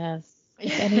 Yes.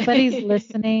 If anybody's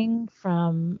listening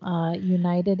from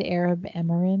United Arab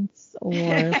Emirates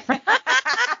or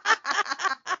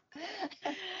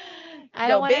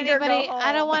Go big or go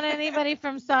I don't home. want anybody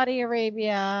from Saudi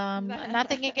Arabia.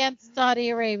 Nothing against Saudi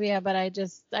Arabia, but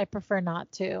I prefer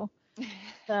not to.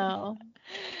 So,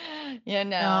 You no,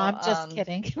 know, I'm just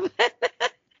kidding.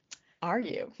 are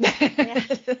you? Yeah.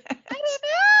 I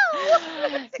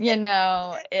don't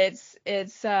know. It's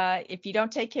if you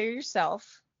don't take care of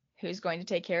yourself, who's going to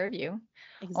take care of you?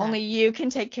 Only Exactly. you can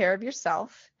take care of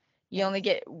yourself. You Yes. only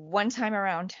get one time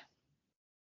around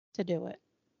To do it.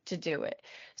 to do it.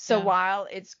 So Yeah. while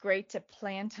it's great to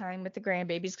plan time with the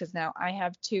grandbabies, because now I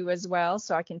have two as well,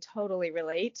 so I can totally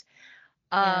relate.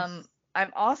 Yes.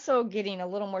 I'm also getting a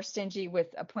little more stingy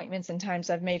with appointments and times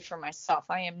I've made for myself.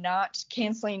 I am not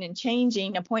canceling and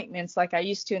changing appointments like I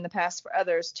used to in the past for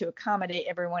others to accommodate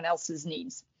everyone else's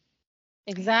needs,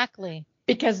 Exactly.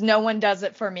 because no one does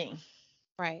it for me.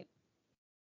 Right.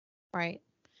 Right.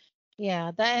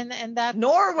 Yeah. That and that's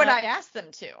Nor would that. I ask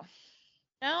them to.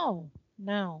 No.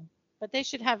 No. But they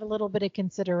should have a little bit of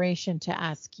consideration to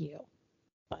ask you.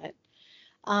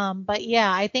 But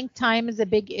yeah, I think time is a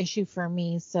big issue for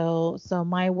me. So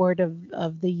my word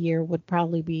of the year would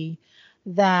probably be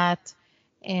that.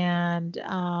 And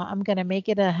I'm gonna make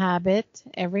it a habit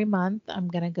every month. I'm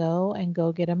gonna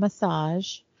go get a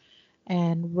massage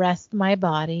and rest my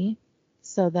body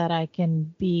so that I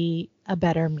can be a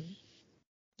better me.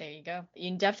 There you go.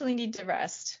 You definitely need to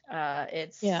rest. Yeah.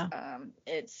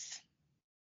 It's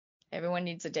everyone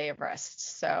needs a day of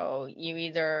rest. So you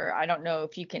either, I don't know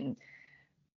if you can,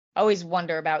 always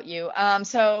wonder about you.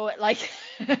 So like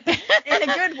in a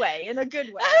good way, in a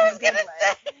good way, I in a was good gonna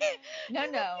way. say, No,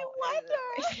 you no,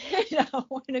 wonder.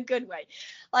 no, in a good way.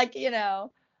 Like,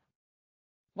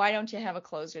 why don't you have a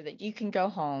closer that you can go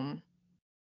home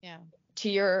Yeah. to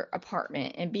your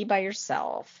apartment and be by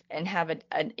yourself and have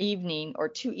an evening or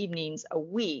 2 evenings a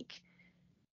week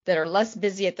that are less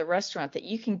busy at the restaurant, that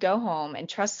you can go home and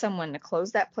trust someone to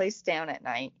close that place down at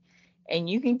night, and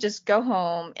you can just go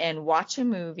home and watch a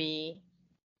movie,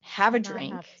 have a And not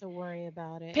drink, have to worry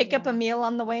about it. pick up a Yeah. meal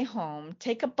on the way home,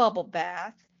 take a bubble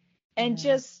bath, and Yeah.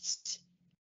 just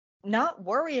not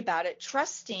worry about it,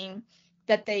 trusting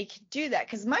that they could do that.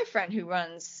 Because my friend who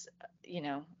runs, you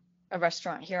know, a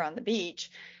restaurant here on the beach,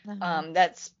 Uh-huh.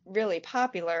 that's really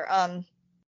popular.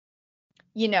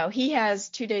 He has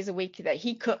 2 days a week that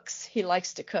he cooks. He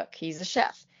likes to cook. He's a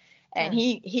chef. And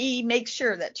Sure. he makes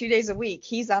sure that 2 days a week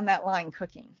he's on that line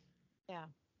cooking. Yeah.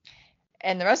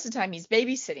 And the rest of the time he's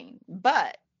babysitting.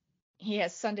 But he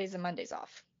has Sundays and Mondays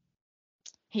off.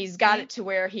 He's got See? it to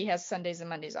where he has Sundays and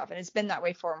Mondays off. And it's been that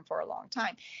way for him for a long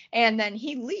time. And then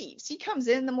he leaves. He comes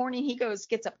in the morning. He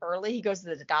gets up early. He goes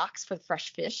to the docks for the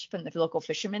fresh fish from the local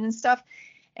fishermen and stuff.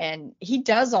 And he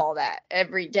does all that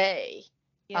every day.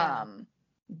 Yeah.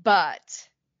 But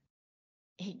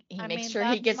he I makes mean, sure he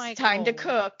that's gets my time to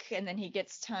goal. cook, and then he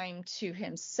gets time to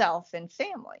himself and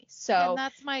family. And So,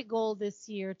 that's my goal this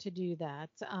year to do that.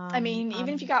 I mean,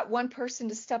 even if you got one person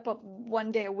to step up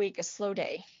one day a week, a slow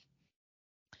day.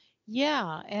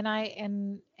 Yeah,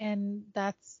 and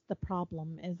that's the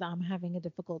problem is I'm having a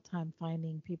difficult time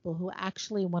finding people who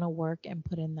actually want to work and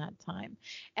put in that time.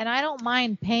 And I don't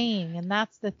mind paying, and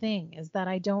that's the thing is that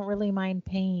I don't really mind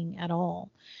paying at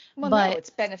all. Well, no, But it's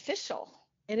beneficial.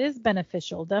 it is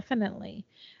beneficial, definitely.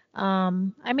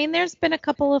 I mean, there's been a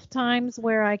couple of times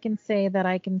where I can say that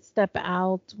I can step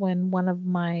out when one of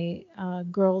my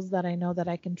girls that I know that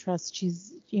I can trust,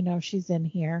 she's in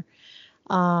here.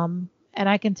 And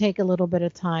I can take a little bit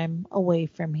of time away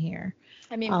from here.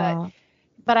 I mean, but Uh,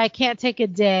 but I can't take a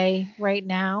day right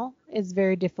now. It's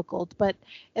very difficult. But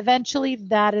eventually,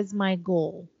 that is my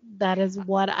goal. That is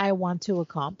what I want to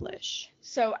accomplish.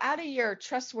 so out of your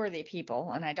trustworthy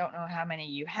people, and I don't know how many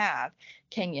you have,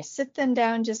 can you sit them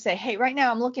down and just say, hey, right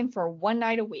now I'm looking for one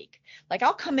night a week. Like,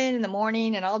 I'll come in the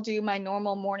morning and I'll do my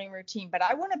normal morning routine, but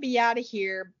I want to be out of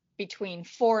here between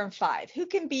 4 and 5. Who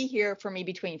can be here for me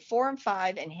between 4 and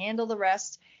 5 and handle the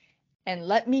rest and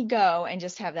let me go and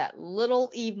just have that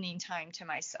little evening time to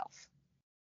myself?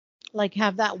 Like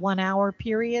have that 1 hour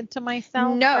period to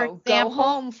myself, for No, go example.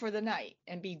 home for the night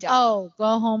and be done. Oh,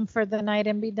 go home for the night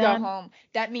and be Go done. home.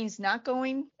 That means not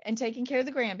going and taking care of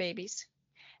the grandbabies.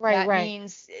 Right, That right.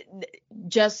 means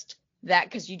just that,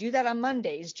 because you do that on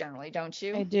Mondays generally, don't I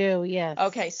you? do, yes.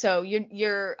 Okay, so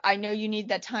I know you need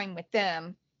that time with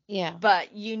them, Yeah. but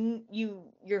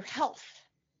your health.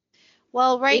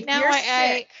 Well, right If now you're I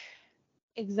sick,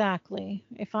 exactly.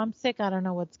 If I'm sick, I don't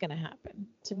know what's gonna happen,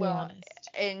 to be well, honest.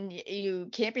 and you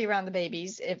can't be around the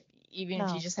babies even if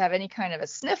you No. just have any kind of a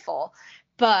sniffle,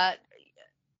 but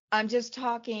I'm just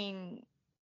talking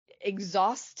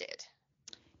exhausted.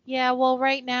 Yeah, well,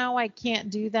 right now I can't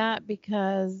do that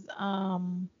because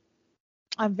I'm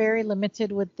very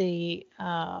limited with the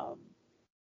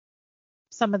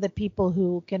some of the people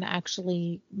who can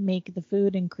actually make the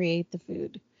food and create the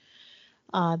food.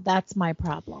 That's my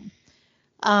problem.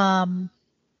 Um,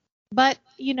 but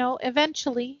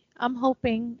eventually, I'm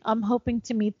hoping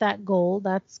to meet that goal.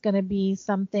 That's going to be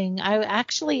something. I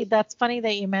actually, that's funny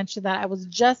that you mentioned that. I was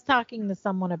just talking to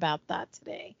someone about that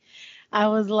today. I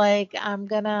was like, I'm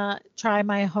gonna try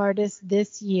my hardest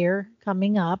this year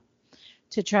coming up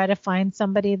to try to find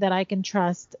somebody that I can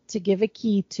trust to give a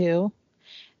key to.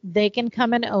 They can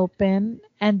come and open,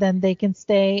 and then they can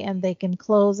stay and they can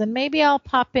close. And maybe I'll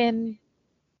pop in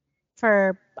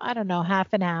for, I don't know,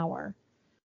 half an hour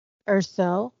or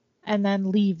so, and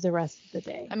then leave the rest of the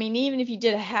day. I mean, even if you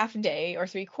did a half day or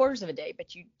 3/4 of a day,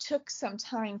 but you took some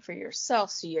time for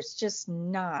yourself, so it's just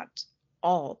not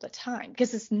all the time,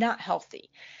 because it's not healthy.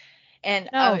 And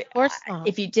No, of course not.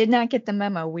 if you did not get the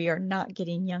memo, we are not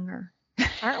getting younger.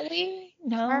 Aren't we?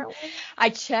 No, Aren't we? I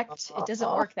checked. It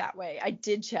doesn't work that way. I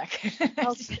did check.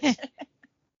 Okay.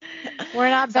 We're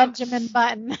not Benjamin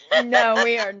Button. No,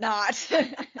 we are not.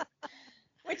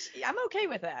 Which I'm okay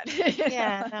with that.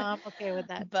 Yeah, no, I'm okay with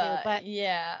that But, too. But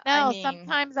yeah, no, I mean,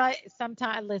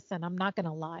 sometimes listen, I'm not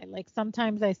gonna lie. Like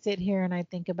sometimes I sit here and I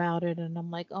think about it and I'm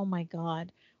like, oh my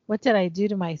God, what did I do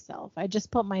to myself? I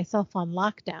just put myself on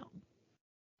lockdown.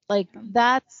 Like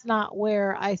that's not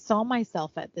where I saw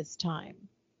myself at this time,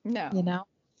 no. you know?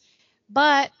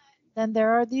 But then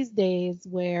there are these days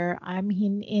where I'm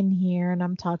in here and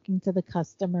I'm talking to the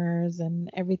customers and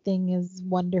everything is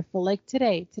wonderful. Like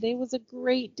today. Today was a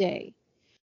great day.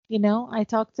 You know, I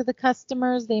talk to the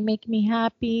customers, they make me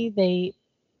happy.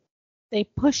 They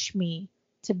push me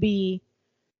to be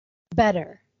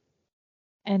better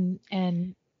and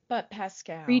But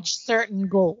Pascal, reach certain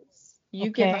goals. you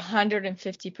Okay? give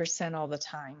 150% all the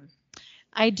time.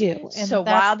 I do. And So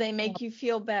while they make you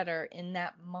feel better in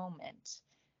that moment,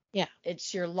 yeah,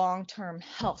 it's your long-term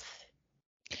health.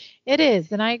 it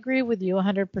is, and I agree with you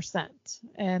 100%.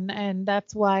 And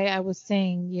that's why I was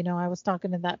saying, you know, I was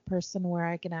talking to that person where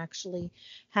I can actually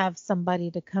have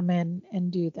somebody to come in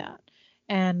and do that.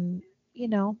 And you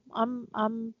know,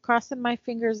 I'm crossing my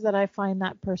fingers that I find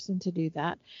that person to do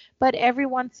that. But every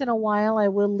once in a while I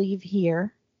will leave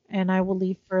here and I will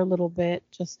leave for a little bit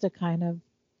just to kind of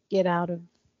get out of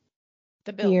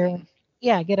The here. building.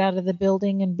 Yeah, get out of the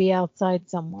building and be outside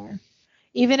somewhere.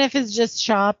 Even if it's just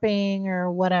shopping or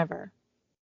whatever,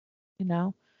 you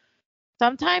know.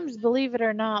 Sometimes, believe it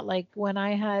or not, like when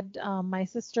I had my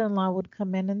sister-in-law would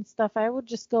come in and stuff, I would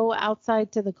just go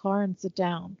outside to the car and sit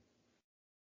down.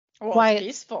 Well, Quiet. it's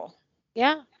peaceful.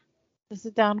 Yeah, to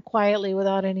sit down quietly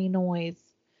without any noise,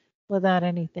 without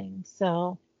anything.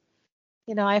 So,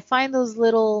 you know, I find those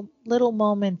little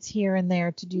moments here and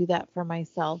there to do that for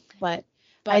myself, but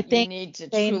I But you think need to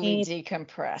they truly need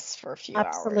decompress for a few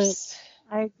absolute. hours.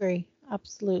 I agree.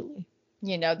 Absolutely.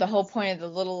 You know, the whole point of the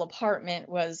little apartment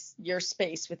was your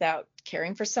space without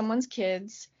caring for someone's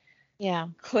kids, Yeah.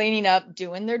 cleaning up,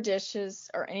 doing their dishes,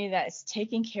 or any of that. It's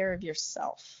taking care of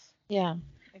yourself. Yeah,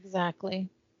 exactly.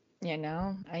 You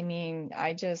know, I mean,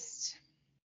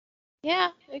 Yeah,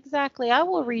 exactly. I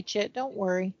will reach it. Don't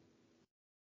worry.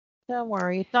 Don't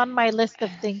worry. It's on my list of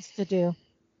things to do.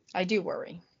 I do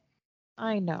worry.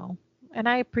 I know. And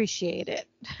I appreciate it.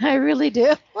 I really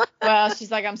do. Well,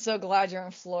 she's like, I'm so glad you're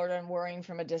in Florida and worrying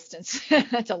from a distance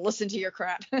to listen to your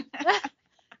crap.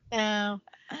 No.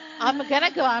 I'm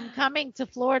gonna go. I'm coming to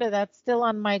Florida. That's still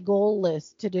on my goal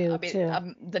list to do I'll be too.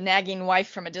 the nagging wife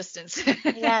from a distance.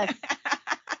 Yes.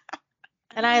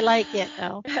 And I like it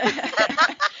though.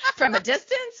 From a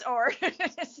distance or?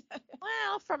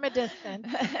 Well, from a distance.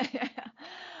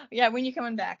 Yeah, when you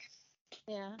coming back?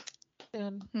 Yeah.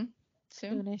 Soon.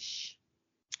 Soon? Soonish.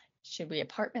 Should we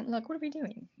apartment look? What are we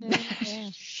doing?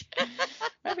 Soonish.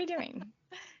 What are we doing?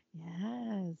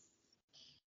 Yes.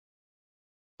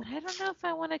 But I don't know if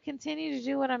I want to continue to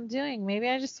do what I'm doing. Maybe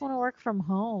I just want to work from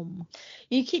home.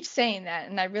 You keep saying that,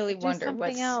 and I really wonder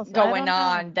what's going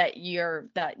on that you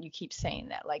keep saying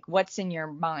that. Like, what's in your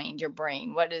mind, your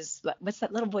brain? What's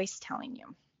that little voice telling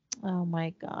you? Oh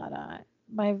my God.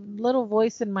 My little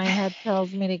voice in my head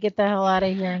tells me to get the hell out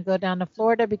of here and go down to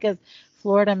Florida because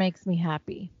Florida makes me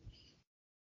happy.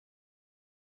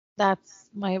 That's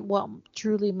what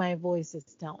truly my voice is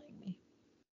telling me.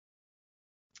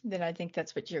 Then I think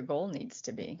that's what your goal needs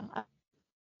to be.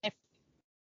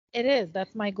 It is.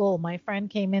 That's my goal. My friend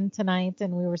came in tonight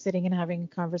and we were sitting and having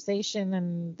a conversation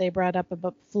and they brought up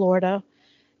about Florida.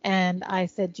 And I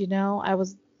said, you know, I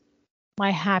was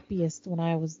my happiest when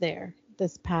I was there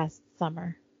this past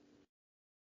summer.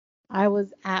 I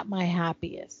was at my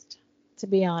happiest, to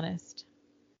be honest.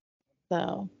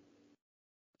 So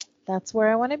that's where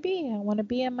I want to be. I want to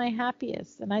be at my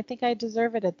happiest. And I think I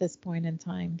deserve it at this point in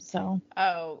time. So.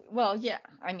 Oh, well, yeah.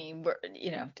 I mean,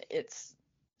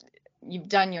 you've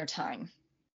done your time.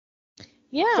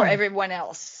 Yeah. For everyone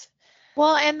else.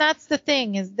 Well, and that's the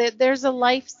thing is that there's a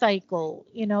life cycle,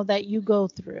 you know, that you go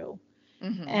through.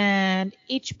 Mm-hmm. And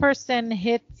each person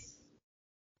hits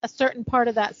a certain part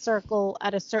of that circle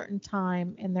at a certain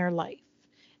time in their life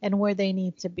and where they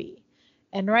need to be.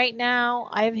 And right now,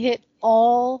 I've hit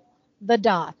all the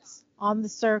dots on the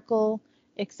circle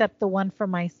except the one for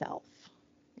myself.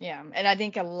 Yeah. And I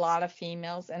think a lot of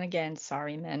females, and again,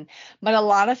 sorry, men, but a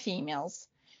lot of females,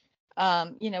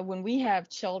 when we have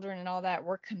children and all that,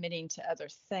 we're committing to other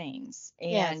things,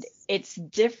 and Yes. it's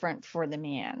different for the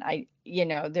man.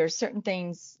 There's certain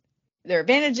things, there are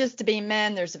advantages to being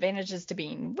men, there's advantages to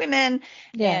being women, and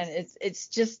Yes, it's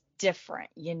just different,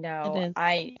 it is.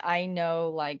 I know,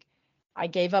 like, I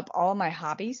gave up all my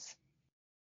hobbies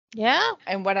Yeah,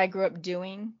 and what I grew up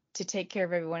doing to take care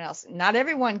of everyone else. Not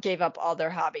everyone gave up all their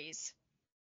hobbies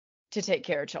to take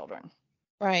care of children.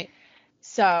 right.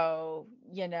 So,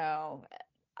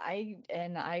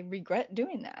 I regret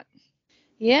doing that.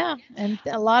 Yeah, and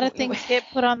a lot of things get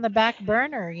put on the back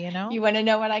burner, you know? You want to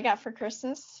know what I got for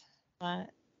Christmas? What?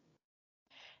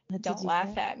 What did Don't you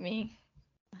laugh get? at me.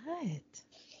 What?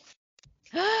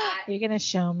 I, You're gonna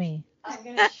show me. I'm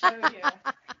going to show you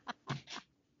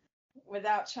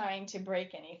without trying to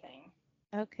break anything.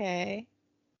 Okay.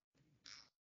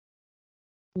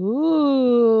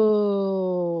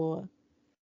 Ooh,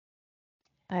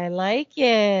 I like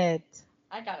it.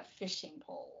 I got a fishing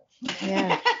pole.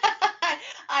 Yeah.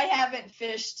 I haven't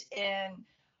fished in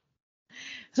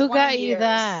Who 20 got you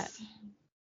that? years.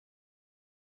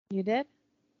 You did?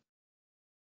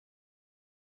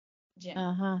 Jim.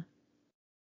 Uh-huh.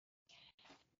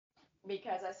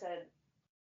 Because I said,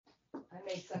 I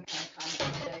made some kind of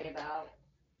comment today about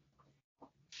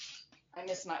I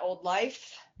miss my old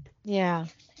life. Yeah.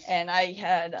 And I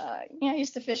had, I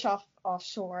used to fish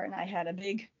offshore, and I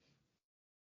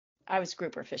was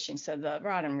grouper fishing, so the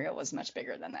rod and reel was much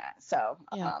bigger than that. So,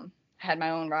 Yeah. had my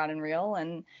own rod and reel,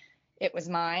 and it was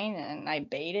mine, and I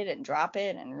bait it and drop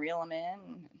it and reel them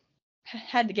in.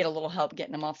 Had to get a little help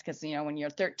getting them off because, when you're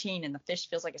 13 and the fish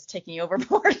feels like it's taking you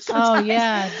overboard Oh, sometimes.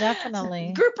 yeah,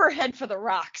 definitely. Grouper head for the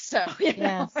rocks, so,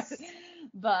 Yes.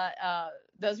 But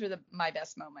those were my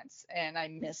best moments, and I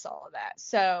miss all of that.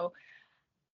 So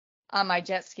on my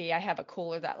jet ski, I have a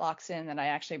cooler that locks in that I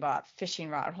actually bought fishing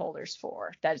rod holders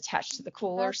for that attach to the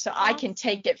cooler. That's So I can awesome.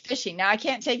 take it fishing. Now I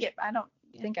can't take it. I don't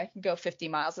Yeah. think I can go 50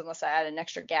 miles unless I add an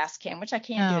extra gas can, which I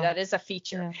can do. No. That is a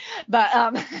feature. Yeah. But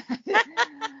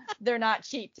they're not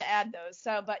cheap to add those.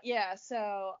 So, but yeah,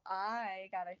 so I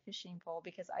got a fishing pole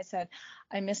because I said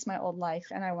I miss my old life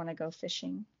and I want to go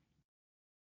fishing.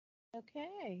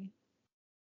 Okay.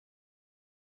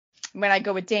 When I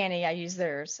go with Danny, I use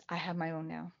theirs. I have my own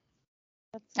now.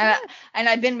 That's And, good.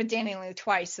 I've been with Danny only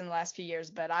twice in the last few years,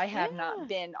 but I have Yeah. not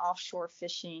been offshore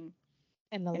fishing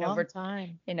In a in long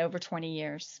time. over 20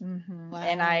 years. Mm-hmm. Wow.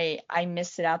 And I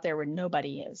miss it out there where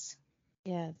nobody is.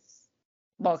 Yes.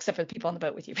 Well, except for the people on the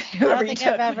boat with you. I Whoever don't you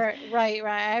think I've took. ever, right.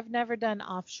 I've never done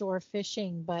offshore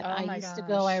fishing, but Oh I my used to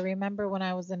go. I gosh. remember when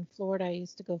I was in Florida, I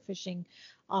used to go fishing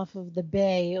off of the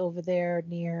bay over there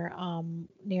near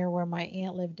where my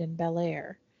aunt lived in Bel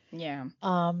Air. Yeah.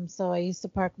 So I used to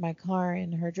park my car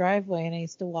in her driveway and I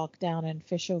used to walk down and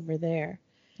fish over there.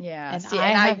 Yeah. And See, I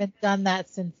and haven't done that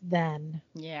since then.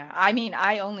 yeah. I mean,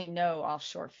 I only know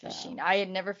offshore fishing. So, I had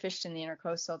never fished in the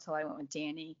intercoastal till I went with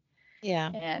Danny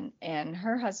yeah. and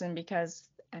her husband because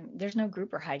there's no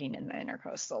grouper hiding in the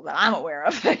intercoastal that I'm aware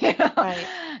of. Right.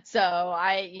 So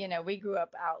we grew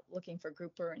up out looking for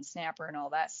grouper and snapper and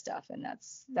all that stuff, and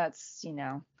that's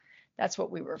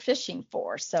what we were fishing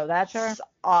for. So that's Sure.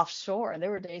 offshore.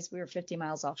 There were days we were 50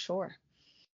 miles offshore.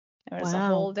 It was a Wow.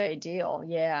 whole day deal.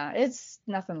 Yeah, it's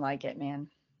nothing like it, man.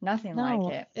 Nothing like No,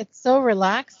 it. it's so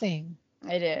relaxing.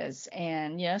 It is.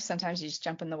 And sometimes you just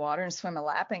jump in the water and swim a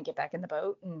lap and get back in the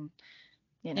boat and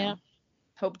you Yeah. know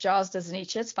hope Jaws doesn't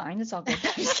eat you. It's fine. It's all good.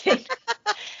 I'm just kidding.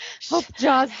 Hope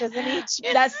Jaws doesn't eat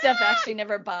you. That stuff actually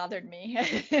never bothered me.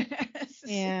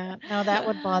 Yeah, no, that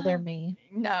would bother me.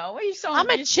 No, you I'm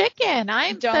a you chicken.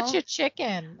 I'm such a don't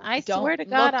chicken. I swear don't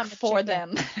to God, look I'm a for chicken.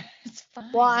 them. It's Well,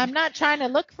 fine. I'm not trying to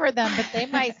look for them, but they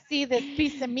might see this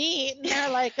piece of meat and they're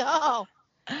like, "Oh,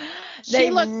 she They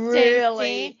looks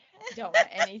really tasty." don't want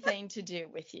anything to do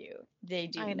with you. They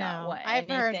do I not know. want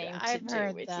anything to I've do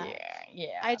heard with you. that.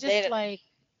 Yeah, I just I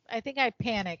think I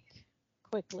panic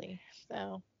quickly.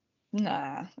 So,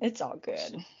 nah, it's all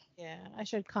good. yeah, I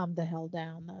should calm the hell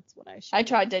down. That's what I should I do.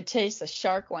 tried to chase a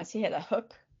shark once. He had a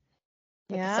hook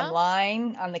with some Yeah?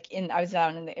 line on I was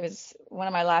down it was one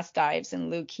of my last dives in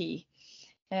Looe Key.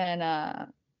 And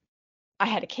I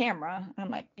had a camera. I'm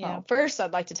like, Yeah. well, first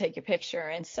I'd like to take a picture,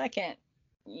 and second,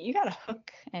 you got a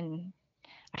hook, and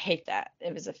I hate that.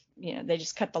 It was they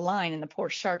just cut the line, and the poor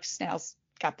shark's now's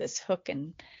got this hook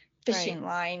and Right. fishing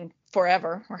line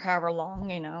forever or however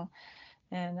long, And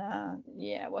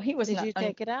yeah, well, he was Did not. you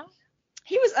take it out?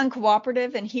 He was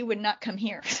uncooperative and he would not come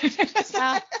here.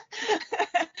 Ah,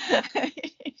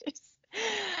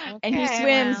 And he okay,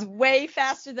 swims well, way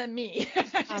faster than me.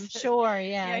 I'm sure,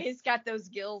 Yeah, yes. he's got those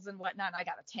gills and whatnot. And I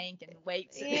got a tank and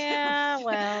weights. Yeah,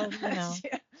 well,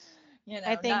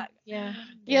 I think, Not, yeah,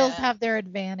 gills yeah, have their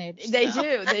advantage. they So.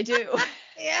 do, they do.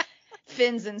 Yeah.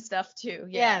 Fins and stuff too.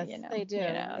 Yeah, Yes, they do.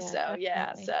 Yeah, so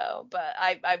yeah, definitely. but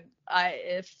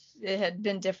if it had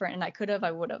been different and I could have,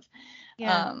 I would have.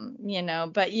 Yeah,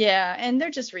 But yeah, and they're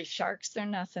just reef sharks. They're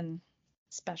nothing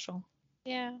special.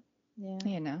 yeah, yeah.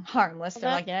 Harmless. Well,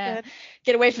 They're like, that's yeah, good,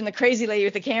 get away from the crazy lady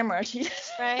with the camera. She,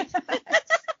 right?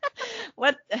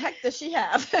 what the heck does she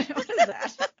have? What is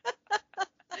that?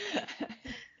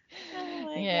 Oh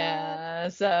my God. Yeah,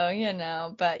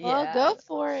 so, but Well, yeah. go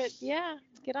for it. Yeah,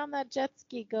 get on that jet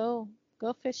ski. Go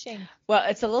fishing. Well,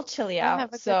 it's a little chilly Go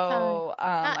have out, a good time. so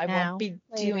Not I won't now, be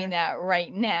doing later. that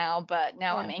right now, but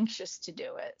now I'm Yeah, anxious to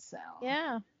do it, so,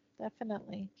 yeah,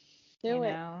 definitely. you Do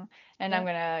it. know, and I'm Yep.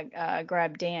 gonna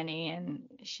grab Danny and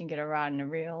she can get a rod and a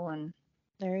reel and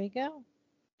There you go.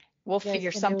 we'll You guys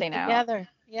figure can do it something out. together.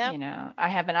 Yep. I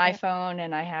have an Yep. iPhone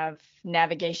and I have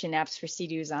navigation apps for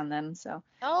Sea-Doos on them. So,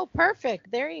 Oh,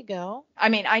 perfect. There you go. I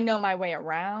mean, I know my way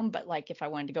around, but like if I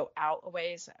wanted to go out a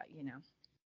ways,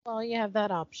 Well, you have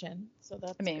that option, so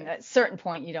I that's mean, good. at a certain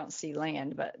point you don't see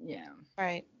land, but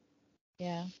Right.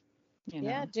 Yeah. you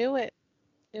Yeah, know, do it.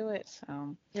 Do it.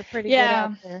 so You're pretty good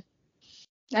out yeah, there.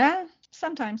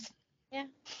 sometimes Yeah.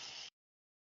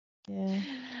 Yeah.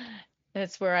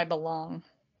 that's where I belong.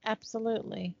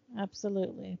 Absolutely.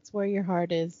 Absolutely. It's where your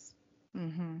heart is.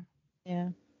 Hmm. Yeah.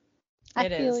 I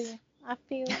It feel is. you. I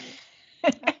feel you.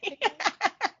 I feel you.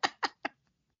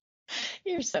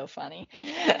 You're so funny.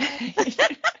 Yeah.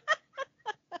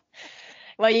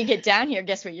 Well, you get down here,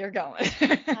 guess where you're going?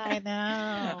 I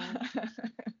know.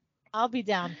 I'll be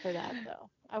down for that though.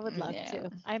 I would love Yeah.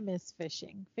 to. I miss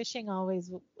fishing. Fishing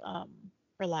always um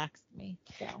relaxed me.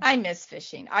 So, I miss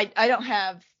fishing. I don't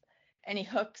have any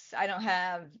hooks. I don't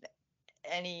have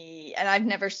any, and I've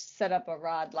never set up a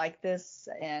rod like this.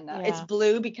 And it's yeah.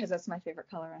 blue because that's my favorite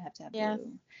color. I have to have Yes.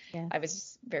 blue. Yes. I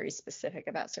was very specific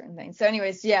about certain things. So,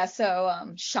 anyways, yeah. So,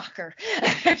 shocker.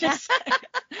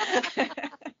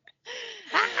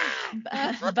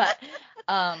 But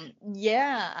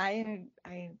yeah,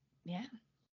 yeah,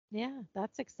 Yeah,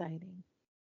 that's exciting.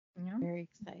 you know, Very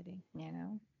exciting. you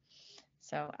know.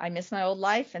 So I miss my old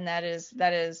life, and that is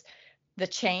the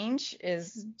change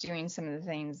is doing some of the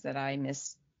things that I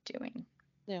miss doing.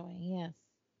 Doing, yes.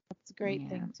 That's a great Yeah.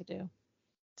 thing to do.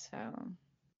 So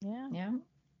Yeah. yeah.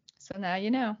 So now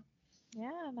you know.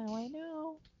 Yeah, now I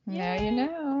know. Now you Yay.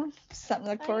 know. Something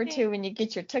to look forward to Exciting. when you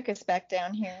get your tuchus back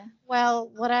down here. Well,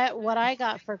 what I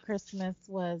got for Christmas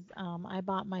was I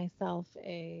bought myself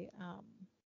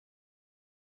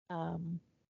um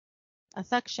a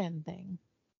suction thing.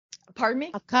 Pardon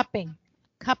me? A cupping.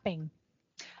 Cupping.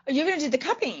 Oh, you're gonna do the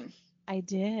cupping I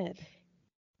did.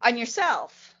 on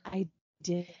yourself. I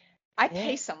did. I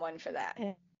pay someone for that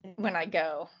when I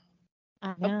go.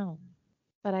 I Oh, know.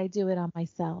 But I do it on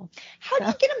myself. how do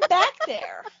So you get them back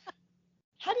there?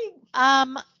 How do you?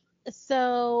 um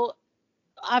so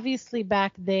obviously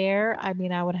back there, I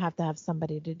mean, I would have to have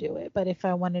somebody to do it. But if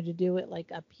I wanted to do it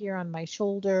like up here on my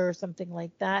shoulder or something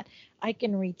like that, I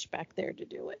can reach back there to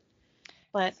do it.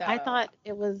 But I So thought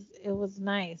it was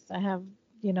nice. I have,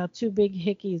 two big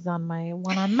hickeys on my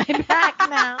one on my back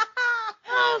now.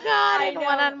 Oh God, I and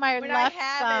one know on my when I left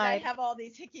have it, I side. have all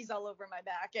these hickeys all over my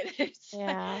back, and it's,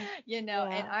 Yeah. and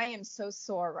Yeah. I am so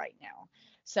sore right now.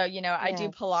 So, I do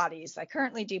Yes. Pilates. I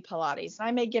currently do Pilates, and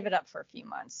I may give it up for a few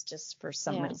months just for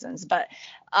some Yeah. reasons. But,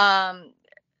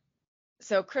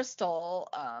 so Crystal,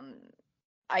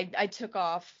 I took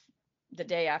off the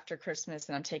day after Christmas,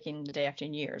 and I'm taking the day after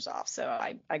New Year's off. So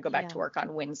I go back Yeah. to work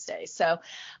on Wednesday. So,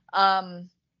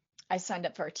 I signed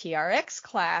up for a TRX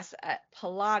class at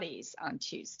Pilates on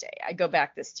Tuesday. I go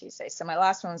back this Tuesday. So my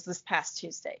last one was this past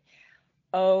Tuesday.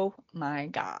 Oh my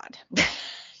God.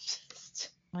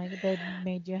 They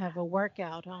made you have a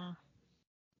workout, huh?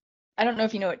 I don't know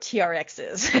if you know what TRX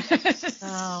is.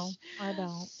 No, I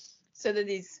don't. So they're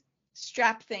these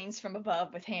strap things from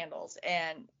above with handles,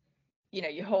 and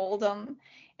you hold them,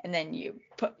 and then you're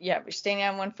standing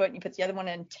on one foot and you put the other one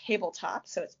in tabletop,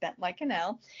 so it's bent like an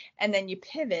L, and then you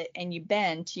pivot and you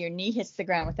bend till your knee hits the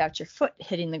ground without your foot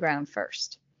hitting the ground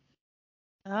first.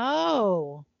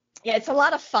 Oh, Yeah, it's a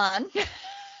lot of fun.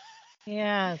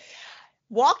 yes.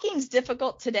 Walking's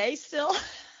difficult today still,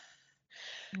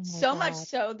 Oh my So much God.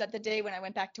 so that the day when I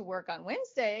went back to work on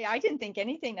Wednesday, I didn't think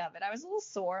anything of it. I was a little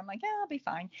sore. I'm like, yeah, I'll be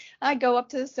fine. I go up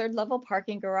to the third level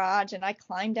parking garage and I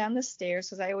climb down the stairs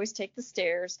because I always take the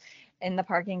stairs in the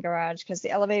parking garage because the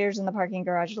elevators in the parking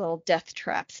garage are little death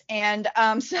traps. And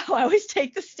so I always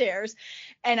take the stairs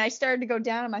and I started to go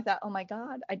down and I thought, oh my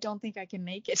God, I don't think I can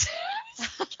make it.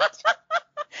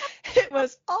 It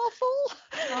was awful.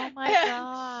 Oh my And,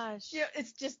 gosh.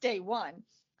 it's just day one.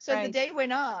 So the Right. day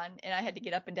went on and I had to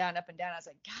get up and down, up and down. I was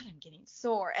like, God, I'm getting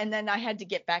sore. And then I had to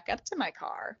get back up to my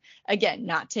car. Again,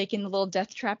 not taking the little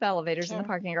death trap elevators in the Sure.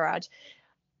 parking garage.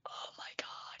 Oh my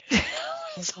God.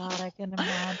 Oh God, I can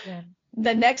imagine.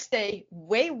 The next day,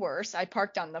 way worse. I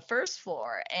parked on the first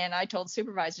floor and I told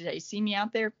supervisor, hey, you see me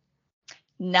out there?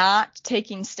 Not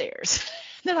taking stairs.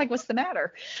 They're like, what's the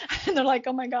matter? And they're like,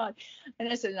 oh my God. And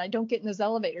I said, I don't get in those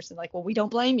elevators. They're like, well, we don't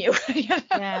blame you.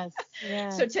 Yes.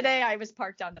 Yes. So today I was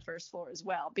parked on the first floor as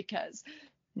well because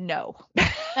no,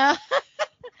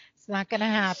 It's not gonna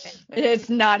happen. it's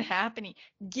not happening.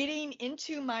 Getting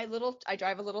into I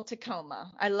drive a little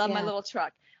Tacoma. I love my Yeah. little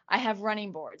truck. I have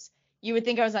running boards. You would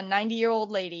think I was a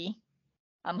 90-year-old lady.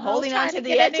 I'm holding on trying to to the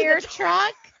get edge into of your the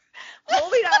truck,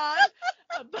 holding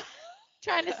on.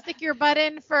 trying to stick your butt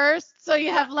in first so you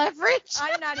have leverage.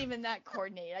 I'm not even that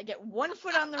coordinated. I get one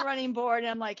foot on the running board and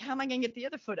I'm like, how am I going to get the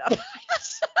other foot up?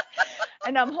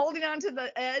 And I'm holding on to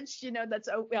the edge, that's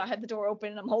open. I had the door open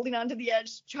and I'm holding on to the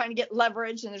edge, trying to get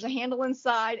leverage. And there's a handle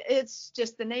inside. It's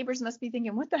just the neighbors must be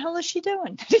thinking, what the hell is she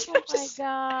doing? Oh my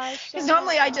gosh. Because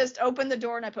normally I just open the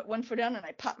door and I put one foot on and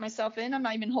I pop myself in. I'm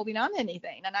not even holding on to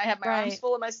anything. And I have my arms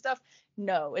full of my stuff.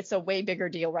 No, it's a way bigger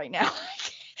deal right now.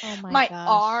 Oh my gosh.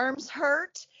 arms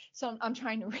hurt. So I'm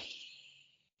trying to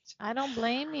reach. I don't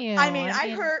blame you. I mean, I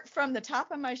hurt from the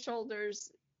top of my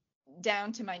shoulders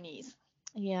down to my knees.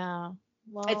 Yeah.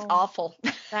 Well, It's awful.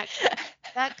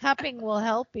 that cupping will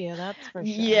help you, that's for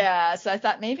sure. Yeah, so I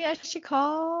thought maybe I should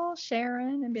call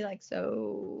Sharon and be like,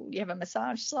 so you have a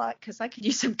massage slot? Because I could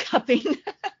use some cupping.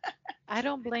 I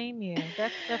don't blame you.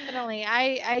 That's definitely.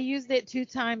 I used it 2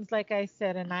 times, like I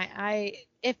said, and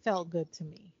it felt good to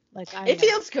me. Like It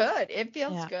feels good. It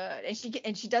feels Yeah. good.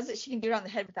 And she does it. She can do it on the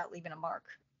head without leaving a mark.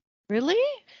 Really?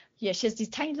 Yeah, she has these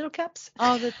tiny little cups.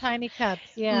 Oh, the tiny cups.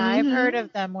 Yeah, I've heard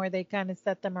of them where they kind of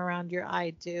set them around your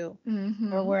eye too,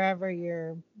 or wherever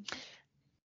your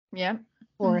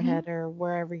forehead or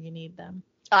wherever you need them.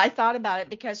 I thought about it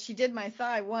because she did my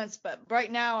thigh once, but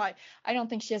right now I don't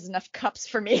think she has enough cups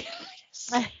for me.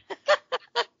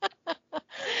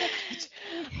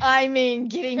 I mean,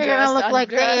 getting You're dressed, gonna look like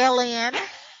the undressed. alien.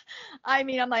 I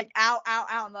mean, I'm like, ow, ow,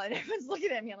 ow. And everyone's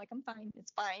looking at me. I'm like, I'm fine.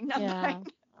 It's fine. I'm Yeah. fine.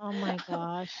 Oh my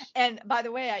gosh. And by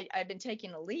the way, I've been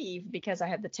taking a leave because I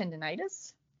had the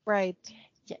tendonitis. Right.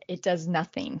 Yeah, it does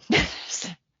nothing.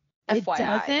 It FYI.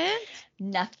 doesn't?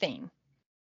 Nothing.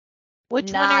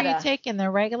 Which one are you Nada. taking? The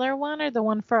regular one or the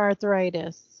one for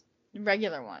arthritis?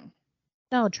 Regular one.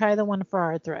 No, try the one for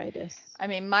arthritis. I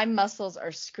mean, my muscles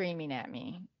are screaming at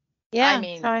me. Yeah, I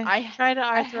mean, try the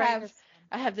arthritis.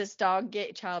 I have this child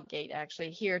gate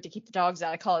actually here to keep the dogs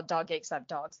out. I call it dog gate because I have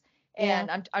dogs. And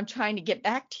Yeah. I'm trying to get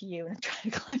back to you and I'm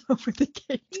trying to climb over the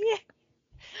gate. Yeah.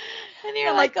 And you're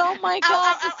I'm like, like, oh my ow,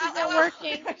 God, ow, this ow, isn't ow, ow.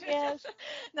 working. Yes.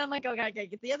 And I'm like, oh, I gotta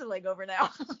get the other leg over now.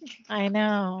 I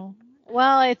know.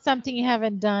 Well, it's something you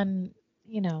haven't done,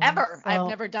 Ever. so- I've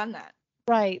never done that.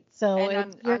 Right. So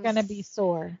And you're I'm going to be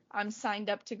sore. I'm signed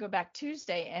up to go back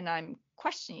Tuesday and I'm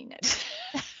questioning it.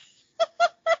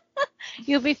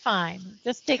 You'll be fine.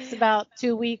 Just takes about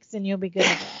 2 weeks and you'll be good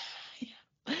again.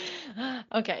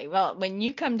 Okay, well, when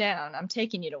you come down, I'm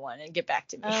taking you to one and get back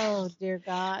to me. Oh, dear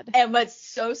God. And what's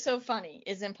so funny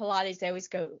is in Pilates, they always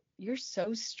go, you're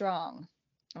so strong.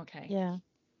 Okay. Yeah.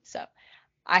 So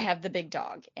I have the big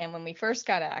dog. And when we first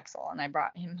got Axel and I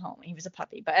brought him home, he was a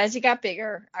puppy. But as he got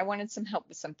bigger, I wanted some help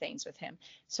with some things with him.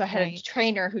 So I had a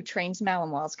trainer who trains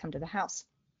Malinois come to the house.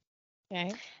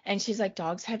 Okay. And she's like,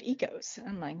 dogs have egos.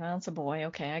 I'm like, well, it's a boy.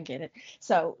 Okay, I get it.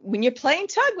 So when you're playing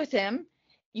tug with him,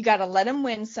 you got to let him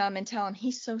win some and tell him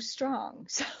he's so strong.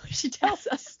 So she tells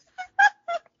us,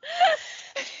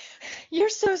 you're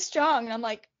so strong. And I'm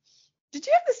like, did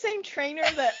you have the same trainer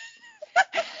that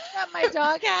my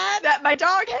dog had? That my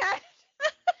dog had?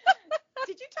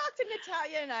 Did you talk to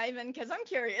Natalia and Ivan? Because I'm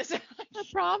curious.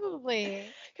 Probably.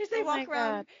 Because they Oh my walk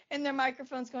around God. and their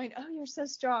microphones going, oh, you're so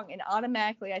strong. And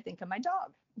automatically I think of my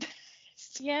dog.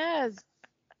 Yes.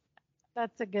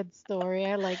 That's a good story.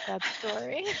 I like that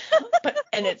story.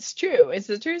 And it's true. It's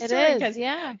a true story. It is, Because,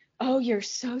 yeah. oh, you're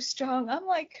so strong. I'm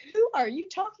like, who are you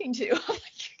talking to? I'm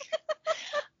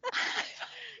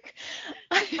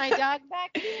like, Is my dog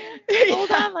back here?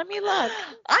 Hold on, let me look.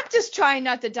 I'm just trying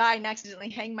not to die and accidentally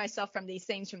hang myself from these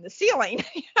things from the ceiling.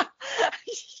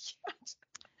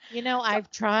 You know, I've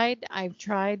tried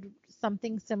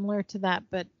something similar to that,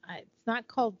 but it's not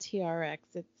called TRX.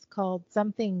 It's called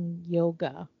something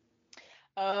yoga,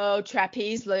 Oh,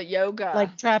 trapeze yoga.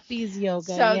 like trapeze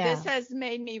yoga. So Yeah. this has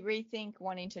made me rethink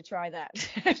wanting to try that.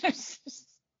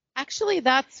 Actually,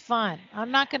 that's fun.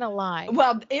 I'm not gonna lie.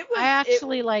 Well, I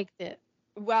actually liked it.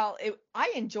 Well,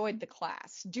 I enjoyed the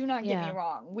class. Do not get me Yeah.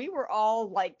 wrong. We were all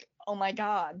like, oh my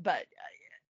God. But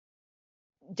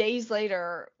days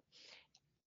later,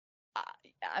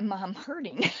 I'm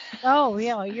hurting. Oh,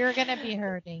 yeah, you're gonna be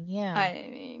hurting. Yeah. I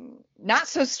mean, not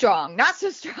so strong. Not so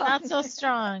strong. Not so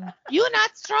strong. You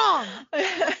not strong.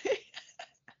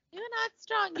 You're not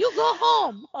strong. You go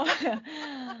home.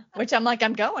 Which I'm like,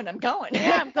 I'm going.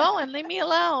 Yeah, I'm going. Leave me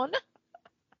alone.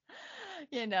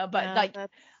 You know, but No, like,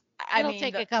 I it'll mean,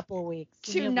 take a couple of weeks.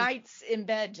 and 2 you'll be- nights in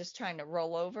bed just trying to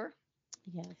roll over.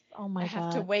 Yes. Oh my I have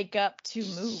God. to wake up to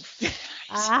move.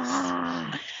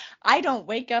 Ah. I don't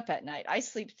wake up at night. I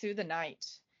sleep through the night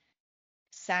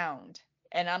sound.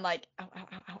 And I'm like, ow, ow,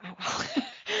 ow, ow, ow, ow.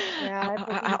 Yeah, Ow, I ow,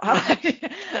 believe ow, ow,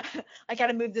 ow. I got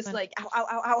to move this leg. Ow, ow,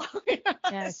 ow, ow.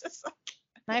 Yes. It's just like,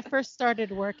 When I first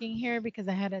started working here, because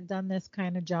I hadn't done this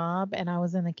kind of job and I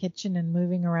was in the kitchen and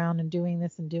moving around and doing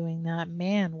this and doing that,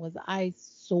 man, was I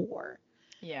sore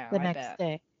yeah, the I next bet.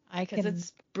 day. Because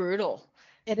it's brutal.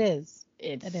 It is.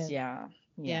 It's, It is. yeah.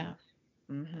 Yeah.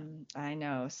 I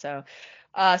know. So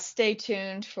stay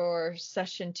tuned for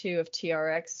session 2 of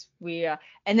TRX.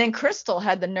 And then Crystal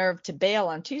had the nerve to bail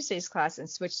on Tuesday's class and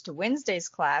switch to Wednesday's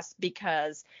class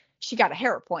because she got a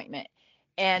hair appointment.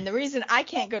 And the reason I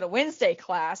can't go to Wednesday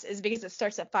class is because it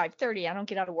starts at 5:30. I don't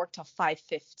get out of work till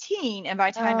 5:15. And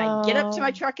by the time I get up to my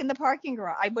Oh. truck in the parking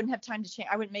garage, I wouldn't have time to change.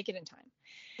 I wouldn't make it in time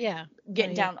Yeah.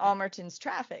 getting No, down Almerton's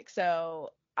traffic.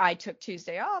 So I took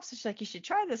Tuesday off. So she's like, you should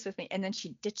try this with me. And then she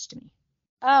ditched me.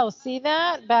 Oh, see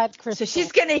that? Bad Crystal. So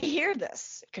she's going to hear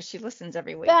this because she listens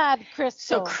every week. Bad So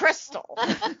Crystal. Crystal,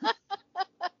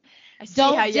 I see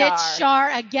Don't how you ditch are. Char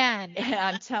again. Yeah,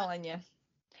 I'm telling you.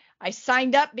 I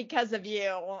signed up because of you,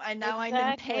 and now I'm in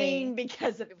Exactly. pain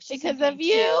because of it. She's in Because of pain,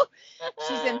 you. too.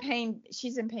 She's in pain.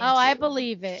 She's in pain. Oh, I too.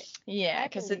 believe it. Yeah, I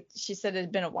because believe she said it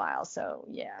had been a while. So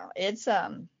yeah, it's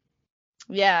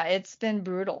it's been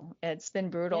brutal. It's been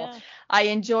brutal. Yeah. I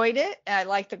enjoyed it. I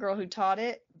like the girl who taught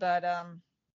it, but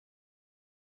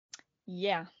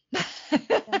yeah. I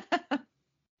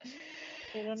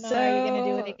don't know. Are you gonna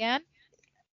do it So, again?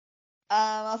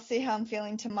 I'll see how I'm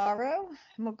feeling tomorrow,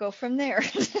 and we'll go from there.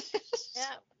 Yeah.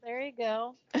 There you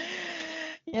go.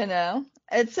 You know,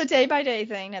 it's a day by day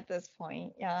thing at this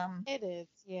point. It is.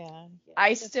 Yeah. I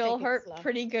Just still take it hurt slow.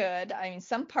 pretty good. I mean,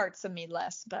 some parts of me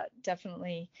less, but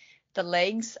definitely the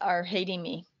legs are hating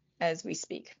me as we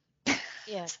speak.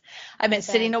 Yes. I've been I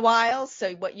sitting bet. a while,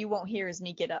 so what you won't hear is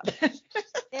me get up.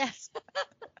 Yes.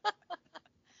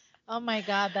 Oh my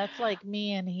God, that's like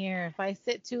me in here. If I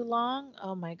sit too long,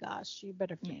 oh my gosh, you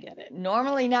better forget it.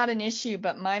 Normally not an issue,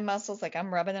 but my muscles, like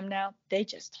I'm rubbing them now, they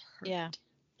just hurt. Yeah.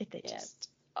 They Yes. just,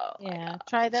 oh my Yeah. God.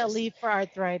 Try that just- leaf for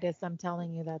arthritis. I'm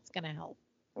telling you, that's gonna help.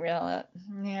 Well,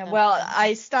 yeah. That's Well, gonna help.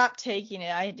 I stopped taking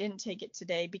it. I didn't take it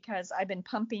today because I've been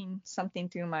pumping something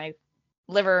through my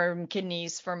liver and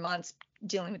kidneys for months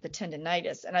dealing with the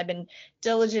tendonitis, and I've been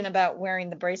diligent about wearing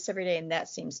the brace every day, and that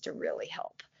seems to really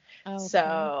help. Okay.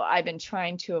 So I've been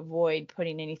trying to avoid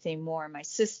putting anything more in my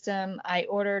system. I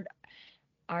ordered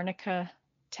arnica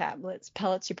tablets,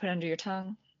 pellets you put under your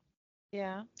tongue.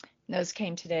 Yeah. Those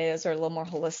came today. Those are a little more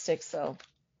holistic, so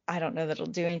I don't know that it'll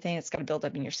do anything. It's going to build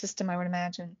up in your system, I would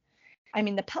imagine. I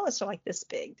mean, the pellets are like this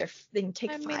big. They can take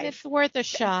I mean, 5. it's worth a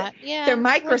shot. Yeah. They're it's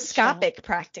worth a shot. microscopic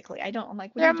practically. I'm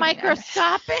like, what They're are you doing?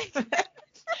 microscopic.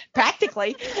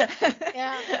 Practically.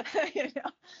 Yeah. You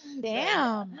know?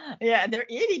 Damn. Yeah, they're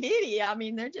itty bitty. I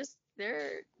mean, they're itty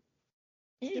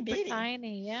Super bitty.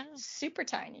 tiny. Yeah. Super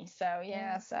tiny. So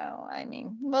Yeah. so I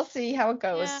mean, we'll see how it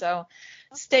goes. Yeah. So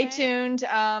stay Okay. tuned.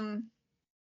 Don't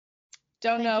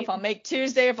Thank know you. if I'll make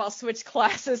Tuesday, if I'll switch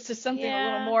classes to something a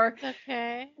little Yeah, more it's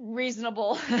okay.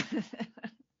 reasonable.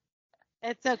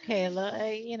 It's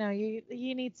okay. You know,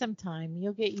 you need some time.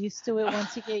 You'll get used to it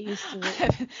once you get used to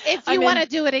it. If you want to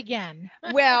do it again.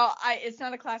 Well, it's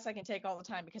not a class I can take all the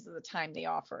time because of the time they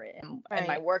offer it and my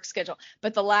Right. work schedule.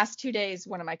 But the last 2 days,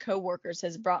 one of my coworkers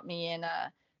has brought me in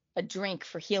a drink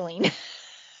for healing.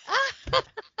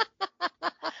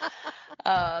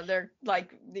 They're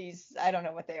like these, I don't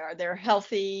know what they are. They're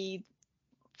healthy,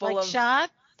 full Like of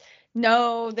shots?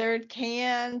 No, they're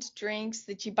canned drinks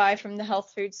that you buy from the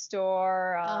health food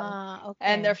store.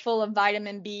 And they're Okay. full of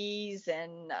vitamin B's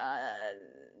and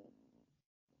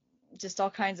just all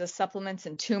kinds of supplements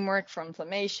and turmeric for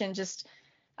inflammation.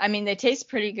 I mean, they taste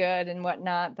pretty good and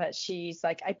whatnot, but she's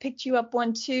like, I picked you up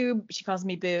one too. She calls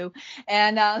me Boo.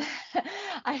 And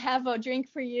I have a drink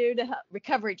for you to help.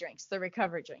 Recovery drinks. The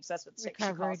recovery drinks. That's what she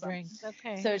Recovery calls them. drinks.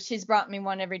 Okay. So she's brought me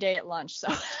one every day at lunch. So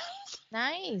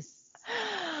Nice.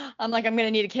 I'm like, I'm going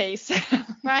to need a case.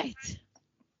 Right.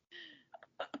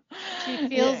 She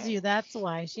feels you. That's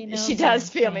why she knows. She you're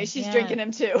does in feel me. pain. She's Yes. drinking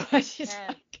them too. She's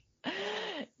Yes.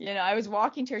 like, I was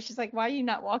walking to her. She's like, why are you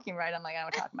not walking right? I'm like, I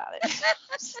don't talk about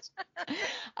it.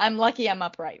 I'm lucky I'm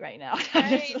upright right now.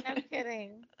 Right. No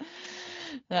kidding.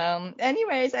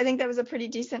 Anyways, I think that was a pretty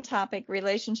decent topic.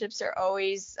 Relationships are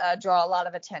always draw a lot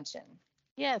of attention.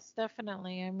 Yes,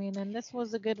 definitely. I mean, and this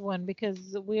was a good one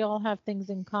because we all have things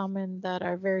in common that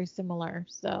are very similar.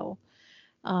 So,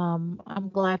 I'm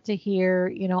glad to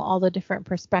hear, all the different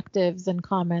perspectives and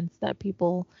comments that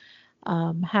people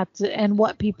had to, and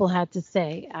what people had to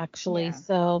say, actually. Yeah.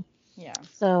 So, Yeah.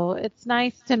 so it's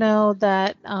nice to know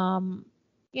that,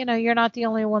 you're not the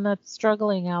only one that's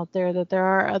struggling out there, that there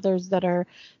are others that are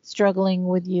struggling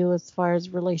with you as far as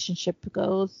relationship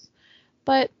goes.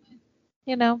 But,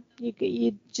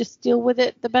 you just deal with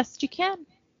it the best you can.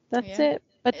 That's Yeah. it.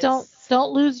 But don't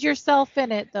lose yourself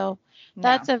in it, though. No.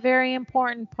 That's a very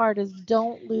important part, is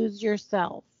don't lose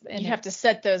yourself in You it. have to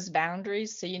set those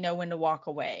boundaries so you know when to walk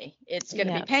away. It's going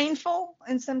to be Yes. painful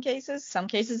in some cases. Some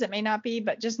cases it may not be,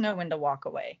 but just know when to walk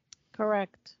away.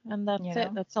 Correct. And that's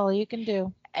it. That's all you can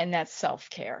do. And that's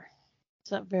self-care.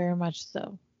 So very much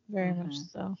so. Very much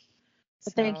so.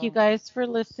 But So, thank you guys for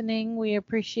listening. We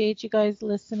appreciate you guys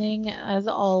listening as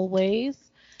always.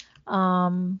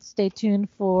 Stay tuned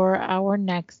for our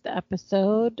next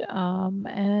episode.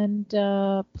 And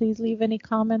please leave any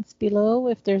comments below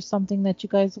if there's something that you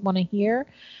guys want to hear,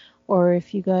 or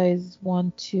if you guys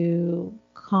want to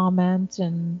comment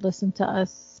and listen to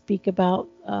us speak about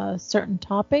a certain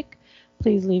topic.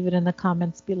 Please leave it in the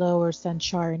comments below or send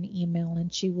Char an email,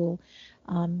 and she will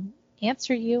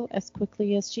answer you as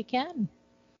quickly as she can.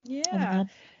 Yeah.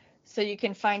 So you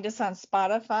can find us on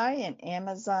Spotify and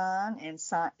Amazon and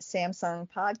Samsung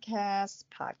Podcasts,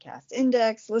 Podcast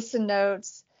Index, Listen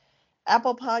Notes,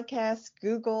 Apple Podcasts,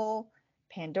 Google,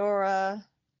 Pandora,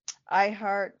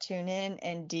 iHeart, TuneIn,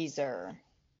 and Deezer.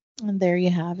 And there you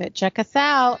have it. Check us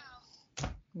out.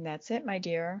 And that's it, my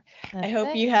dear. That's I hope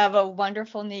it. you have a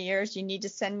wonderful New Year's. You need to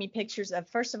send me pictures of,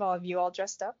 first of all, of you all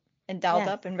dressed up and dolled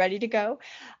up and ready to go.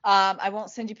 I won't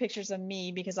send you pictures of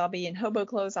me because I'll be in hobo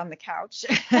clothes on the couch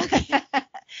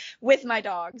with my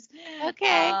dogs.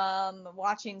 Okay.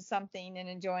 Watching something and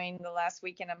enjoying the last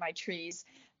weekend of my trees.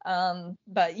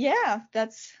 But yeah,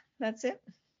 that's it.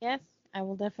 Yes, I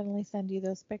will definitely send you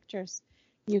those pictures.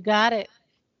 You got it.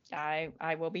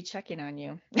 I will be checking on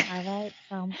you. All right.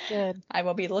 Sounds good. I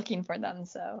will be looking for them.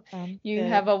 So you good.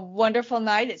 have a wonderful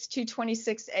night. It's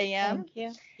 2:26 a.m. Thank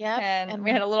you. Yep. And we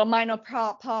had a little minor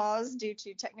pause due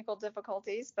to technical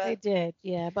difficulties, We but did,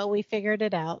 yeah, but we figured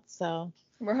it out. So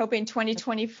we're hoping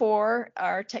 2024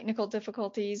 our technical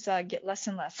difficulties get less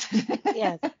and less.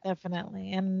 yes,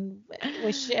 definitely. And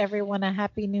wish everyone a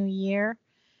happy new year.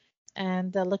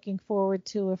 And looking forward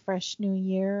to a fresh new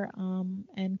year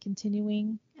and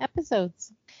continuing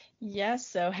episodes. Yes,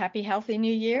 so happy, healthy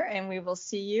new year, and we will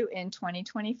see you in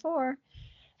 2024.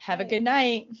 Have a Right. good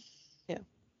night. Yeah.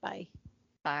 Bye.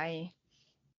 Bye.